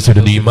ഞങ്ങൾ ഈ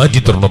സദസ്സിനെ നീ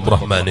മാറ്റിത്തരണം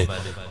റഹ്മാനെ.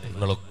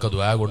 നിങ്ങളൊക്കെ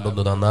ദുആ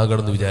കൊണ്ടൊന്ന്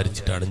നന്നാകണമെന്ന്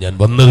വിചാരിച്ചിട്ടാണ് ഞാൻ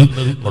വന്നത്.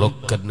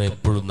 നിങ്ങളൊക്കെ എന്നെ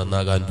എപ്പോഴും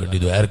നന്നാകാൻ വേണ്ടി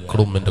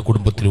ദ്വാരക്കളും എൻ്റെ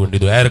കുടുംബത്തിന് വേണ്ടി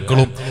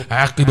ദ്വാരക്കളും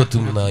ആഖിബത്തിൽ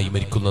നിന്നായി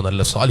മരിക്കുന്ന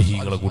നല്ല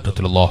സാലിഹീങ്ങളെ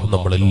കൂട്ടത്തിൽ അല്ലാഹു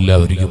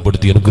നമ്മളെല്ലാവരെയും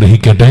പെടുത്തി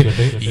അനുഗ്രഹിക്കട്ടെ.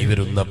 ഈ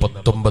വരുന്ന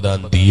 19-ാം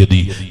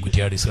തീയതി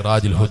കുറ്റ്യാടി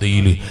സിറാജുൽ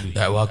ഹുദയിൽ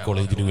ദഅവാ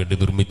കോളേജിന് വേണ്ടി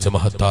നിർമ്മിച്ച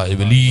മഹത്തായ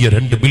വലിയ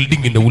 2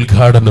 ബിൽഡിങ്ങിന്റെ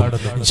ഉദ്ഘാടനം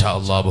ഇൻഷാ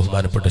അല്ലാഹ്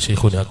ബഹുമാനപ്പെട്ട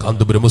ശൈഖുന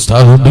കാന്തപുരം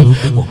ഉസ്താദുണ്ട്,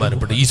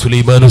 ബഹുമാനപ്പെട്ട ഈ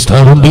സുലൈമാൻ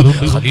ഉസ്താദുണ്ട്,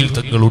 ഖലീൽ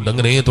തങ്ങളുണ്ട്.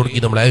 അങ്ങനെ തുടങ്ങി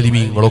നമ്മൾ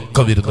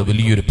ആലിമീങ്ങളൊക്കെ വരുന്ന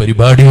വലിയൊരു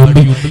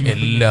പരിപാടിയുണ്ട്.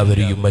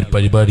 എല്ലാവരെയും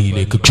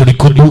പരിപാടിയിലേക്ക്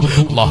ക്ഷണിക്കുന്നു.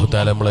 അല്ലാഹു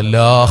തആല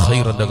നമ്മളെല്ലാ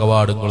ഖൈറിന്റെ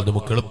കവാടങ്ങളും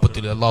നമുക്ക്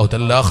എളുപ്പത്തിൽ അല്ലാഹു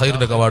തആല എല്ലാ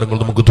ഖൈറിന്റെ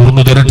കവാടങ്ങളും നമുക്ക്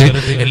തുറന്നു തരട്ടെ.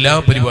 എല്ലാ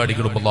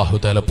പരിപാടികളും അല്ലാഹു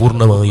തആല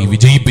പൂർണ്ണമായി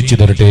വിജയിപ്പിച്ചു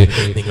തരട്ടെ.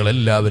 നിങ്ങൾ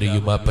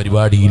എല്ലാവരെയും ആ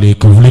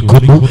പരിപാടിയിലേക്ക്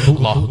വിളിക്കുന്നു.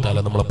 അല്ലാഹു തആല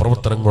നമ്മളെ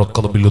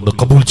പ്രവർത്തനങ്ങളൊക്കെ നമ്മിൽ നിന്ന്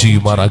കബൂൽ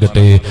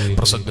ചെയ്യുമാറാകട്ടെ.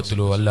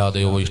 പ്രസംഗത്തിലോ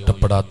അല്ലാതെയോ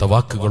ഇഷ്ടപ്പെടാത്ത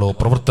വാക്കുകളോ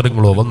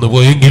പ്രവർത്തനങ്ങളോ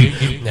വന്നുപോയെങ്കിൽ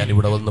ഞാൻ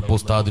ഇവിടെ വന്നപ്പോൾ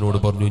ഉസ്താദിനോട്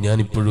പറഞ്ഞു, ഞാൻ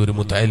ഇപ്പോഴും ഒരു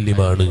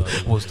മുതഅല്ലിമാണ്.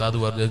 ഉസ്താദ്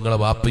പറഞ്ഞു, നിങ്ങളെ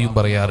വാപ്പയും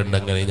പറയാറുണ്ട്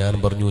അങ്ങനെ. ഞാൻ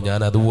പറഞ്ഞു, ഞാൻ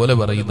അതുപോലെ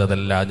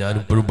പറയുന്നതല്ല, ഞാൻ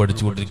ഇപ്പോഴും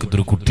പഠിച്ചുകൊണ്ടിരിക്കുന്ന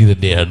ഒരു കുട്ടി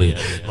തന്നെയാണ്.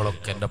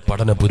 നിങ്ങളൊക്കെ എന്റെ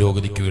പഠന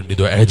പുരോഗതിക്ക് വേണ്ടി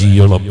ദുആ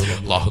ചെയ്യണം.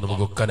 അല്ലാഹു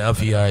നമുക്കൊക്കെ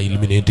നാഫിയായ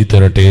ഇൽമിനെ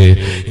എത്തിത്തരട്ടെ.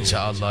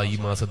 ഇൻഷാ അല്ലാഹ് ഈ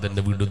മാസം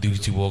തന്നെ വീണ്ടും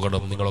തിരിച്ചു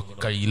പോകണം.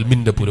 നിങ്ങളൊക്കെ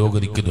ഇൽമിന്റെ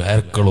പുരോഗതിക്ക്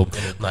ദ്വാരക്കളും.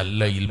 നല്ല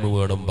ഇൽമ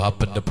വേണം.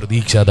 ബാപ്പന്റെ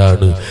പ്രതീക്ഷ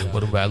അതാണ്.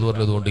 വെറും വാദ്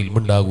പറഞ്ഞതുകൊണ്ട്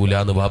ഇൽമുണ്ടാകൂല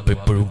എന്ന് ബാപ്പ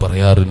എപ്പോഴും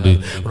പറയാറുണ്ട്.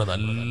 അവിടെ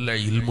നല്ല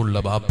ഇൽമുള്ള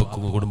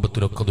ബാപ്പക്കും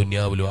കുടുംബത്തിനൊക്കെ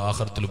ദുനിയാവിലും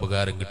ആഖിറത്തിലും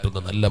ഉപകാരം കിട്ടുന്ന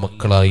നല്ല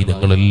മക്കളായി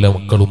ഞങ്ങളെല്ലാ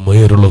മക്കളും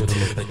മേറുള്ളൂ.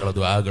 നിങ്ങളെ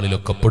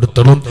ദുആകളിലൊക്കെ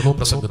പെടുത്തണം.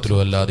 പ്രസംഗത്തിലോ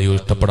അല്ലാതെയോ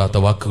ഇഷ്ടപ്പെടാത്ത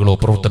വാക്കുകളോ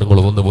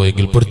പ്രവർത്തനങ്ങളോ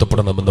വന്നുപോയെങ്കിൽ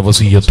പൊരുത്തപ്പെടണമെന്ന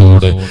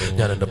വസിയത്തോടെ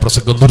ഞാൻ എന്റെ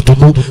പ്രസംഗം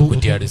നിർത്തുന്നു.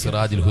 കുറ്റ്യാടി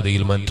സിറാജുൽ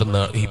ഹുദയിൽ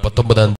മറ്റന്നാൾ ഈ 19